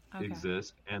dimensions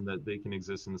exist and that they can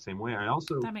exist in the same way. I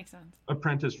also that makes sense.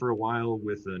 Apprenticed for a while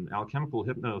with an alchemical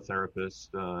hypnotherapist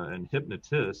and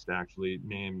hypnotist, actually,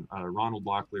 named Ronald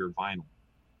Locklear Vinyl.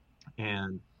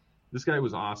 And this guy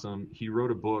was awesome. He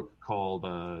wrote a book called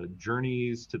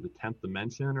Journeys to the 10th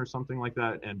Dimension or something like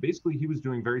that. And basically he was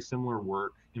doing very similar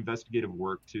work, investigative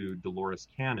work, to Dolores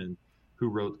Cannon, who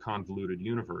wrote Convoluted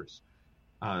Universe.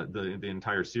 The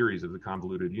entire series of the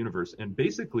Convoluted Universe. And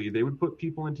basically they would put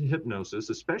people into hypnosis,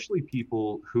 especially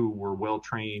people who were well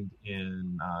trained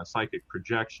in psychic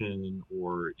projection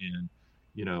or in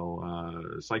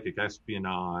psychic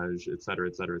espionage, et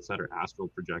cetera, astral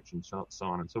projection, so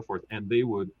on and so forth. And they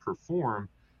would perform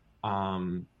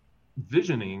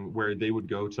visioning where they would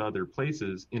go to other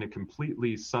places in a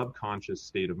completely subconscious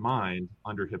state of mind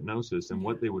under hypnosis. And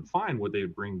what they would find, what they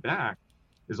would bring back,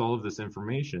 is all of this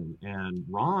information. And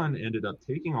Ron ended up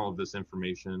taking all of this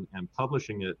information and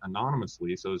publishing it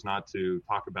anonymously so as not to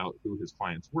talk about who his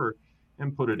clients were,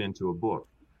 and put it into a book.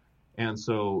 And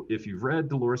so if you've read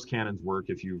Dolores Cannon's work,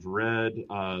 if you've read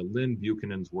Lynn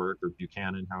Buchanan's work, or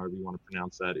Buchanan, however you want to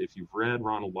pronounce that, if you've read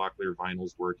Ronald Locklear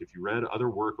Vinyl's work, if you read other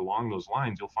work along those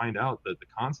lines, you'll find out that the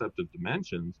concept of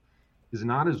dimensions is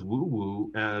not as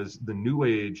woo-woo as the New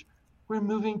Age, we're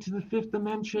moving to the fifth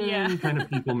dimension kind of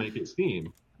people make it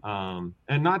seem.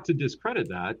 And not to discredit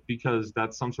that, because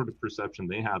that's some sort of perception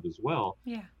they have as well.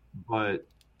 Yeah. But,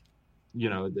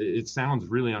 it sounds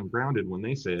really ungrounded when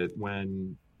they say it.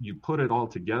 When you put it all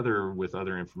together with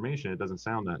other information, it doesn't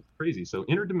sound that crazy. So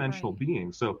interdimensional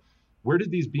beings. So where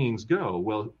did these beings go?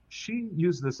 Well, she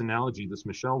used this analogy, this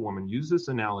Michelle woman used this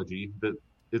analogy that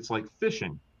it's like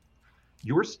fishing.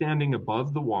 You're standing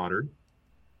above the water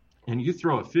and you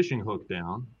throw a fishing hook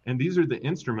down, and these are the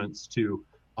instruments to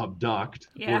abduct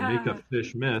or make a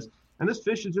fish miss. And this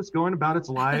fish is just going about its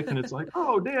life, and it's like,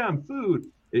 oh, damn, food.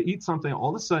 It eats something. All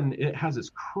of a sudden, it has this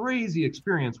crazy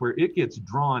experience where it gets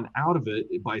drawn out of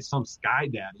it by some sky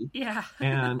daddy. Yeah.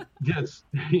 And gets,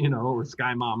 or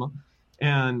sky mama.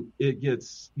 And it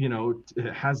gets,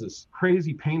 it has this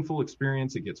crazy painful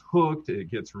experience. It gets hooked,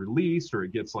 it gets released, or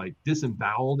it gets like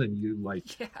disemboweled, and you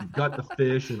gut the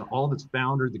fish, and all that's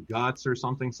found are the guts or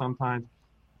something sometimes.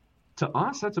 To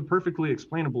us, that's a perfectly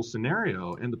explainable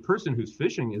scenario. And the person who's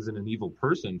fishing isn't an evil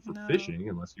person for fishing,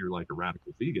 unless you're like a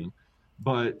radical vegan.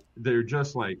 But they're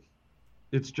just like,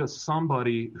 it's just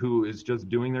somebody who is just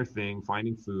doing their thing,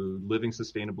 finding food, living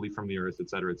sustainably from the earth, et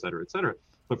cetera, et cetera, et cetera.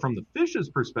 But from the fish's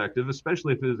perspective,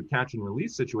 especially if it is a catch and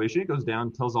release situation, it goes down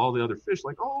and tells all the other fish,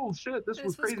 like, oh, shit, this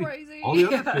was crazy. All the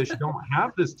other fish don't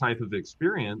have this type of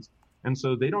experience. And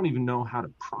so they don't even know how to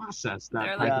process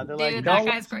that. They're like, don't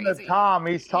listen to Tom.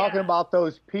 He's talking about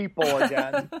those people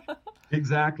again.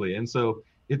 Exactly. And so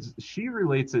she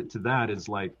relates it to that as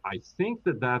like, I think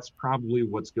that's probably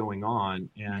what's going on.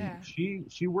 And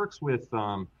she works with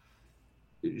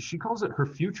she calls it her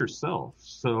future self.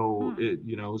 So it,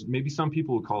 you know, maybe some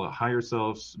people would call it higher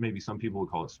selves, maybe some people would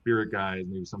call it spirit guides,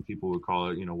 maybe some people would call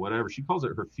it, you know, whatever. She calls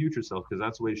it her future self because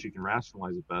that's the way she can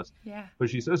rationalize it best. Yeah. But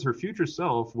she says her future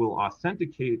self will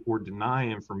authenticate or deny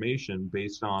information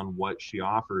based on what she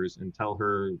offers and tell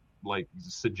her, like,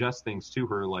 suggest things to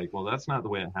her like, well, that's not the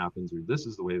way it happens, or this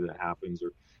is the way that it happens, or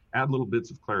add little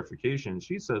bits of clarification.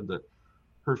 She said that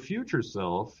her future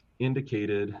self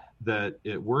indicated that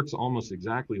it works almost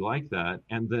exactly like that,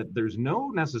 and that there's no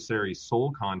necessary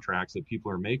soul contracts that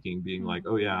people are making, being like,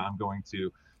 oh yeah, I'm going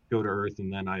to go to Earth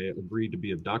and then I agreed to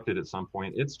be abducted at some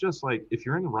point. It's just like, if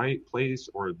you're in the right place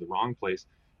or the wrong place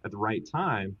at the right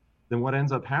time, then what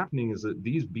ends up happening is that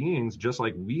these beings, just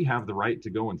like we have the right to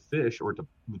go and fish or to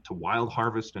wild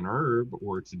harvest an herb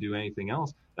or to do anything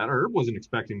else, that herb wasn't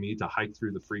expecting me to hike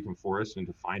through the freaking forest and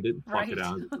to find it and pluck it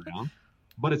out of the ground.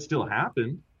 But it still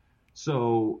happened.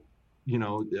 So, you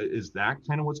know, is that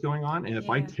kind of what's going on? And if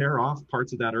I tear off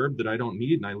parts of that herb that I don't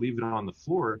need and I leave it on the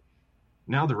floor,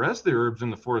 now the rest of the herbs in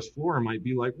the forest floor might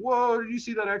be like, whoa, did you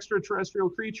see that extraterrestrial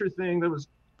creature thing?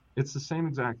 It's the same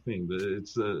exact thing.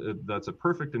 That's a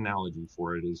perfect analogy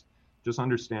for it, is just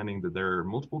understanding that there are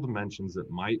multiple dimensions that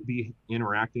might be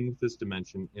interacting with this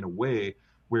dimension in a way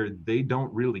where they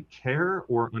don't really care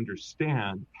or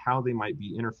understand how they might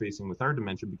be interfacing with our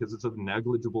dimension because it's of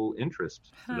negligible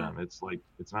interest to them. It's like,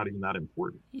 it's not even that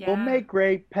important. Yeah. We'll make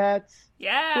great pets.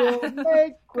 Yeah. We'll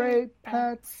make great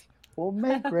pets. We'll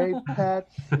make great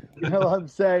pets. You know what I'm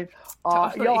saying?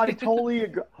 Totally. You know, I totally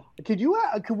agree. Could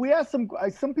we ask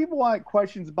some people want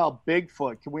questions about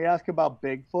Bigfoot. Can we ask about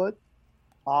Bigfoot?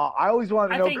 I always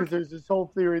want to know, because there's this whole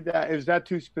theory that is that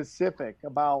too specific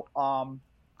about,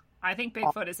 I think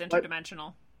Bigfoot is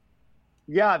interdimensional.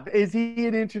 Yeah, is he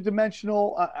an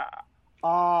interdimensional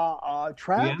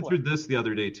traveler? We answered this the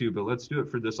other day too, but let's do it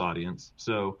for this audience.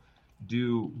 So,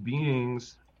 do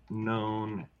beings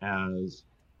known as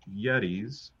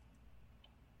Yetis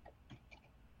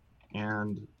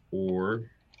and or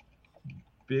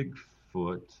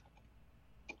Bigfoot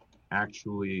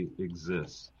actually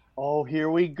exist? Oh, here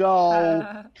we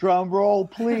go. Drum roll,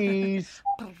 please.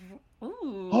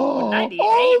 Ooh, 98.1.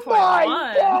 Oh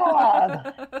my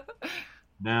God!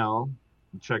 Now,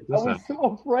 check this out. I was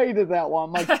so afraid of that one.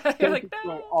 I'm like, like,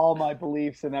 no. All my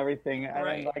beliefs and everything. And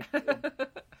right. I'm like,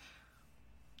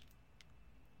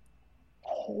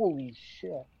 holy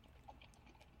shit.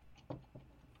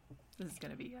 This is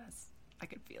going to be yes. I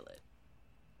can feel it.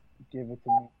 Give it to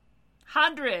me.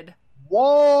 100.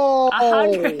 Whoa!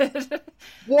 100.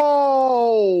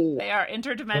 Whoa! They are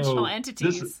interdimensional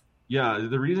entities. Yeah,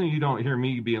 the reason you don't hear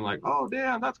me being like, oh,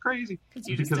 damn, that's crazy,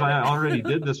 because I already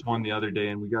did this one the other day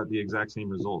and we got the exact same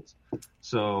results.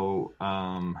 So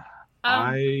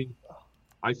I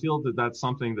feel that that's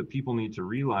something that people need to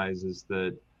realize, is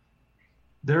that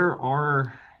there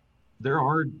are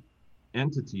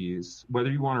entities,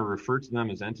 whether you want to refer to them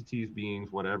as entities,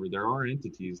 beings, whatever, there are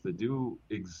entities that do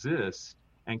exist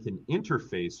and can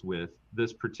interface with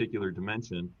this particular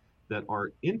dimension, that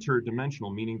are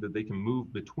interdimensional, meaning that they can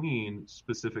move between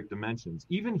specific dimensions.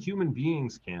 Even human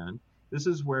beings can. This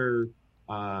is where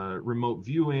remote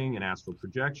viewing and astral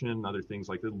projection and other things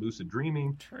like that, lucid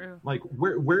dreaming. True. Like,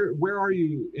 where are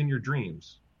you in your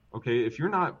dreams? Okay, if you're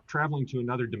not traveling to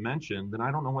another dimension, then I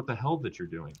don't know what the hell that you're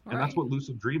doing. Right. And that's what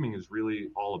lucid dreaming is really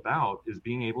all about, is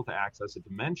being able to access a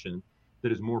dimension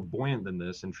that is more buoyant than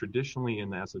this. And traditionally in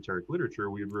the esoteric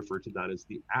literature, we would refer to that as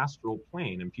the astral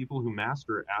plane. And people who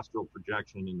master astral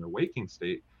projection in their waking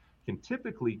state can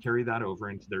typically carry that over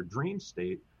into their dream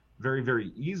state very,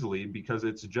 very easily, because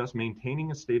it's just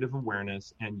maintaining a state of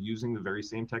awareness and using the very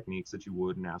same techniques that you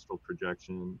would in astral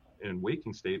projection in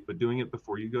waking state, but doing it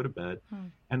before you go to bed,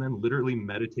 and then literally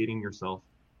meditating yourself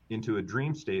into a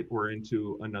dream state or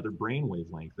into another brain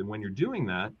wavelength. And when you're doing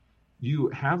that, you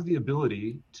have the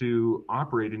ability to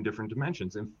operate in different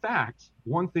dimensions. In fact,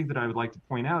 one thing that I would like to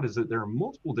point out is that there are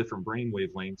multiple different brain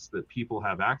wavelengths that people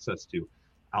have access to: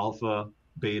 alpha,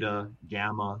 beta,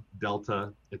 gamma,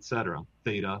 delta, etc.,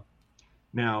 theta.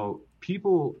 Now,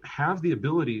 people have the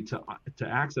ability to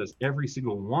access every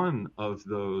single one of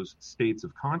those states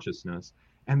of consciousness,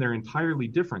 and they're entirely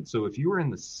different. So if you were in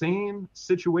the same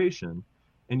situation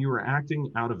and you were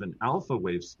acting out of an alpha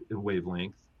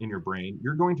wavelength in your brain,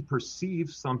 you're going to perceive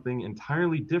something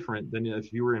entirely different than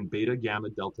if you were in beta,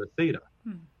 gamma, delta, theta.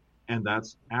 And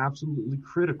that's absolutely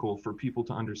critical for people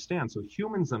to understand. So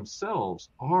humans themselves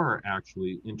are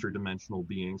actually interdimensional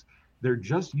beings. They're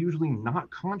just usually not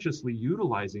consciously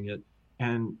utilizing it.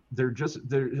 And they're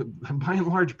by and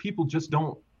large, people just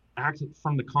don't act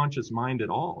from the conscious mind at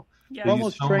all. Yeah. We're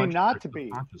almost trained not to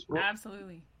be.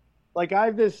 Absolutely. like I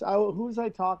have this, who was I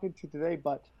talking to today?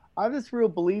 But I have this real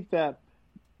belief that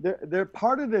they're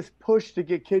part of this push to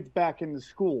get kids back into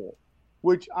school,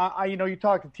 which you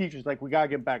talk to teachers like, we got to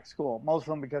get back to school. Most of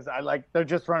them, because they're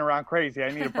just running around crazy. I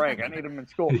need a break. I need them in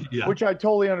school, Yeah. Which I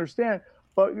totally understand.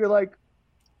 But you're like,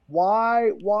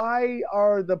 why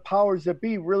are the powers that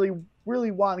be really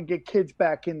want to get kids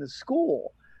back into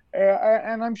school?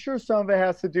 And I'm sure some of it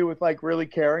has to do with like really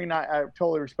caring. I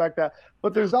totally respect that.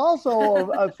 But there's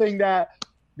also a thing that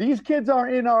these kids are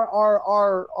in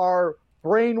our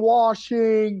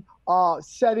brainwashing,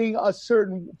 setting a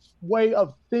certain way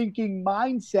of thinking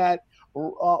mindset.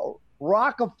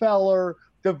 Rockefeller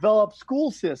developed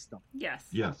school system. Yes.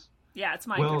 Yes. Yeah, it's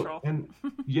mind control. And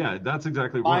yeah, that's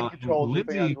exactly Mind control.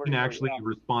 Lindsay can actually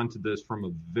respond to this from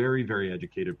a very, very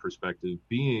educated perspective,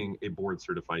 being a board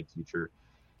certified teacher.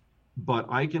 But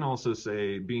I can also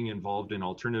say, being involved in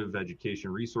alternative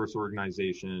education resource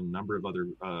organization, a number of other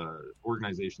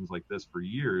organizations like this for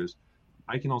years,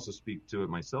 I can also speak to it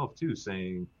myself too,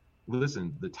 saying,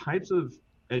 listen, the types of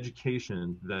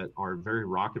education that are very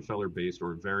Rockefeller based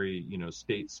or very,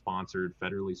 state sponsored,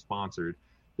 federally sponsored,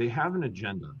 they have an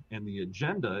agenda, and the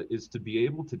agenda is to be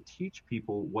able to teach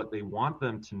people what they want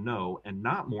them to know and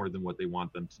not more than what they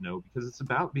want them to know, because it's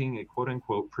about being a quote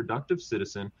unquote productive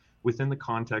citizen within the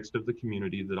context of the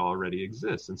community that already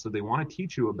exists. And so they want to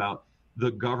teach you about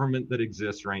the government that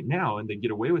exists right now, and they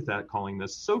get away with that calling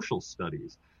this social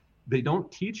studies. They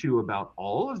don't teach you about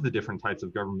all of the different types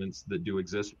of governments that do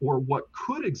exist or what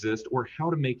could exist or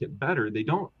how to make it better. They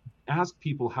don't ask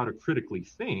people how to critically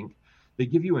think. They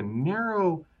give you a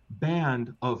narrow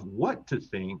band of what to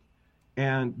think,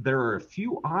 and there are a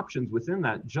few options within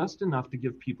that, just enough to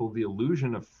give people the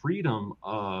illusion of freedom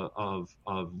of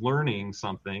learning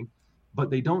something, but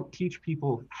they don't teach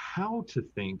people how to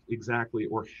think exactly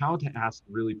or how to ask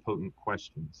really potent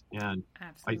questions. And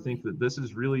Absolutely. I think that this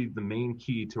is really the main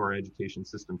key to our education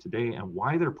system today and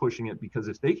why they're pushing it, because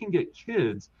if they can get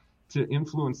kids to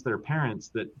influence their parents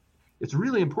that it's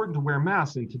really important to wear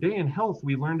masks, and today in health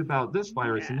we learned about this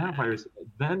virus and that virus,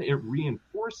 then it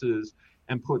reinforces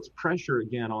and puts pressure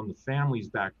again on the families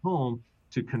back home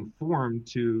to conform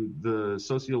to the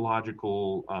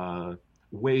sociological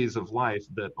ways of life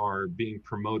that are being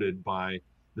promoted by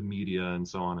the media and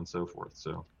so on and so forth.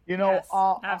 So yes,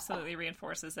 absolutely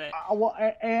reinforces it.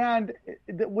 And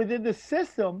within the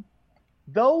system,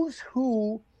 those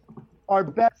who are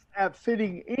best at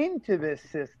fitting into this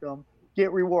system get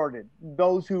rewarded.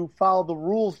 Those who follow the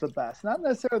rules the best, not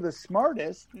necessarily the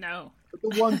smartest. No. But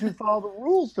the ones who follow the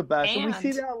rules the best. And we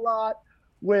see that a lot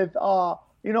with, I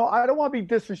don't want to be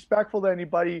disrespectful to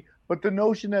anybody, but the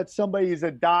notion that somebody is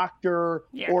a doctor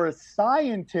or a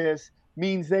scientist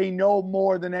means they know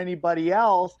more than anybody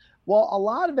else. Well, a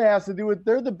lot of it has to do with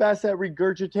they're the best at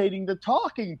regurgitating the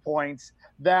talking points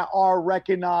that are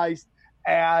recognized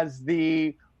as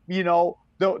the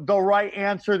right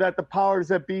answer that the powers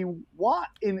that be want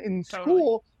in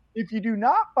school. If you do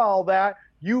not follow that,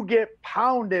 you get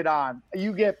pounded on.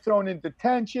 You get thrown in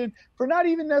detention for not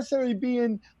even necessarily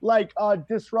being like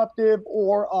disruptive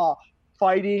or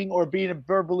fighting or being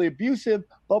verbally abusive,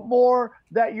 but more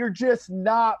that you're just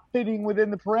not fitting within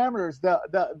the parameters.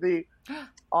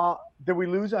 Did we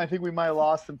lose him? I think we might have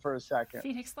lost him for a second.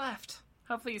 Phoenix left.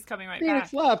 Hopefully he's coming back.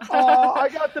 Phoenix left. Oh, I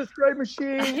got this great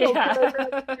machine. Yeah.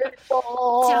 Okay,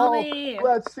 tell me.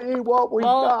 Let's see what we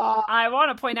got. I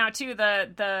want to point out, too,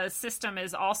 the system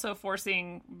is also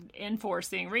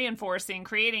reinforcing,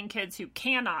 creating kids who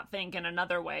cannot think in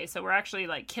another way. So we're actually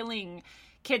like killing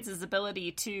kids'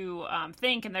 ability to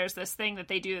think, and there's this thing that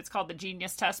they do, it's called the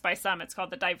genius test by some, it's called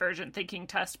the divergent thinking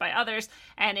test by others,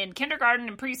 and in kindergarten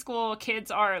and preschool, kids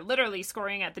are literally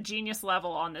scoring at the genius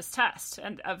level on this test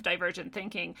of divergent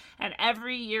thinking, and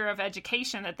every year of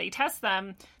education that they test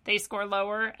them, they score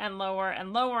lower and lower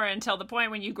and lower until the point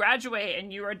when you graduate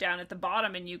and you are down at the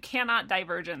bottom and you cannot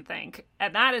divergent think,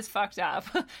 and that is fucked up.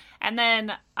 And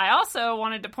then I also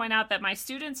wanted to point out that my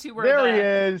students who were he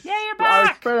is. Yeah, you're back. I was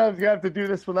afraid I was gonna have to do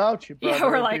this without you, brother. Yeah,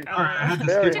 we're like, all right, I had to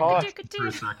skip for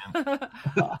a second.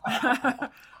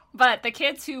 But the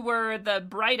kids who were the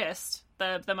brightest,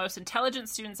 the most intelligent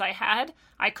students I had,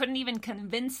 I couldn't even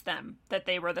convince them that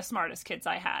they were the smartest kids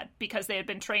I had, because they had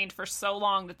been trained for so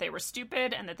long that they were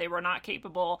stupid and that they were not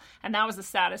capable. And that was the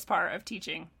saddest part of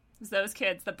teaching. Those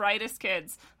kids, the brightest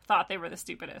kids, thought they were the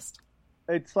stupidest.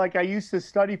 It's like I used to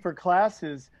study for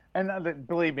classes, and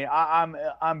believe me, I'm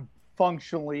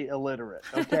functionally illiterate.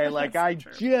 Okay, like I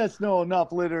just know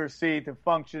enough literacy to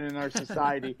function in our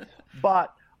society.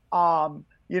 But I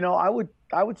would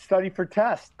study for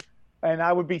tests, and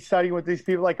I would be studying with these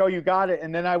people like, oh, you got it,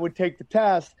 and then I would take the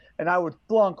test, and I would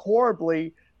flunk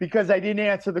horribly because I didn't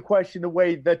answer the question the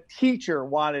way the teacher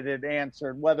wanted it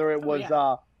answered, whether it was,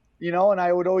 and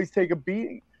I would always take a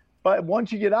beating. But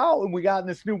once you get out and we got in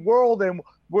this new world and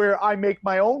where I make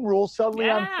my own rules, suddenly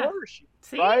I'm flourishing,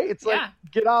 right? It's like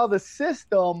get out of the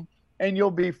system and you'll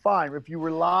be fine. If you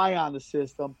rely on the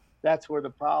system, that's where the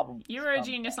problem You were a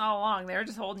genius all along. They were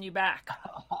just holding you back.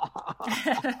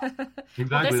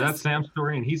 Exactly. That's Sam's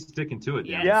story, and he's sticking to it.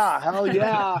 Yes. Yeah, hell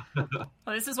yeah. Well,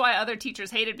 this is why other teachers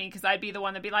hated me, because I'd be the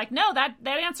one that'd be like, no, that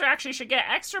answer actually should get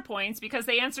extra points because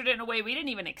they answered it in a way we didn't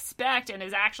even expect and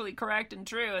is actually correct and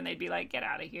true. And they'd be like, get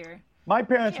out of here. My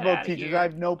parents are both teachers. I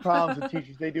have no problems with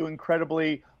teachers. They do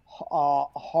incredibly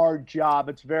hard job.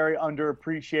 It's very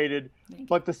underappreciated.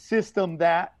 But the system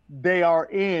that they are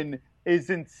in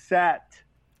isn't set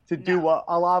to do what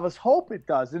a lot of us hope it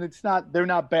does. And it's not, they're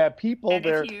not bad people. And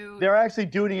they're actually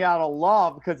doing it out of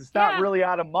love because it's not really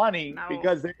out of money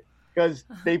because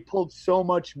they pulled so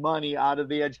much money out of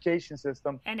the education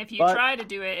system. And if you try to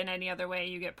do it in any other way,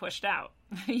 you get pushed out.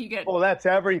 That's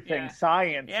everything.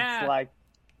 Science. It's like,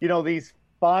 these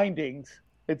findings.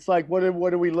 It's like, what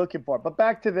are we looking for? But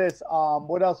back to this,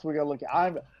 what else are we going to look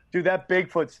at? Dude, that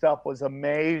Bigfoot stuff was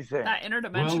amazing. That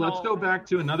interdimensional. Well, let's go back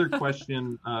to another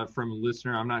question from a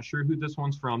listener. I'm not sure who this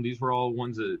one's from. These were all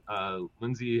ones that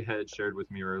Lindsay had shared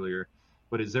with me earlier.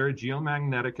 But is there a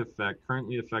geomagnetic effect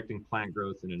currently affecting plant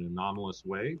growth in an anomalous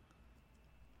way?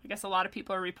 I guess a lot of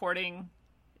people are reporting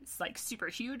it's like super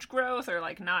huge growth or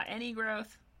like not any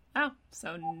growth. Oh,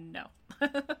 so no.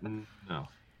 No.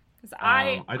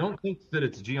 I don't think that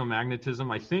it's geomagnetism.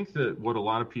 I think that what a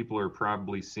lot of people are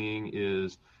probably seeing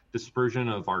is dispersion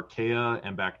of archaea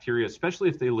and bacteria, especially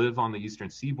if they live on the eastern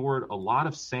seaboard. A lot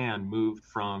of sand moved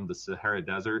from the Sahara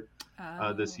Desert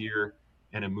this year,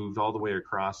 and it moved all the way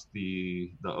across the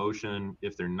ocean.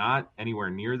 If they're not anywhere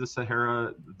near the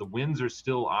Sahara, the winds are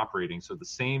still operating. So the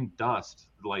same dust,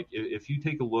 like if you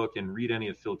take a look and read any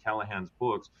of Phil Callahan's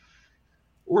books,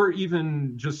 or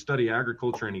even just study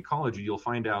agriculture and ecology, you'll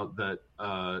find out that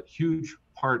a huge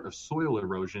part of soil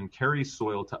erosion carries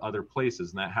soil to other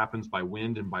places, and that happens by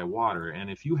wind and by water. And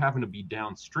if you happen to be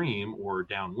downstream or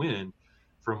downwind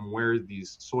from where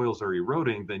these soils are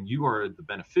eroding, then you are the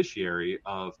beneficiary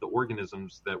of the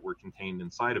organisms that were contained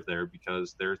inside of there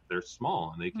because they're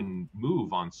small and they can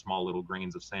move on small little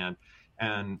grains of sand.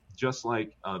 And just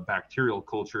like a bacterial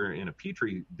culture in a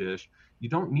petri dish, you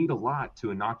don't need a lot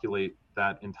to inoculate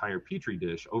that entire petri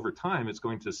dish. Over time, it's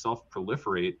going to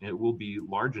self-proliferate. It will be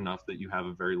large enough that you have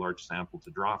a very large sample to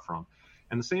draw from.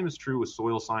 And the same is true with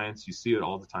soil science. You see it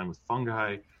all the time with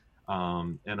fungi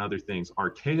and other things.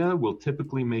 Archaea will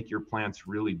typically make your plants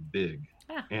really big.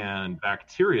 And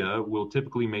bacteria will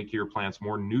typically make your plants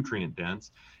more nutrient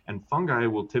dense. And fungi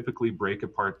will typically break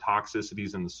apart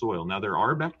toxicities in the soil. Now, there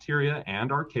are bacteria and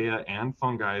archaea and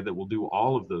fungi that will do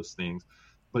all of those things.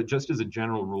 But just as a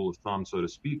general rule of thumb, so to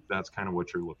speak, that's kind of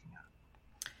what you're looking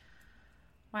at.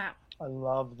 Wow. I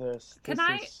love this. Can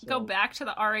I go back to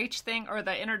the RH thing or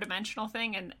the interdimensional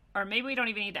thing? Or maybe we don't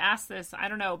even need to ask this. I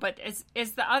don't know. But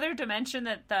is the other dimension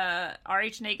that the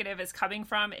RH negative is coming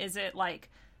from, is it like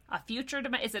a future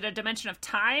dimension? Is it a dimension of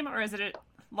time? Or is it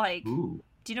like, do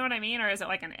you know what I mean? Or is it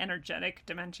like an energetic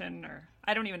dimension? Or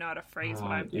I don't even know how to phrase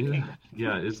what I'm thinking.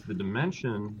 Is the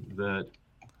dimension that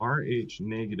RH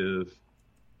negative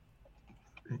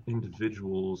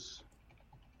individuals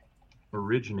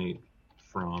originate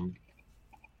from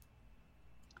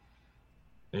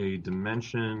a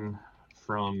dimension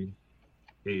from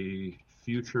a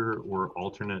future or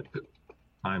alternate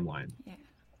timeline. Yeah.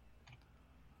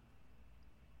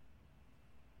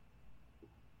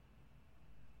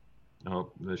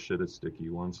 Oh, this shit is sticky.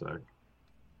 One sec.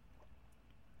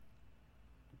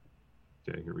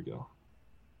 Okay, here we go.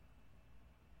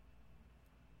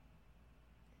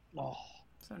 Oh.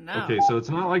 So no. Okay, so it's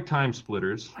not like Time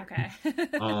Splitters. Okay.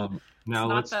 Now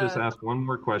let's just ask one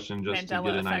more question just Mandela to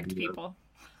get an effect idea. People.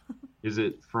 Is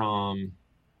it from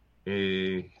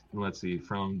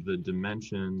from the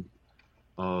dimension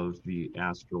of the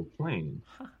astral plane,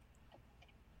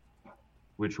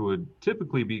 which would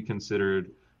typically be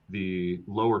considered the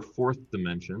lower fourth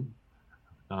dimension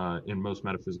in most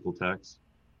metaphysical texts?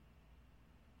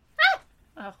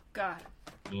 Oh, God.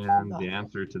 And the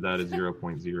answer to that is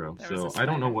 0.0. So I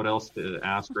don't know what else to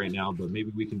ask right now, but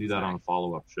maybe we can do that on a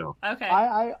follow-up show. Okay.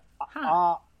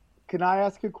 Can I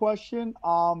ask a question?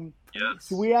 Yes.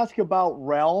 Do we ask about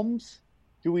realms?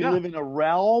 Do we live in a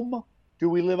realm? Do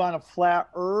we live on a flat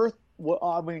Earth?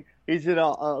 Is it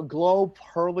a globe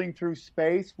hurling through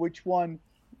space? Which one?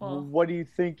 What do you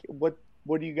think? What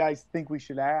what do you guys think we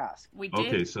should ask? We did.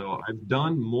 Okay, so I've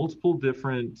done multiple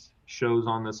different shows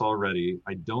on this already.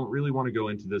 I don't really want to go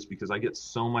into this because I get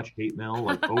so much hate mail,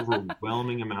 like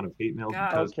overwhelming amount of hate mail,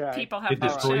 because people have it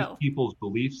destroys chill. people's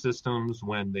belief systems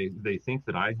when they think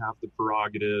that I have the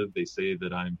prerogative. They say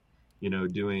that I'm,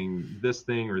 doing this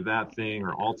thing or that thing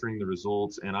or altering the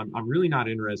results, and I'm really not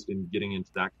interested in getting into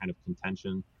that kind of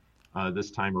contention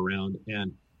this time around.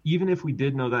 And even if we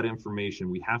did know that information,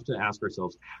 we have to ask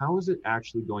ourselves, how is it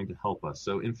actually going to help us?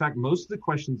 So in fact, most of the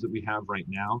questions that we have right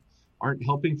now aren't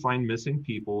helping find missing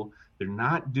people. They're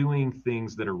not doing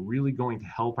things that are really going to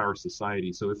help our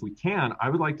society. So if we can, I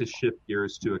would like to shift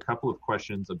gears to a couple of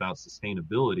questions about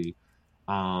sustainability,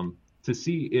 to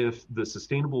see if the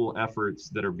sustainable efforts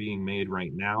that are being made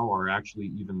right now are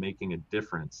actually even making a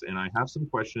difference. And I have some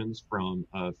questions from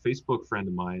a Facebook friend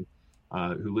of mine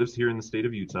who lives here in the state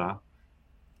of Utah,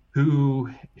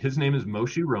 his name is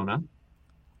Moshe Rona,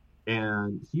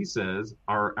 and he says,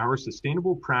 are our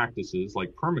sustainable practices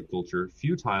like permaculture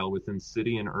futile within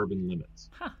city and urban limits?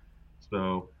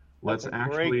 So let's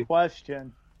great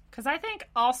question. Because I think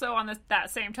also on that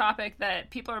same topic that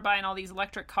people are buying all these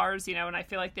electric cars, and I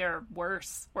feel like they're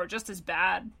worse or just as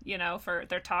bad,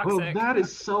 they're toxic. Well, that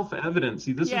is self-evident.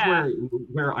 See, this is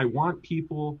where I want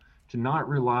people to not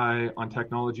rely on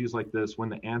technologies like this when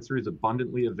the answer is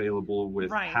abundantly available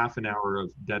with half an hour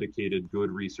of dedicated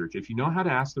good research. If you know how to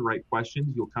ask the right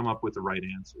questions, you'll come up with the right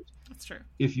answers. That's true.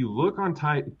 If you look on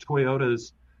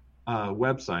Toyota's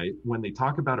website, when they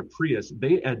talk about a Prius,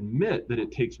 they admit that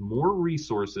it takes more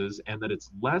resources and that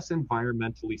it's less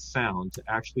environmentally sound to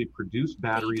actually produce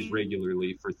batteries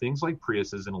regularly for things like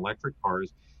Priuses and electric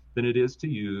cars than it is to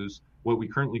use what we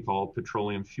currently call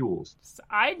petroleum fuels.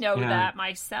 I know that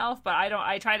myself, but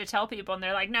I try to tell people and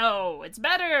they're like, no, it's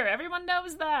better. Everyone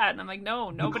knows that. And I'm like,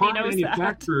 no, nobody knows that. The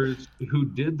manufacturers who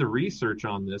did the research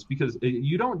on this, because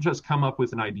you don't just come up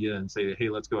with an idea and say, hey,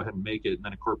 let's go ahead and make it, and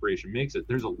then a corporation makes it.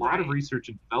 There's a lot of research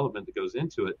and development that goes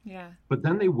into it. Yeah. But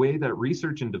then they weigh that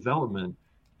research and development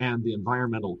and the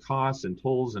environmental costs and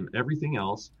tolls and everything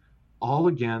else all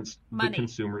against the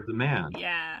consumer demand.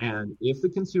 Yeah. And if the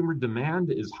consumer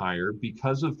demand is higher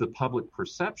because of the public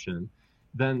perception,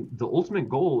 then the ultimate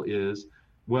goal is,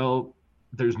 well,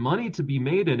 there's money to be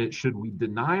made in it. Should we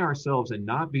deny ourselves and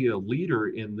not be a leader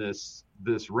in this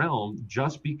realm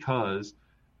just because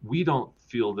we don't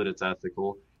feel that it's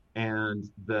ethical and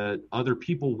that other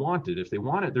people want it? If they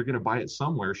want it, they're going to buy it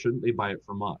somewhere. Shouldn't they buy it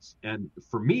from us? And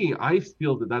for me, I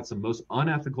feel that that's the most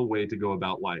unethical way to go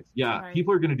about life. Yeah,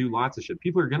 people are going to do lots of shit.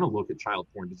 People are going to look at child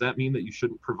porn. Does that mean that you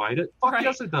shouldn't provide it? Fuck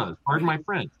yes, it does. Pardon my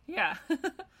French. Yeah.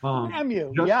 Damn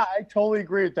you. Yeah, I totally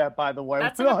agree with that, by the way.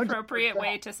 That's an appropriate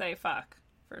way to say fuck.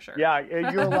 For sure. Yeah,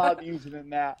 you're allowed to use it in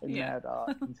that.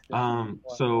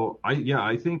 So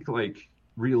I think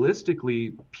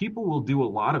realistically, people will do a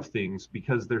lot of things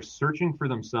because they're searching for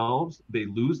themselves. They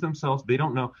lose themselves. They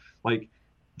don't know,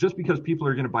 just because people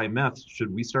are going to buy meth,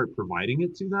 should we start providing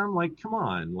it to them? Come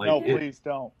on. No, please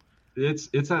don't. It's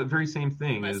that very same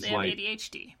thing. Unless they have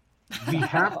ADHD. We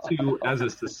have to, as a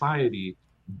society,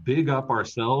 big up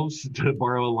ourselves, to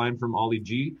borrow a line from Ollie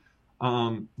G.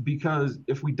 Because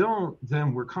if we don't,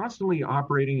 then we're constantly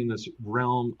operating in this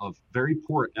realm of very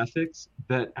poor ethics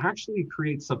that actually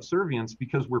creates subservience,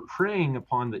 because we're preying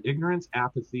upon the ignorance,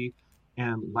 apathy,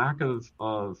 and lack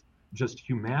of just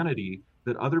humanity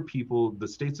that other people, the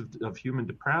states of human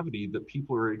depravity that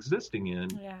people are existing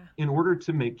in order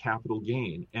to make capital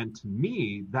gain. And to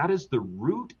me, that is the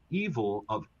root evil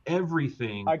of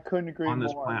everything I couldn't agree on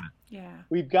this more. planet. Yeah.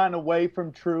 We've gotten away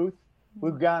from truth.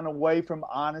 We've gotten away from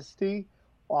honesty,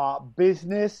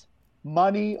 business,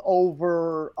 money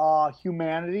over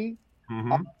humanity.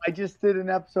 Mm-hmm. I just did an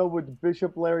episode with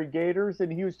Bishop Larry Gators,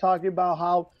 and he was talking about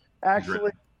how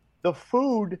actually the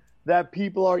food that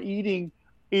people are eating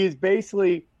is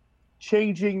basically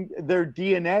changing their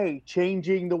DNA,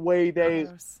 changing the way they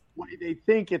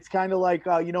think. It's kind of like,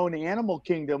 in the animal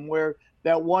kingdom, where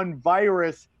that one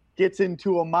virus gets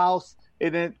into a mouse,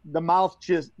 and then the mouse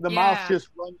just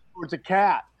runs towards a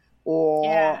cat, or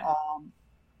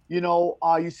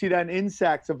you see that in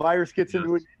insects. A virus gets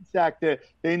into an insect, the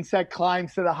insect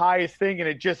climbs to the highest thing and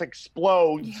it just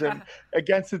explodes and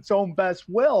against its own best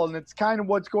will. And it's kind of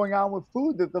what's going on with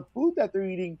food, that the food that they're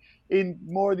eating in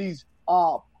more of these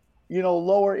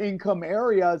lower income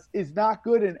areas is not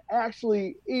good, and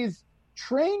actually is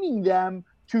training them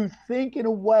to think in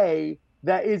a way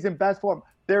that isn't best for them.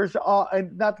 There's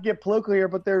and not to get political here,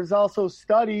 but there's also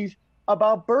studies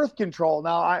about birth control.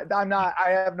 Now, I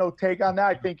have no take on that.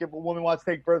 I think if a woman wants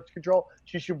to take birth control,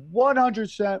 she should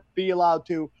 100% be allowed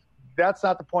to. That's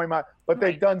not the point. But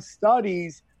they've done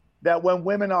studies that when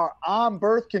women are on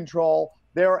birth control,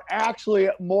 they're actually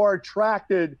more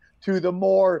attracted to the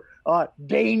more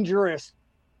dangerous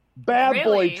bad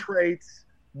boy traits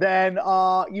than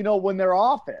when they're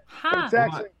off it. Huh. It's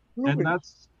actually proven. And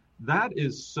that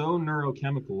is so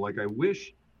neurochemical. Like I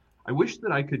wish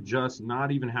that I could just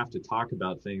not even have to talk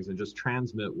about things and just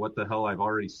transmit what the hell I've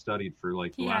already studied for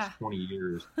like the last 20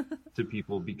 years to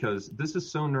people, because this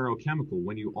is so neurochemical.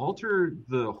 When you alter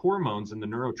the hormones and the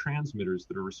neurotransmitters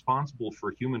that are responsible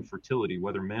for human fertility,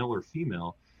 whether male or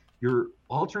female, you're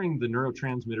altering the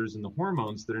neurotransmitters and the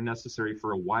hormones that are necessary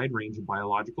for a wide range of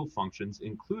biological functions,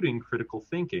 including critical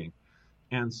thinking.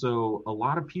 And so a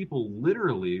lot of people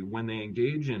literally, when they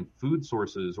engage in food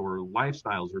sources or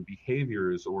lifestyles or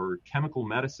behaviors or chemical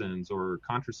medicines or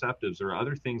contraceptives or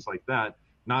other things like that,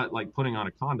 not like putting on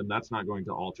a condom, that's not going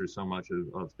to alter so much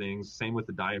of things. Same with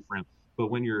the diaphragm.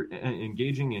 But when you're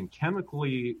engaging in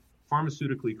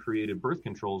pharmaceutically created birth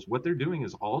controls, what they're doing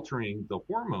is altering the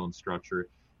hormone structure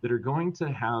that are going to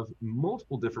have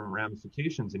multiple different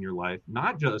ramifications in your life,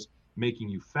 not just making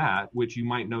you fat, which you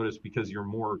might notice because you're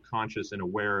more conscious and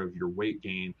aware of your weight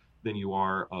gain than you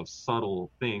are of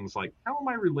subtle things like, how am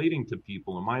I relating to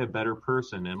people? Am I a better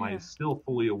person? Am I still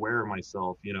fully aware of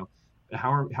myself?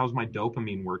 How's my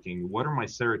dopamine working? What are my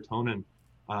serotonin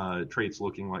traits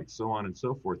looking like? So on and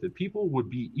so forth. If people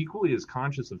would be equally as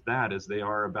conscious of that as they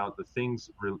are about the things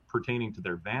pertaining to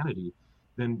their vanity,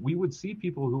 then we would see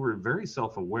people who are very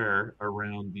self-aware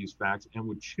around these facts and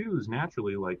would choose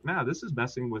naturally, like, this is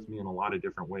messing with me in a lot of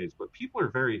different ways. But people are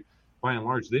very, by and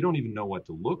large, they don't even know what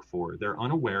to look for. They're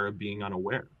unaware of being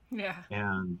unaware. Yeah.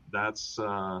 And that's,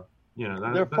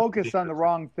 they're focused on the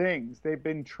wrong things. They've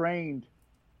been trained,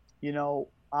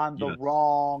 on the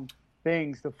wrong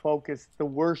things, to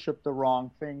worship the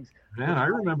wrong things. Man, I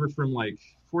remember from like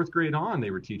 4th grade on,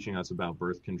 they were teaching us about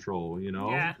birth control,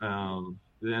 Yeah.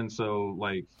 And so,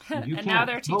 like, you and now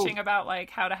they're teaching about like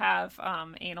how to have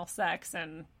anal sex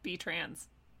and be trans.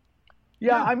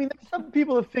 Yeah, I mean, there's some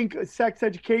people that think sex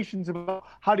education's about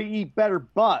how to eat better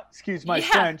butt. Excuse my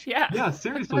French. Yeah,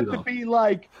 seriously though. To be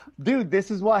like, dude, this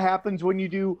is what happens when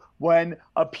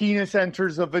a penis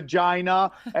enters a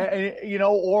vagina,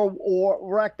 or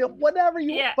rectum, whatever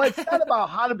you. Yeah. But it's not about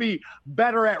how to be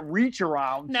better at reach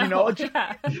around. Sorry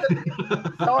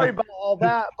about all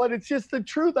that, but it's just the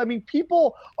truth. I mean,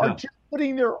 people are just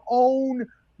putting their own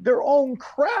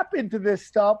crap into this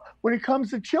stuff when it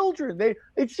comes to children.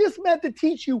 It's just meant to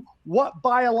teach you what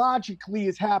biologically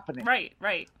is happening. Right.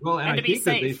 Well, and I think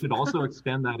that they should also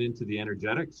extend that into the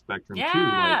energetic spectrum too.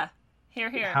 Like,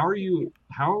 here.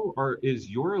 Is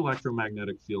your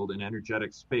electromagnetic field and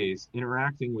energetic space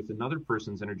interacting with another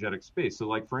person's energetic space? So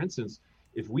like, for instance,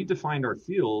 if we defined our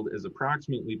field as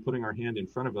approximately putting our hand in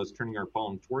front of us, turning our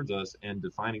palm towards us, and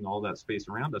defining all that space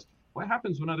around us, what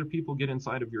happens when other people get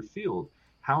inside of your field?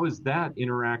 How is that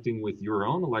interacting with your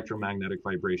own electromagnetic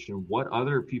vibration? What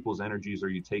other people's energies are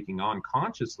you taking on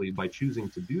consciously by choosing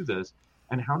to do this?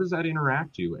 And how does that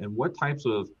interact you? And what types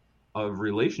of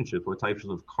relationship, what types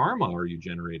of karma are you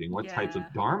generating? What types of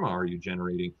dharma are you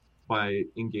generating by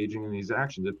engaging in these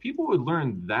actions? If people would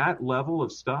learn that level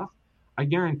of stuff, I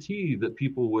guarantee that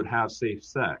people would have safe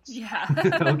sex. Yeah.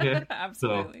 Okay.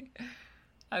 Absolutely. So,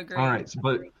 agreed. All right.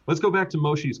 But let's go back to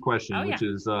Moshi's question, which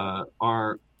is,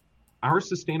 are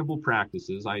sustainable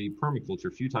practices, i.e.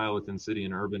 permaculture, futile within city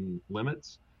and urban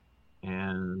limits?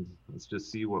 And let's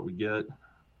just see what we get.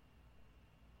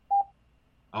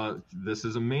 This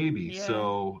is a maybe. Yeah.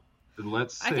 So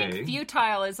let's say... I think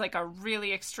futile is like a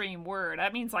really extreme word.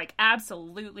 That means like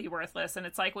absolutely worthless. And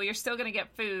it's like, well, you're still going to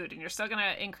get food and you're still going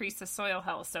to increase the soil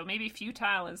health. So maybe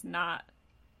futile is not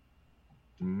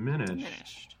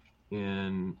diminished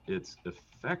in its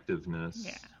effectiveness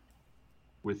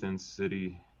within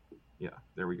city... Yeah,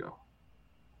 there we go.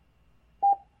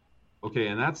 Okay,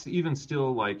 and that's even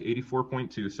still like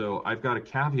 84.2. So I've got a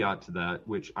caveat to that,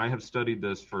 which I have studied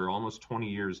this for almost 20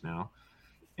 years now.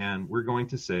 And we're going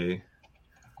to say,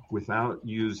 without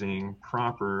using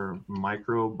proper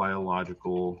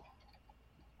microbiological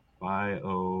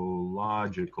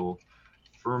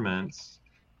ferments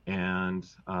and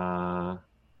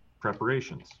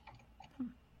preparations.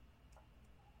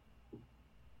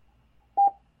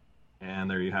 And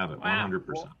there you have it,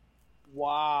 100%.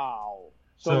 Wow.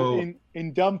 So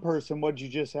in dumb person, what'd you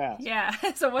just ask? Yeah.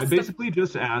 So I basically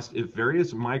just asked if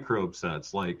various microbe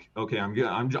sets, like, okay,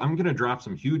 I'm gonna drop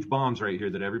some huge bombs right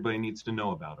here that everybody needs to know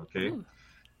about. Okay. Ooh.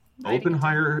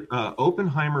 Oppenheimer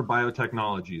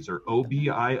Biotechnologies, or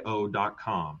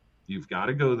OBIO.com. You've got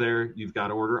to go there. You've got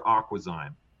to order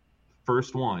Aquazyme.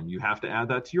 First one, you have to add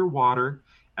that to your water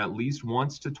at least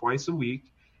once to twice a week.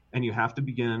 and you have to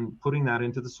begin putting that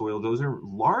into the soil. Those are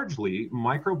largely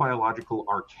microbiological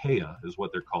archaea is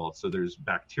what they're called. So there's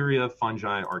bacteria,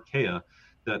 fungi, archaea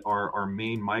that are our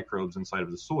main microbes inside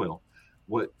of the soil.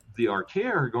 What the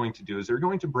archaea are going to do is they're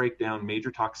going to break down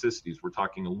major toxicities. We're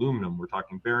talking aluminum, we're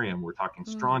talking barium, we're talking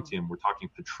strontium, we're talking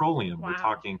petroleum, we're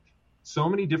talking so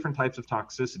many different types of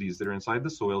toxicities that are inside the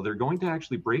soil. They're going to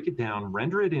actually break it down,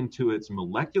 render it into its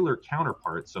molecular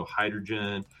counterparts. So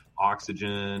hydrogen,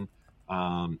 oxygen,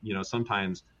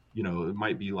 sometimes, it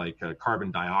might be like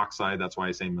carbon dioxide. That's why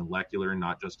I say molecular,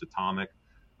 not just atomic.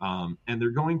 And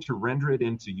they're going to render it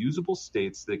into usable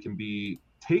states that can be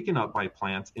taken up by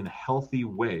plants in a healthy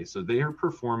way. So they are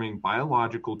performing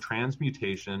biological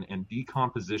transmutation and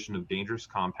decomposition of dangerous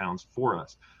compounds for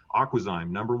us. Aquazyme,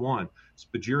 number 1.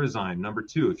 Spagirazyme, number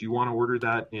 2. If you want to order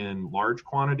that in large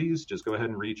quantities, just go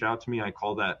ahead and reach out to me. I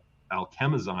call that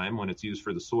alchemazyme when it's used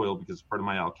for the soil because it's part of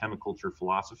my alchemiculture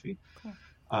philosophy.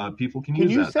 Cool. People can use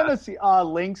that. Can you send us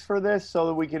links for this so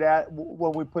that we could add,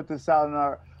 when we put this out in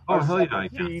our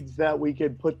feeds, that we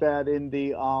could put that in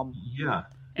the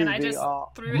And I just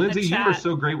threw it Lindsay, in the chat. you are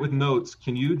so great with notes.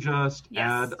 Can you just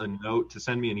add a note to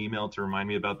send me an email to remind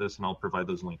me about this, and I'll provide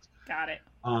those links. Got it.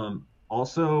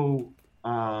 Also,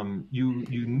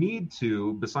 you need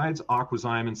to, besides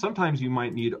Aquazyme, and sometimes you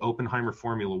might need Oppenheimer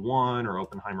Formula 1 or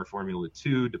Oppenheimer Formula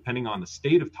 2, depending on the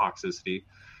state of toxicity.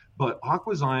 But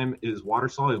Aquazyme is water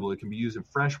soluble. It can be used in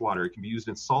fresh water. It can be used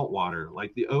in salt water,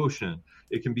 like the ocean.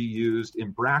 It can be used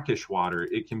in brackish water,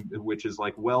 which is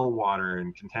like well water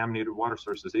and contaminated water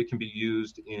sources. It can be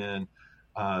used in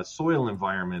soil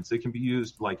environments. It can be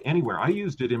used like anywhere. I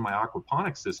used it in my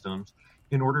aquaponic systems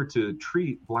in order to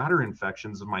treat bladder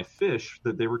infections of my fish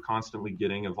that they were constantly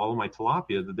getting, of all of my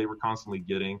tilapia that they were constantly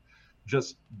getting,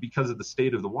 just because of the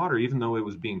state of the water, even though it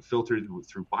was being filtered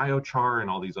through biochar and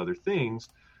all these other things.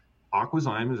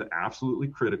 Aquazyme is absolutely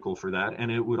critical for that.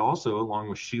 And it would also, along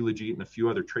with shilajit and a few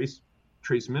other trace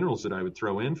minerals that I would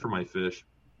throw in for my fish,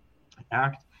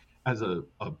 act as a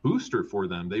booster for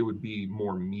them. They would be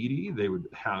more meaty. They would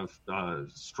have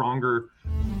stronger...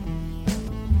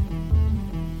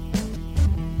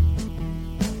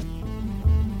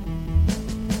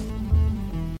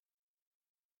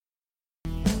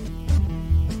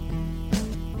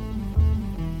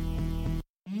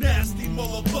 Nasty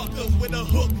motherfuckers with a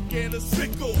hook and a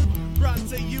sickle. Brought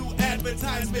to you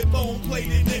advertisement,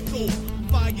 bone-plated nickel.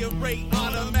 Fire rate,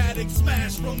 automatic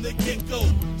smash from the get-go.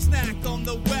 Snack on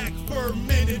the whack,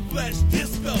 fermented flesh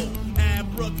disco.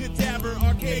 Abracadabra,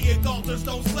 archaic altars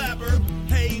don't slabber.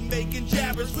 Hey, making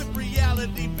jabbers, flip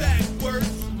reality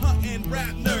backwards. Hunting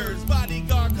rap nerds,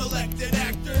 bodyguard collected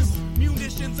actors.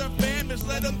 Munitions are famished,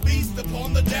 let them feast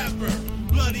upon the dapper.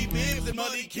 Bloody bibs and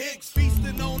muddy kicks,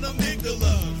 feasting on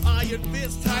amygdala. Iron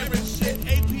fist, tyrant shit,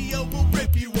 APO will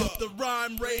rip you up. The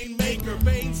rhyme rainmaker,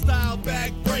 Bane style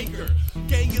backbreaker.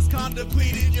 Genghis-Khan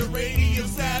depleted uranium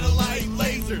satellite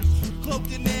lasers.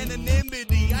 Cloaked in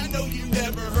anonymity, I know you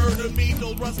never heard of me.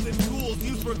 No rusted tools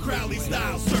used for Crowley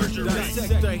style surgery.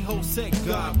 Dissect a whole set,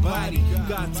 God body.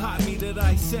 God taught me to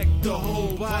dissect the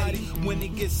whole body. When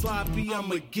it gets sloppy,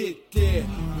 I'ma get there.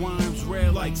 Rhymes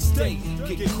rare like steak,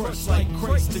 get crushed like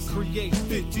crates to create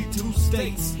 52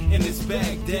 states. And it's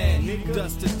Baghdad,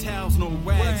 dust to towels, no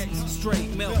rags.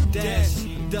 Straight melt dash,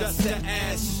 dust to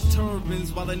ash.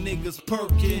 Turbans while the niggas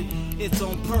perkin'. It's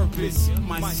on purpose,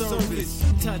 my service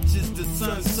touches the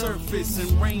sun's surface. And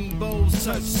rainbows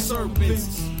touch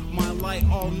serpents. My light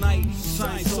all night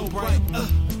shines so bright.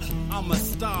 I'm a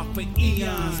star for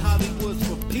eons, Hollywood's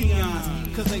for peons.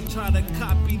 Cause they try to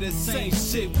copy the same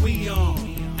shit we on.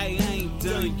 Hey, I ain't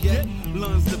done yet.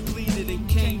 Lungs depleted and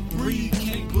can't breathe,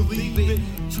 can't believe it.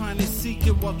 Trying to seek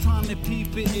it while trying to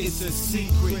peep it. It's a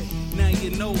secret. Now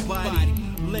you're nobody.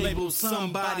 Label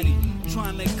somebody.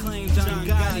 Trying to claim John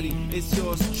Gotti. It's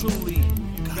yours truly,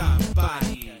 God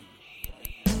body.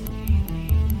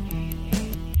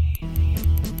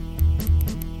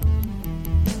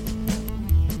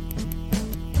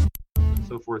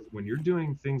 So forth. When you're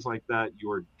doing things like that,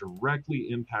 you are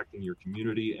directly impacting your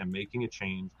community and making a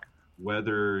change,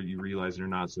 whether you realize it or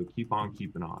not. So keep on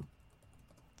keeping on.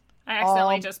 I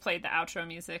accidentally just played the outro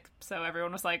music, so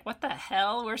everyone was like, what the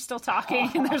hell? We're still talking,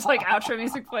 and there's like outro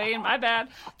music playing. My bad.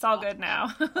 It's all good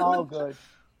now. All good.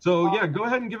 So yeah, go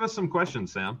ahead and give us some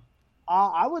questions, Sam.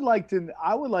 I would like to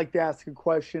ask a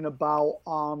question about,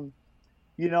 can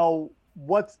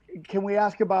we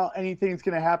ask about anything that's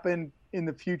going to happen in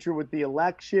the future with the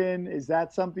election? Is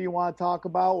that something you want to talk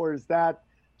about, or is that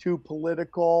too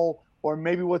political? Or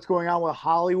maybe what's going on with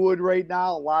Hollywood right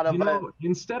now? A lot of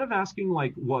instead of asking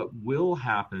like what will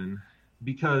happen,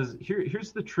 because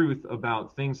here's the truth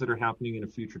about things that are happening in a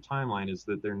future timeline is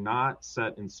that they're not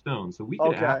set in stone. So we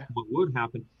could ask what would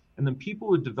happen, and then people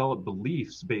would develop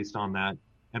beliefs based on that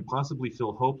and possibly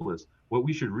feel hopeless. What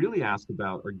we should really ask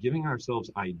about are giving ourselves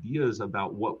ideas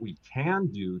about what we can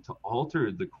do to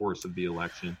alter the course of the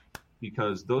election,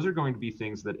 because those are going to be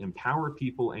things that empower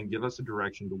people and give us a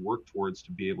direction to work towards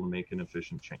to be able to make an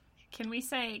efficient change. Can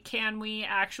we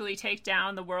actually take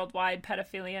down the worldwide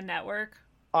pedophilia network?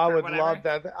 I would love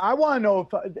that. I want to know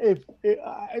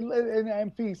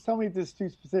and Phoenix, tell me if this is too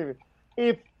specific.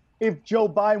 If Joe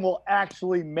Biden will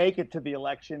actually make it to the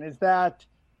election, is that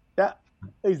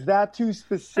too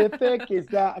specific? Is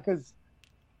that because,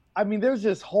 I mean, there's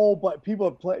this whole, but people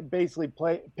are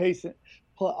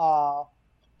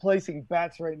placing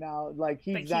bets right now. Like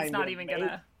he's not even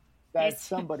gonna. That's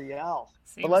somebody else.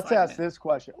 But let's ask this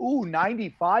question. Ooh,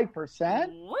 95%.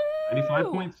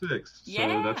 95.6.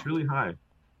 So that's really high.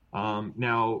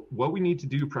 Now, what we need to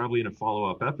do probably in a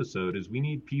follow-up episode is we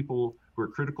need people who are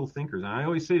critical thinkers. And I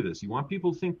always say this, you want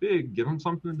people to think big, give them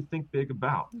something to think big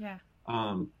about. Yeah.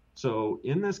 So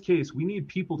in this case, we need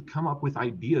people to come up with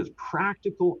ideas,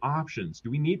 practical options. Do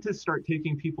we need to start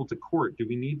taking people to court? Do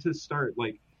we need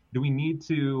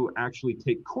to actually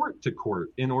take court to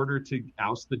court in order to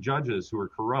oust the judges who are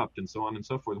corrupt and so on and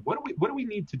so forth? What do we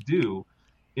need to do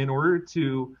in order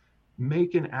to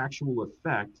make an actual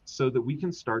effect so that we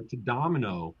can start to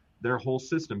domino their whole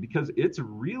system? Because it's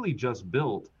really just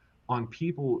built on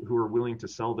people who are willing to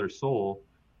sell their soul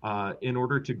in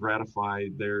order to gratify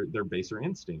their baser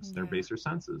instincts, their baser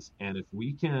senses. And if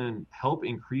we can help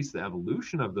increase the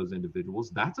evolution of those individuals,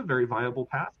 that's a very viable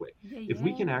pathway. If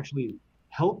we can actually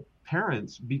help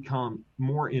parents become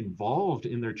more involved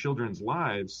in their children's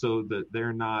lives so that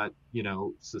they're not,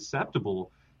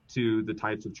 susceptible to the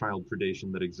types of child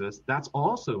predation that exist, that's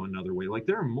also another way. Like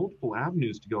there are multiple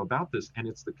avenues to go about this, and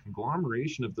it's the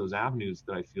conglomeration of those avenues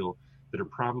that I feel that are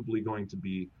probably going to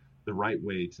be the right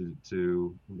way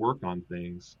to work on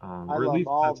things. Or at least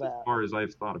that's as far as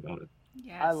I've thought about it.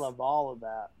 Yes. I love all of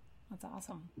that. That's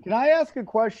awesome. Can I ask a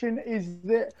question? Is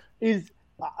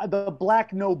the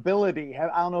black nobility?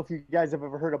 I don't know if you guys have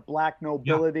ever heard of black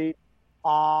nobility.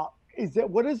 Yeah.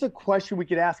 What is a question we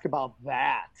could ask about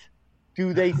that?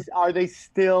 Are they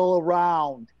still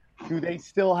around? Do they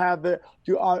still have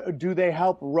do they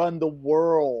help run the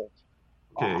world?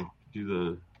 Okay. Do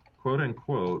the quote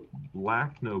unquote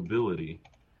black nobility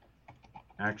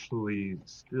actually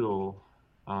still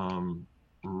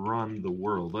run the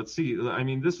world? Let's see. I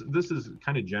mean, this is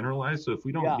kind of generalized. So if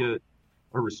we don't get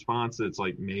a response that's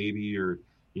like maybe, or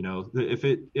if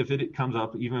it comes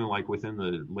up even like within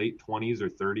the late 20s or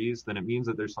 30s, then it means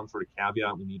that there's some sort of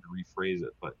caveat. We need to rephrase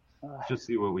it, but just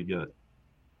see what we get.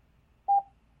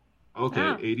 Okay,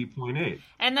 80.8.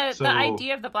 And the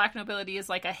idea of the black nobility is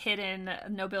like a hidden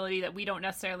nobility that we don't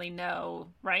necessarily know,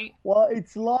 right? Well,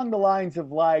 it's along the lines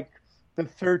of like the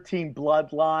 13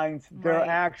 bloodlines. Right. They're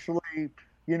actually,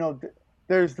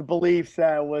 there's the beliefs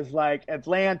that it was like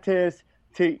Atlantis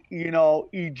to,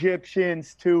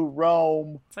 Egyptians to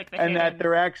Rome, it's like that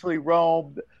they're actually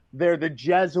Rome. They're the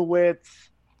Jesuits.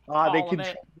 They control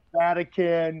the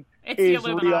Vatican. It's Israel. The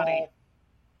Illuminati.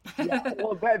 Yeah,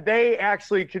 well, they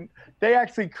actually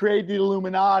created the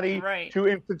Illuminati to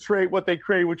infiltrate what they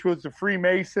created, which was the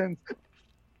Freemasons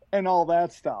and all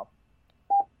that stuff.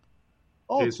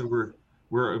 Okay, so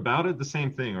we're about at the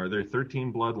same thing. Are there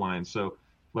 13 bloodlines? So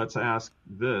let's ask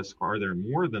this: are there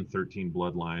more than 13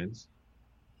 bloodlines?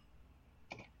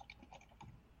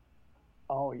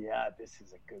 Oh yeah, this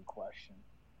is a good question.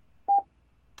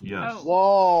 Yes.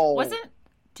 Oh. Whoa.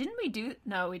 Didn't we do?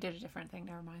 No, we did a different thing.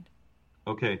 Never mind.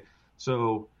 Okay,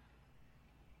 so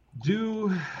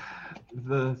do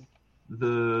the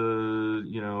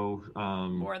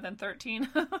more than 13.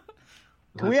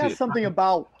 Can we ask something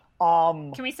about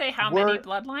Can we say how many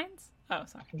bloodlines? Oh,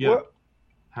 sorry. Yeah.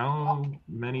 How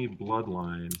many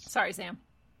bloodlines? Sorry, Sam.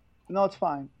 No, it's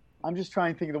fine. I'm just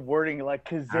trying to think of the wording. Like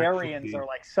Khazarians are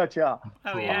like such a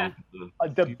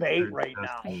debate right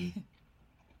now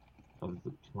of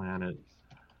the planet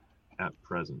at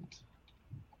present.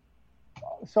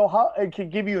 So how it can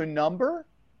give you a number?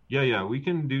 Yeah, we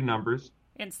can do numbers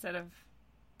instead of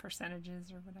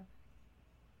percentages or whatever.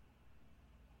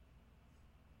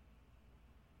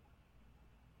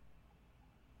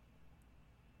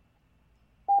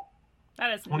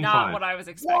 That is 25. Not what I was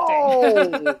expecting.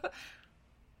 Whoa!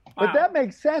 But that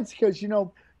makes sense because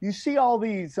you see all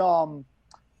these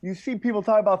you see people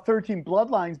talk about 13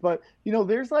 bloodlines, but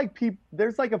there's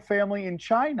like a family in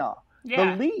China,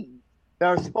 the Li. That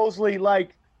are supposedly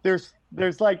like there's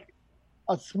like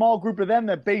a small group of them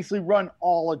that basically run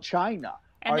all of China.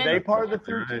 And Are they part of the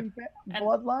 13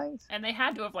 bloodlines? And they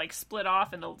had to have like split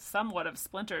off into somewhat of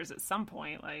splinters at some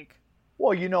point. Like,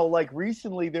 well, you know, like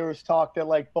recently there was talk that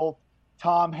like both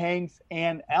Tom Hanks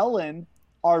and Ellen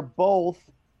are both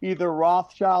either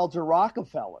Rothschilds or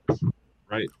Rockefellers.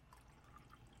 Right.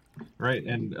 Right,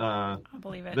 and I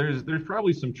believe it. There's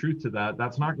probably some truth to that.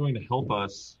 That's not going to help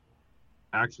us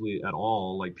actually at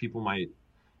all. Like people might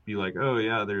be like, oh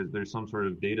yeah, there's some sort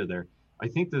of data there. I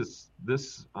think this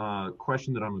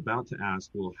question that I'm about to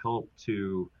ask will help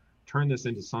to turn this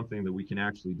into something that we can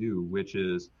actually do, which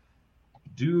is,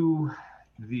 do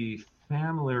the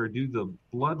family or do the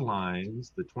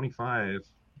bloodlines, the 25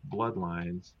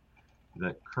 bloodlines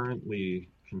that currently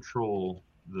control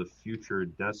the future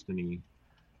destiny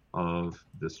of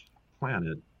this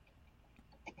planet,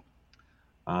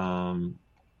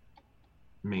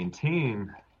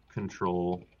 maintain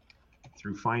control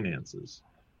through finances?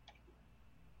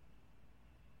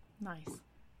 Nice.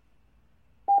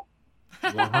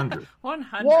 100.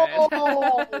 100. Whoa!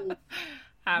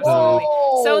 Absolutely.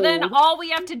 Whoa! So then all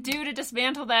we have to do to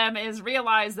dismantle them is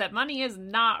realize that money is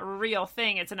not a real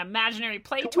thing. It's an imaginary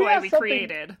play toy we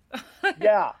created.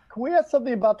 Yeah. Can we ask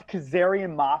something about the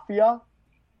Khazarian Mafia?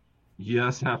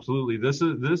 Yes, absolutely. That's a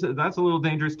little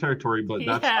dangerous territory, but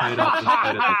that's Yeah.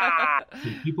 tied up.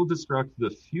 Can people destruct the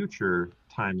future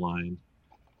timeline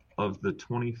of the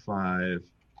 25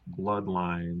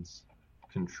 bloodlines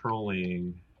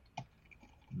controlling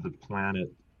the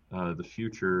planet, the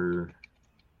future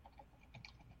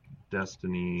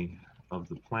destiny of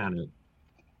the planet,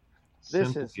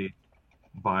 simply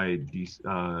by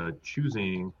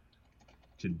choosing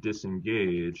to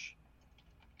disengage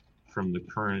from the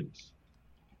current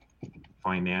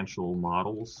financial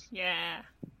models, Yeah.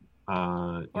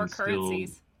 or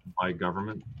currencies by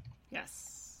government?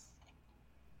 Yes.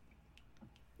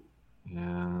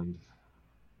 And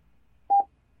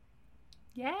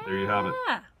yeah. There you have it.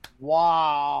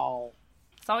 Wow.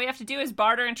 So all we have to do is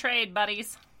barter and trade,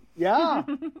 buddies. Yeah.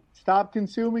 Stop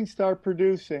consuming, start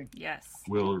producing. Yes.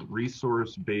 Will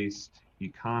resource-based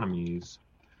economies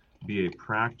be a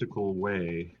practical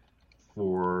way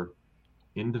for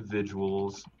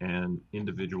individuals and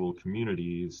individual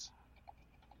communities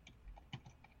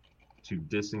to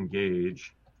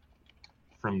disengage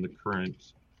from the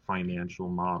current financial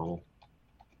model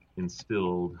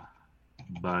instilled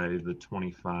by the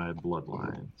 25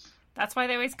 bloodlines? That's why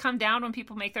they always come down when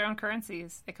people make their own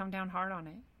currencies. They come down hard on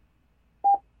it.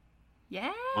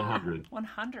 Yeah. 100.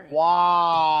 100.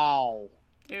 Wow.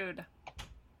 Dude.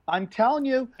 I'm telling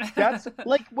you, that's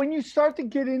like when you start to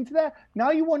get into that,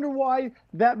 now you wonder why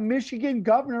that Michigan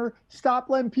governor stopped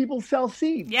letting people sell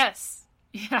seeds. Yes.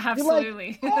 Yeah,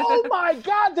 absolutely. Like, oh my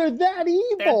God, they're that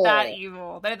evil. They're that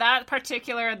evil. They're that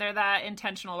particular, and they're that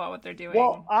intentional about what they're doing.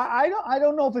 Well, I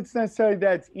don't know if it's necessarily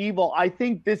that it's evil. I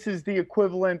think this is the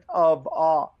equivalent of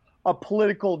a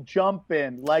political jump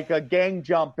in, like a gang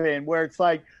jump in, where it's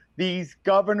like these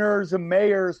governors and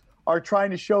mayors are trying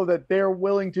to show that they're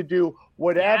willing to do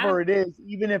whatever it is,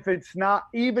 even if it's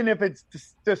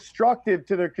destructive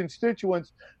to their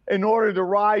constituents, in order to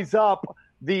rise up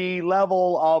the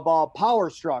level of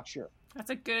power structure. That's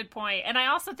a good point. And I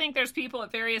also think there's people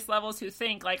at various levels who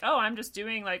think like, oh, I'm just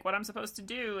doing like what I'm supposed to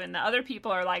do. And the other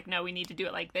people are like, no, we need to do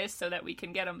it like this so that we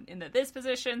can get them into this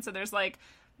position. So there's like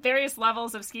various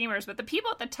levels of schemers. But the people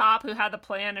at the top who had the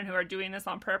plan and who are doing this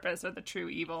on purpose are the true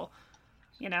evil,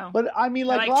 you know? But I mean,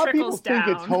 like a lot of people think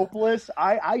it's hopeless.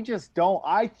 I just don't.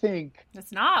 I think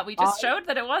it's not. We just showed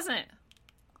that it wasn't.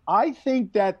 I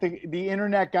think that the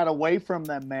internet got away from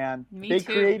them, man. They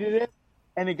created it,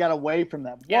 and it got away from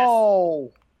them. Yes.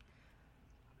 Whoa.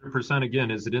 100%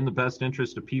 again, is it in the best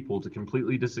interest of people to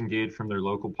completely disengage from their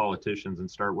local politicians and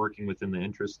start working within the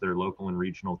interests of their local and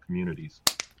regional communities?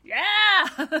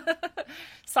 Yeah!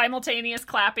 Simultaneous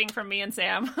clapping from me and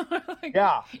Sam.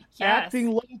 Yeah. Yes. Acting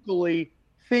locally,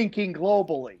 thinking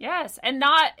globally. Yes, and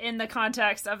not in the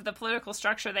context of the political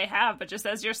structure they have, but just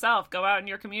as yourself, go out in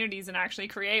your communities and actually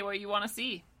create what you want to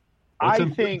see. I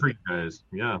think, guys.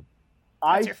 Yeah.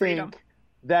 I think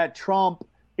that Trump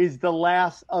is the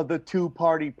last of the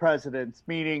two-party presidents,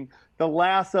 meaning the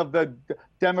last of the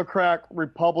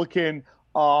Democrat-Republican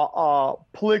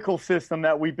political system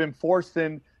that we've been forced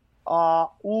in.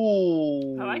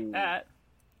 Ooh. I like that.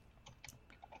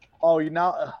 Oh, you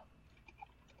now...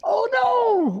 Oh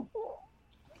no!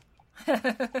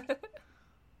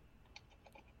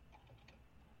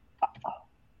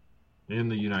 In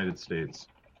the United States,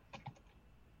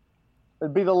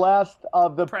 it'd be the last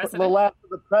of the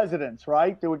presidents,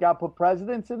 right? Do we got to put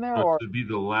presidents in there, or to be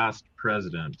the last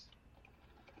president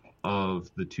of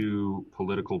the two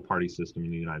political party system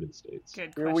in the United States.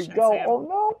 Good Here question, we go. Sam. Oh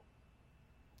no.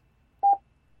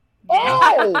 Yeah.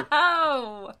 Oh!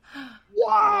 Oh!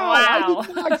 Wow! I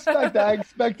did not expect that. I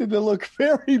expected to look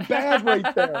very bad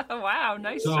right there. Wow,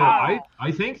 nice So job.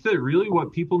 I think that really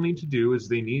what people need to do is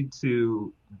they need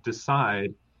to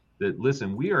decide that,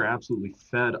 listen, we are absolutely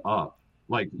fed up.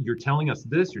 Like, you're telling us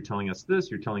this, you're telling us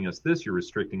this, you're telling us this, you're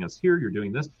restricting us here, you're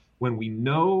doing this, when we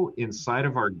know inside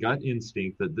of our gut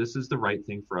instinct that this is the right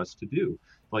thing for us to do.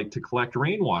 Like to collect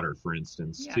rainwater, for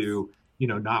instance, Yes. to, you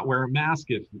know, not wear a mask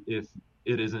if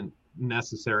it isn't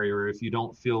necessary, or if you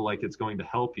don't feel like it's going to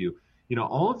help you. You know,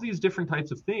 all of these different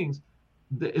types of things,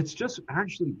 it's just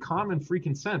actually common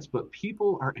freaking sense, but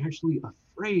people are actually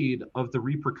afraid of the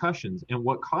repercussions. And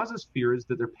what causes fear is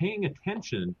that they're paying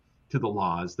attention to the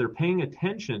laws, they're paying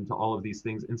attention to all of these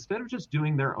things instead of just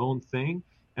doing their own thing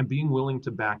and being willing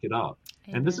to back it up.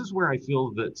 Amen. And this is where I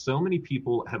feel that so many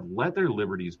people have let their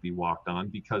liberties be walked on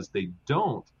because they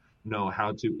don't know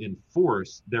how to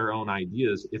enforce their own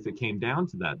ideas if it came down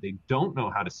to that. They don't know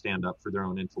how to stand up for their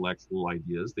own intellectual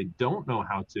ideas. They don't know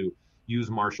how to use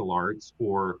martial arts,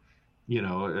 or, you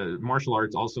know, martial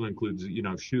arts also includes, you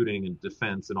know, shooting and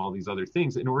defense and all these other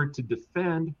things in order to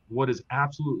defend what is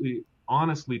absolutely,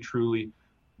 honestly, truly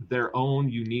their own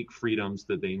unique freedoms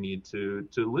that they need to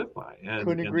live by. And,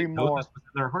 Couldn't agree they know more. this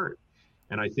within their heart.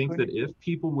 And I think that if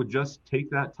people would just take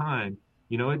that time,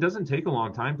 you know, it doesn't take a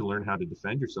long time to learn how to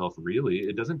defend yourself, really.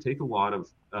 It doesn't take a lot of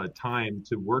time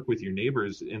to work with your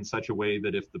neighbors in such a way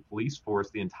that if the police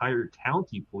force, the entire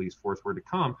county police force were to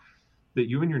come, that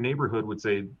you and your neighborhood would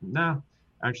say, nah,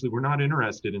 actually, we're not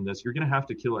interested in this. You're going to have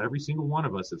to kill every single one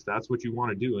of us if that's what you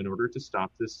want to do in order to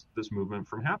stop this movement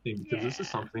from happening, because this is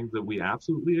something that we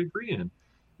absolutely agree in.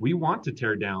 We want to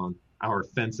tear down our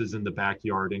fences in the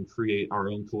backyard and create our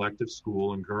own collective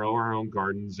school and grow our own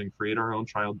gardens and create our own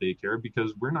child daycare,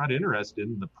 because we're not interested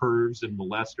in the pervs and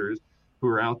molesters who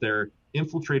are out there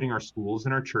infiltrating our schools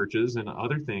and our churches and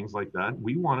other things like that.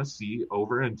 We want to see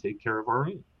over and take care of our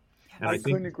own. And I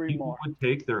think if people would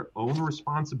take their own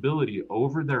responsibility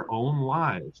over their own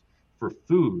lives for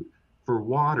food, for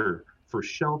water, for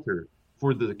shelter,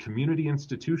 for the community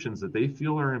institutions that they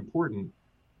feel are important,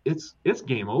 it's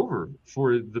game over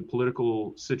for the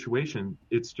political situation.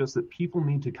 It's just that people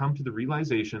need to come to the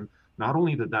realization, not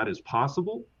only that that is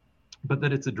possible, but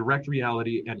that it's a direct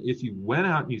reality. And if you went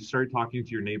out and you started talking to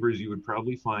your neighbors, you would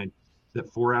probably find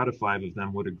that 4 out of 5 of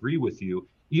them would agree with you.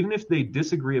 Even if they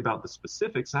disagree about the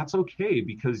specifics, that's okay,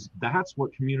 because that's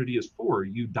what community is for.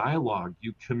 You dialogue,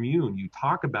 you commune, you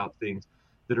talk about things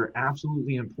that are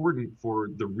absolutely important for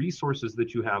the resources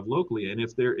that you have locally. And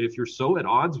if you're so at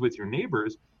odds with your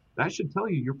neighbors, that should tell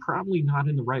you you're probably not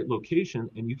in the right location,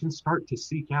 and you can start to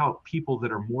seek out people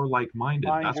that are more like-minded.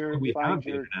 That's why we have the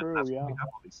internet. That's why we have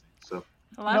all these things. So.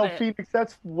 No, Phoenix,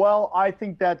 I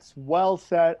think that's well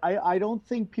said. I don't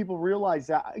think people realize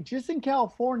that. Just in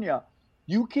California,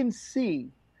 you can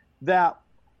see that,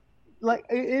 like,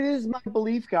 it is my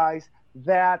belief, guys,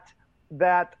 that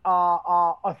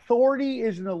authority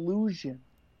is an illusion.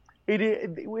 It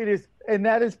is, and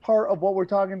that is part of what we're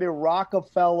talking the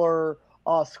Rockefeller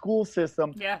school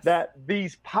system. Yes. That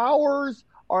these powers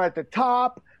are at the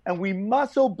top, and we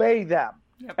must obey them.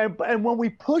 Yep. And when we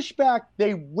push back,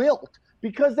 they wilt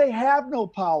because they have no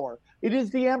power. It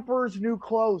is the emperor's new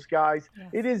clothes, guys. Yes.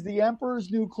 It is the emperor's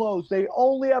new clothes. They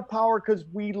only have power because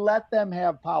we let them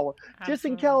have power. Absolutely. Just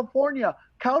in California,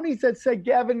 counties that said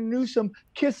Gavin Newsom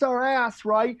kiss our ass,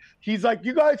 right? He's like,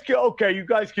 you guys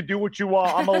can do what you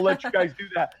want. I'm going to let you guys do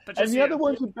that. And the other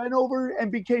ones who bent over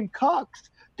and became cucks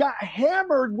got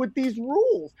hammered with these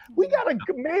rules. We got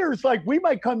mayor's like, we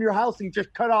might come to your house and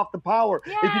just cut off the power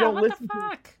if you don't listen to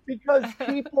it, because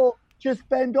people just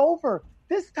bend over.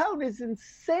 This town is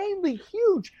insanely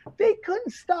huge. They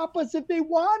couldn't stop us if they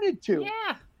wanted to.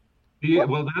 Yeah,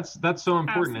 well, that's so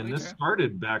important. Absolutely. And this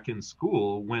started back in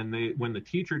school when the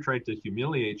teacher tried to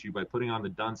humiliate you by putting on the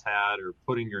dunce hat or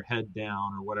putting your head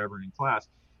down or whatever in class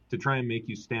to try and make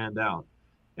you stand out.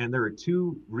 And there are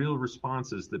two real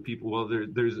responses that people,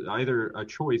 there's either a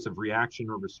choice of reaction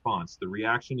or response. The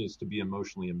reaction is to be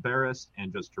emotionally embarrassed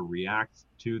and just to react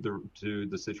to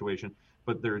the situation.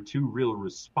 But there are two real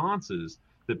responses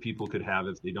that people could have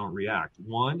if they don't react.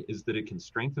 One is that it can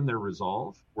strengthen their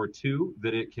resolve, or two,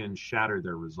 that it can shatter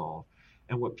their resolve.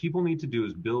 And what people need to do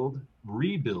is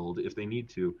rebuild, if they need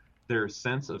to, their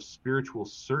sense of spiritual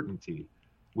certainty,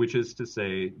 which is to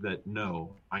say that,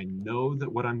 no, I know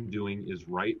that what I'm doing is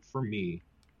right for me,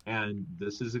 and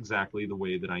this is exactly the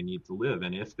way that I need to live.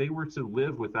 And if they were to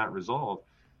live with that resolve,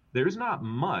 there's not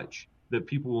much that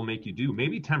people will make you do.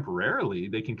 Maybe temporarily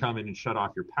they can come in and shut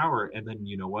off your power, and then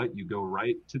you know what? You go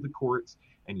right to the courts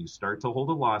and you start to hold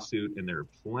a lawsuit, and there are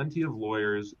plenty of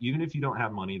lawyers, even if you don't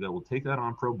have money, that will take that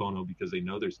on pro bono because they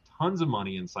know there's tons of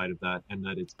money inside of that, and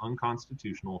that it's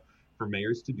unconstitutional for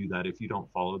mayors to do that if you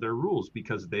don't follow their rules,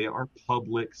 because they are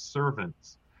public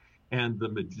servants. And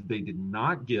they did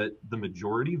not get the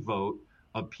majority vote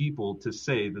of people to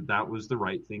say that that was the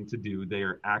right thing to do. They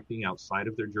are acting outside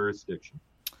of their jurisdiction.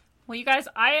 Well, you guys,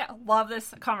 I love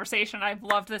this conversation. I've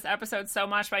loved this episode so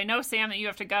much, but I know, Sam, that you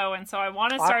have to go, and so I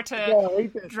want to start to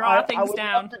draw things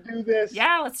down. I would love to do this.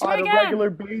 Yeah, let's do it again. On a regular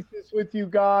basis with you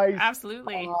guys.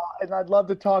 Absolutely. And I'd love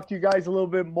to talk to you guys a little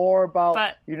bit more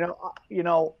about,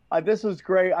 this was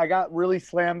great. I got really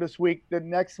slammed this week. The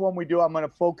next one we do, I'm going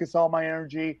to focus all my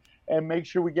energy and make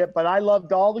sure we get, but I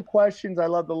loved all the questions. I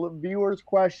love the viewers'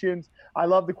 questions. I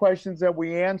love the questions that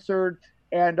we answered.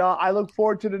 And I look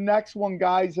forward to the next one,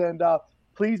 guys. And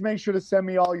please make sure to send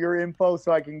me all your info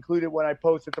so I can include it when I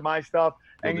post it to my stuff.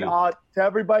 And to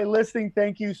everybody listening,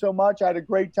 thank you so much. I had a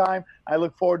great time. I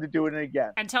look forward to doing it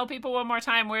again. And tell people one more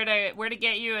time where to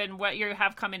get you and what you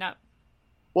have coming up.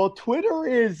 Well, Twitter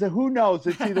is, who knows?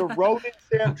 It's either Ronin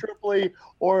Sam Tripoli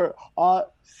or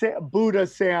Buddha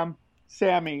Sammy.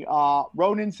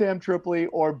 Ronin Sam Tripoli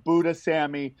or Buddha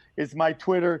Sammy is my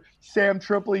Twitter. Sam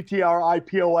Tripoli,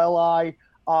 Tripoli,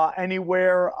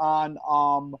 anywhere on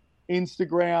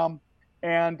Instagram.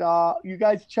 And you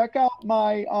guys check out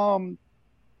my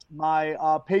my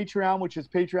Patreon, which is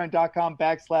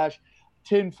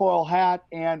patreon.com/tinfoil hat.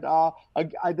 And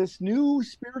this new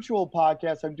spiritual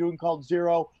podcast I'm doing called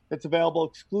Zero, that's available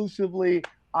exclusively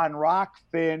on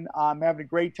Rockfin. I'm having a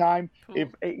great time. Cool. If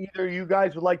either of you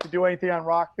guys would like to do anything on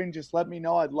Rockfin, just let me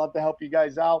know. I'd love to help you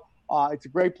guys out. It's a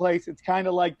great place. It's kind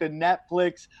of like the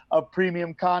Netflix of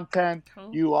premium content.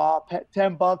 Cool. You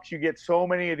 $10, you get so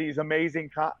many of these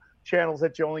amazing channels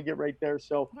that you only get right there.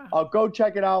 So go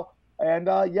check it out. And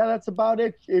that's about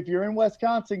it. If you're in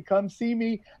Wisconsin, come see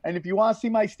me. And if you want to see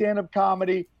my stand-up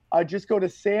comedy, just go to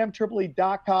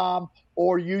samtripoli.com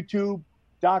or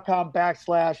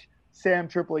youtube.com/Sam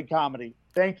Tripoli Comedy.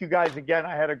 Thank you guys again.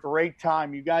 I had a great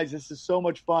time. You guys, this is so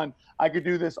much fun. I could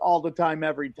do this all the time,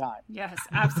 every time. Yes,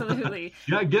 absolutely.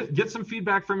 Yeah, get some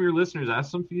feedback from your listeners. Ask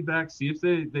some feedback. See if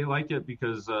they like it,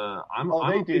 because I'm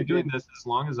okay doing this as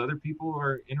long as other people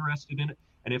are interested in it.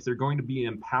 And if they're going to be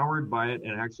empowered by it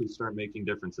and actually start making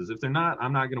differences. If they're not,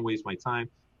 I'm not going to waste my time.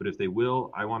 But if they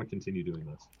will, I want to continue doing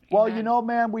this. Well,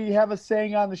 man, we have a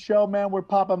saying on the show, man, we're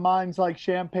popping minds like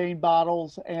champagne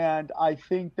bottles. And I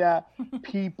think that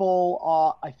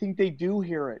people, I think they do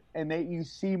hear it. And you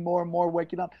see more and more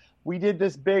waking up. We did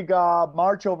this big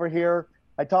march over here.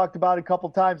 I talked about it a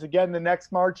couple times. Again, the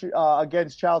next march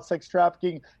against child sex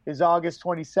trafficking is August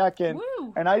 22nd.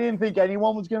 Woo. And I didn't think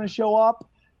anyone was going to show up.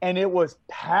 And it was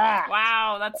packed.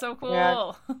 Wow, that's so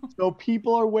cool. So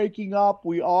people are waking up.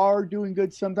 We are doing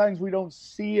good. Sometimes we don't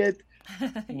see it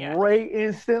right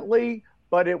instantly,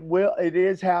 but it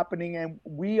is happening. And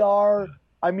we are,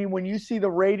 when you see the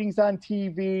ratings on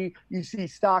TV, you see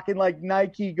stock in like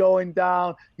Nike going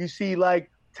down, you see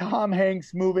like Tom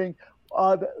Hanks moving.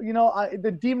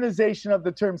 The demonization of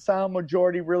the term silent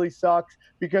majority really sucks,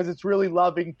 because it's really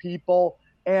loving people.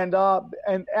 And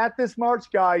at this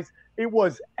march, guys, it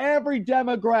was every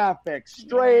demographic: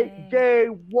 straight, gay,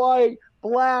 white,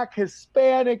 black,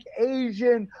 Hispanic,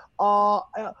 Asian,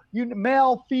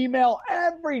 male, female.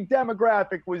 Every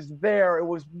demographic was there. It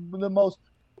was the most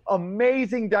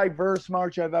amazing, diverse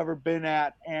march I've ever been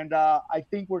at. And I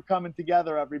think we're coming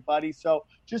together, everybody. So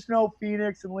just know,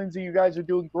 Phoenix and Lindsay, you guys are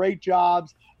doing great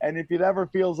jobs. And if it ever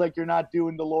feels like you're not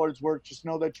doing the Lord's work, just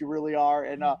know that you really are.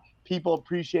 And people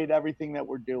appreciate everything that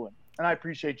we're doing. And I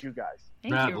appreciate you guys.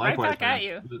 Thank you. Likewise, right back at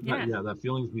you. Yeah, that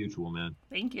feeling's mutual, man.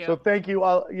 Thank you. So thank you.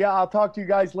 I'll talk to you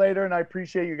guys later, and I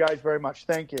appreciate you guys very much.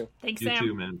 Thank you. Thanks, Sam. You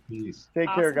too, man. Peace. Take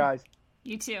care, guys.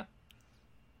 You too.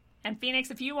 And Phoenix,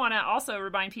 if you want to also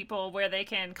remind people where they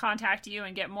can contact you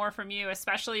and get more from you,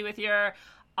 especially with your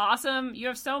you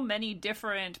have so many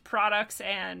different products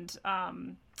and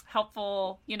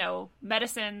helpful,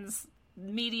 medicines,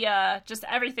 media, just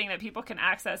everything that people can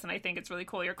access. And I think it's really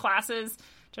cool. Your classes,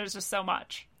 there's just so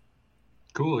much.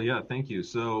 Cool. Yeah. Thank you.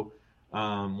 So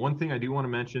one thing I do want to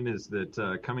mention is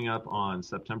that coming up on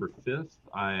September 5th,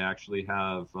 I actually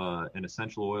have an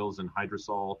essential oils and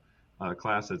hydrosol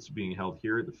class that's being held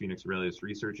here at the Phoenix Aurelius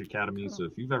Research Academy. Cool. So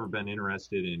if you've ever been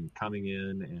interested in coming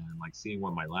in and like seeing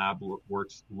what my lab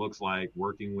looks like,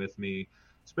 working with me,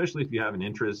 especially if you have an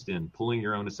interest in pulling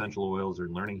your own essential oils or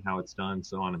learning how it's done,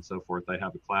 so on and so forth, I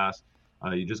have a class.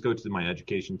 You just go to my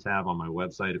education tab on my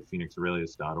website at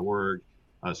phoenixaurelius.org.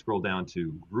 scroll down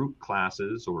to group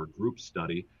classes or group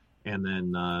study, and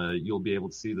then you'll be able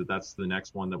to see that that's the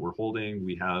next one that we're holding.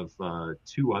 We have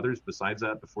 2 others besides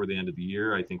that before the end of the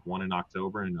year. I think one in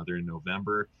October and another in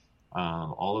November.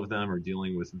 All of them are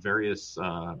dealing with various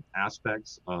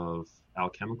aspects of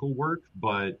alchemical work,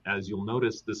 but as you'll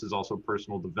notice, this is also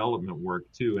personal development work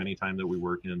too, anytime that we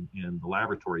work in the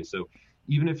laboratory. So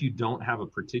even if you don't have a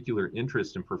particular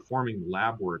interest in performing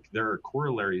lab work, there are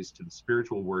corollaries to the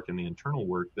spiritual work and the internal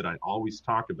work that I always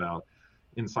talk about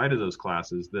inside of those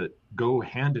classes that go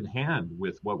hand in hand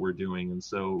with what we're doing. And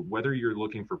so whether you're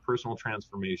looking for personal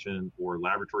transformation or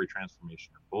laboratory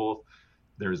transformation or both,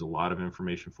 there's a lot of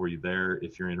information for you there.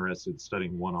 If you're interested in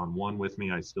studying one-on-one with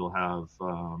me, I still have,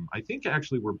 I think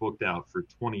actually we're booked out for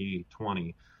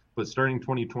 2020, but starting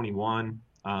 2021,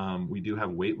 we do have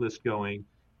a wait list going,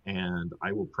 and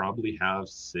I will probably have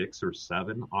 6 or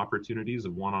 7 opportunities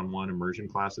of one-on-one immersion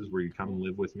classes where you come and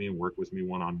live with me and work with me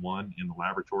one-on-one in the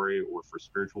laboratory or for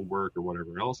spiritual work or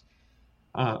whatever else,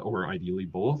 or ideally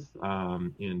both,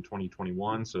 in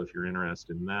 2021. So if you're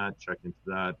interested in that, check into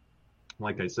that.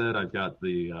 Like I said, I've got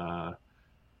the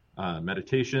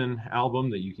meditation album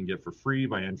that you can get for free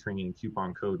by entering in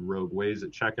coupon code Rogue Ways at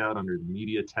checkout under the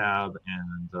media tab.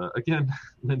 And again,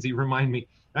 Lindsay, remind me,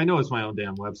 I know it's my own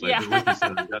damn website, yeah. But like you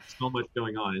said, I've got so much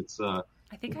going on. It's I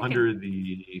think under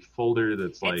the folder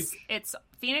that's it's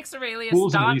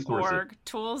phoenixaurelius.org,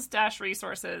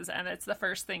 tools-resources, and it's the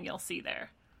first thing you'll see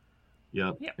there.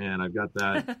 Yep. And I've got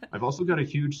that. I've also got a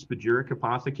huge spagyric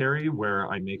apothecary where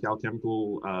I make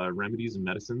alchemical remedies and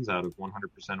medicines out of 100%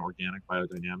 organic,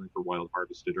 biodynamic, or wild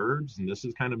harvested herbs. And this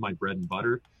is kind of my bread and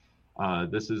butter.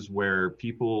 This is where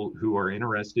people who are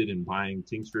interested in buying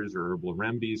tinctures or herbal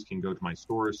remedies can go to my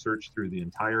store, search through the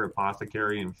entire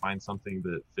apothecary, and find something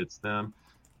that fits them.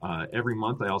 Every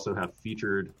month, I also have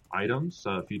featured items,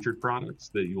 featured products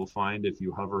that you will find if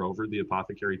you hover over the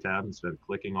apothecary tab instead of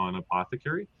clicking on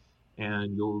apothecary.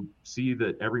 And you'll see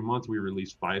that every month we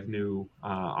release 5 new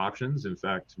options. In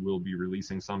fact, we'll be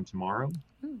releasing some tomorrow.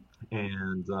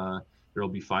 And there'll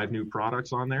be 5 new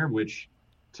products on there, which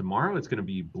tomorrow it's going to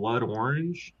be blood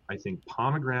orange, I think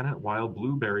pomegranate, wild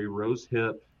blueberry, rose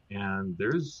hip, and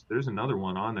there's another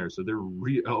one on there. So they're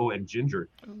and ginger,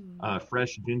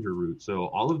 fresh ginger root. So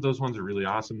all of those ones are really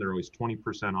awesome. They're always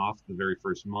 20% off the very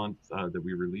first month that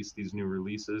we release these new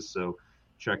releases. So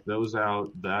check those out.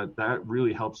 That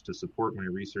really helps to support my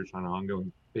research on an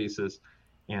ongoing basis.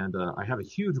 And I have a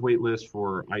huge wait list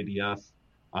for IDF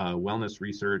wellness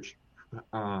research.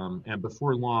 And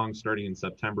before long, starting in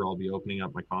September, I'll be opening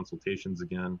up my consultations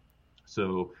again.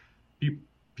 So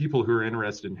people who are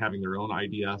interested in having their own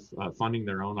IDF, funding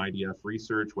their own IDF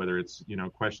research, whether it's,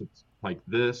 questions like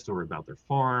this or about their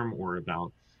farm or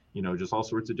about, just all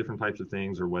sorts of different types of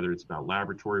things, or whether it's about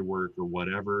laboratory work or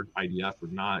whatever, IDF or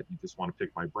not, you just want to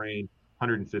pick my brain,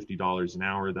 $150 an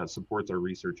hour. That supports our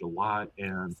research a lot.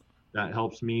 And that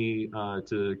helps me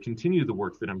to continue the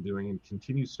work that I'm doing and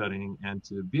continue studying and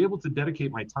to be able to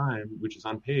dedicate my time, which is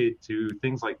unpaid, to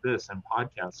things like this and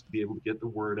podcasts, to be able to get the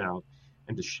word out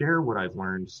and to share what I've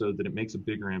learned so that it makes a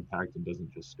bigger impact and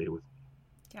doesn't just stay with me.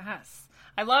 Yes.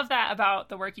 I love that about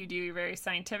the work you do. You're very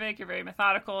scientific, you're very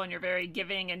methodical, and you're very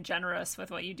giving and generous with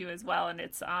what you do as well. And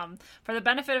it's for the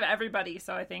benefit of everybody.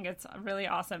 So I think it's really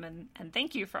awesome. And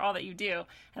thank you for all that you do.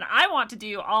 And I want to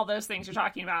do all those things you're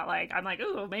talking about. Like, I'm like,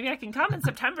 ooh, maybe I can come in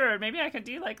September. Maybe I could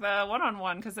do like the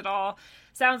one-on-one, because it all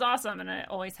sounds awesome. And it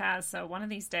always has. So one of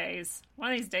these days, I'm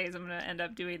going to end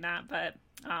up doing that. But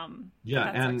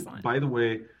yeah. And excellent. By the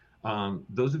way,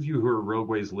 those of you who are Rogue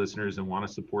Ways listeners and want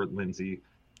to support Lindsay,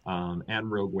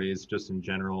 and Rogue Ways just in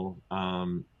general,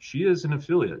 she is an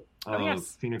affiliate of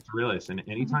Phoenix Aurelius, and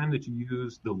anytime that you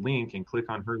use the link and click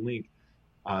on her link,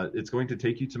 it's going to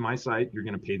take you to my site. You're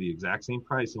going to pay the exact same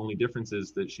price. The only difference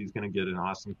is that she's going to get an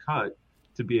awesome cut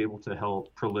to be able to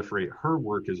help proliferate her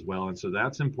work as well. And so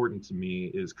that's important to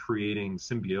me, is creating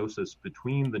symbiosis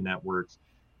between the networks.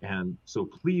 And so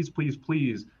please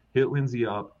hit Lindsay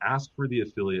up, ask for the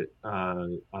affiliate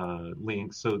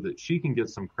link so that she can get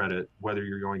some credit, whether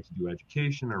you're going to do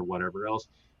education or whatever else,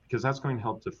 because that's going to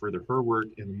help to further her work.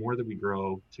 And the more that we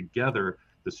grow together,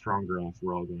 the stronger off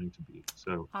we're all going to be.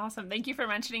 So awesome. Thank you for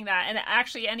mentioning that. And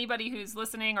actually, anybody who's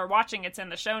listening or watching, it's in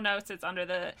the show notes. It's under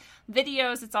the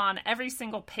videos. It's on every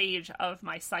single page of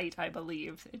my site, I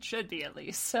believe. It should be, at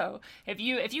least. So if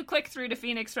you click through to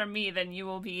Phoenix from me, then you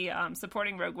will be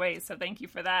supporting Rogue Ways. So thank you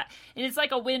for that. And it's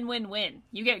like a win-win-win.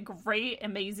 You get great,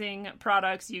 amazing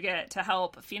products. You get to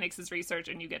help Phoenix's research,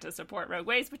 and you get to support Rogue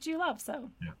Ways, which you love. So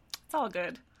It's all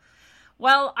good.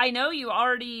 Well, I know you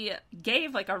already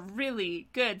gave like a really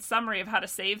good summary of how to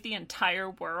save the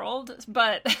entire world,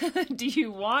 but do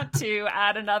you want to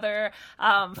add another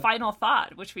final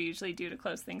thought, which we usually do to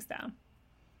close things down?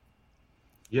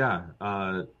 Yeah.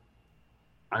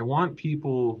 I want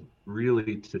people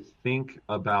really to think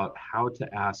about how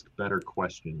to ask better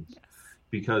questions. Yes.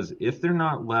 Because if they're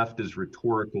not left as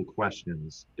rhetorical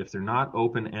questions, if they're not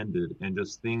open-ended and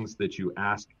just things that you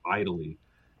ask idly,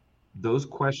 those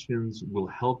questions will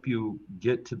help you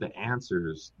get to the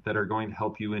answers that are going to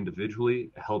help you individually,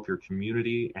 help your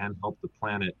community, and help the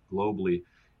planet globally.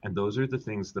 And those are the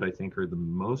things that I think are the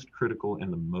most critical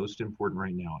and the most important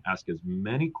right now. Ask as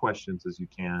many questions as you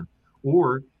can,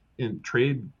 or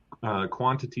trade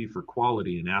quantity for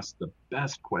quality and ask the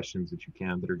best questions that you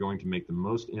can that are going to make the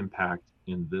most impact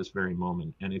in this very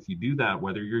moment. And if you do that,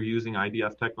 whether you're using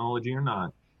IDF technology or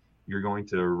not, you're going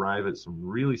to arrive at some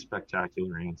really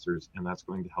spectacular answers, and that's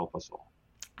going to help us all.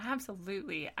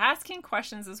 Absolutely. Asking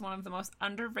questions is one of the most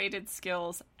underrated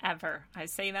skills ever. I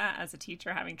say that as a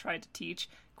teacher, having tried to teach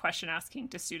question asking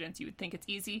to students. You would think it's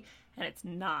easy, and it's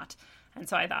not. And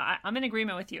so I thought, I'm in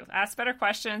agreement with you. Ask better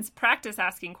questions, practice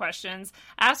asking questions,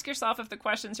 ask yourself if the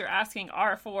questions you're asking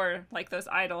are for like those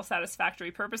idle satisfactory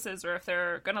purposes, or if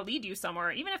they're going to lead you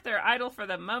somewhere. Even if they're idle for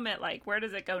the moment, like where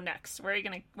does it go next? Where are you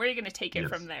going to take it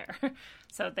from there?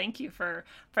 So thank you for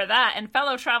that. And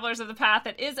fellow travelers of the path,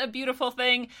 it is a beautiful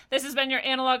thing. This has been your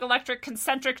Analog Electric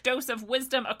concentric dose of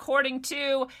wisdom according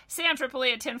to Sam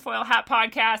Tripoli at Tinfoil Hat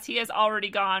Podcast. He has already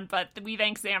gone, but we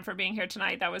thank Sam for being here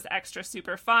tonight. That was extra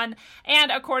super fun.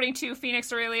 And according to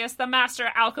Phoenix Aurelius, the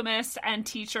master alchemist and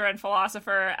teacher and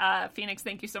philosopher, Phoenix,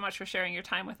 thank you so much for sharing your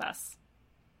time with us.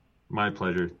 My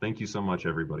pleasure. Thank you so much,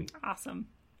 everybody. Awesome.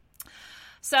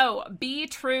 So be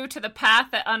true to the path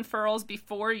that unfurls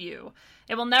before you.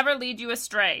 It will never lead you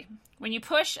astray. When you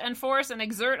push and force and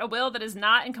exert a will that is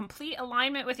not in complete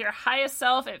alignment with your highest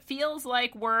self, it feels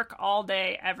like work all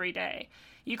day, every day.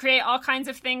 You create all kinds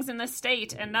of things in this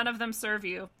state, and none of them serve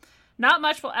you. Not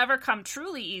much will ever come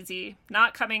truly easy,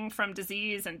 not coming from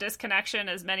disease and disconnection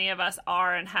as many of us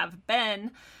are and have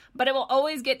been, but it will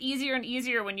always get easier and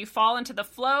easier when you fall into the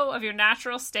flow of your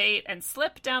natural state and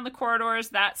slip down the corridors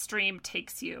that stream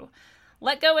takes you.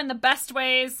 Let go in the best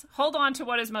ways, hold on to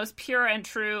what is most pure and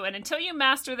true, and until you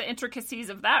master the intricacies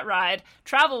of that ride,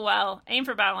 travel well, aim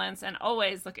for balance, and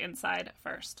always look inside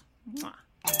first. Mwah.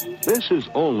 This is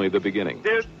only the beginning.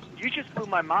 Dude, you just blew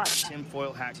my mind.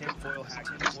 Tinfoil hat, tinfoil hat,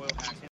 tinfoil hat.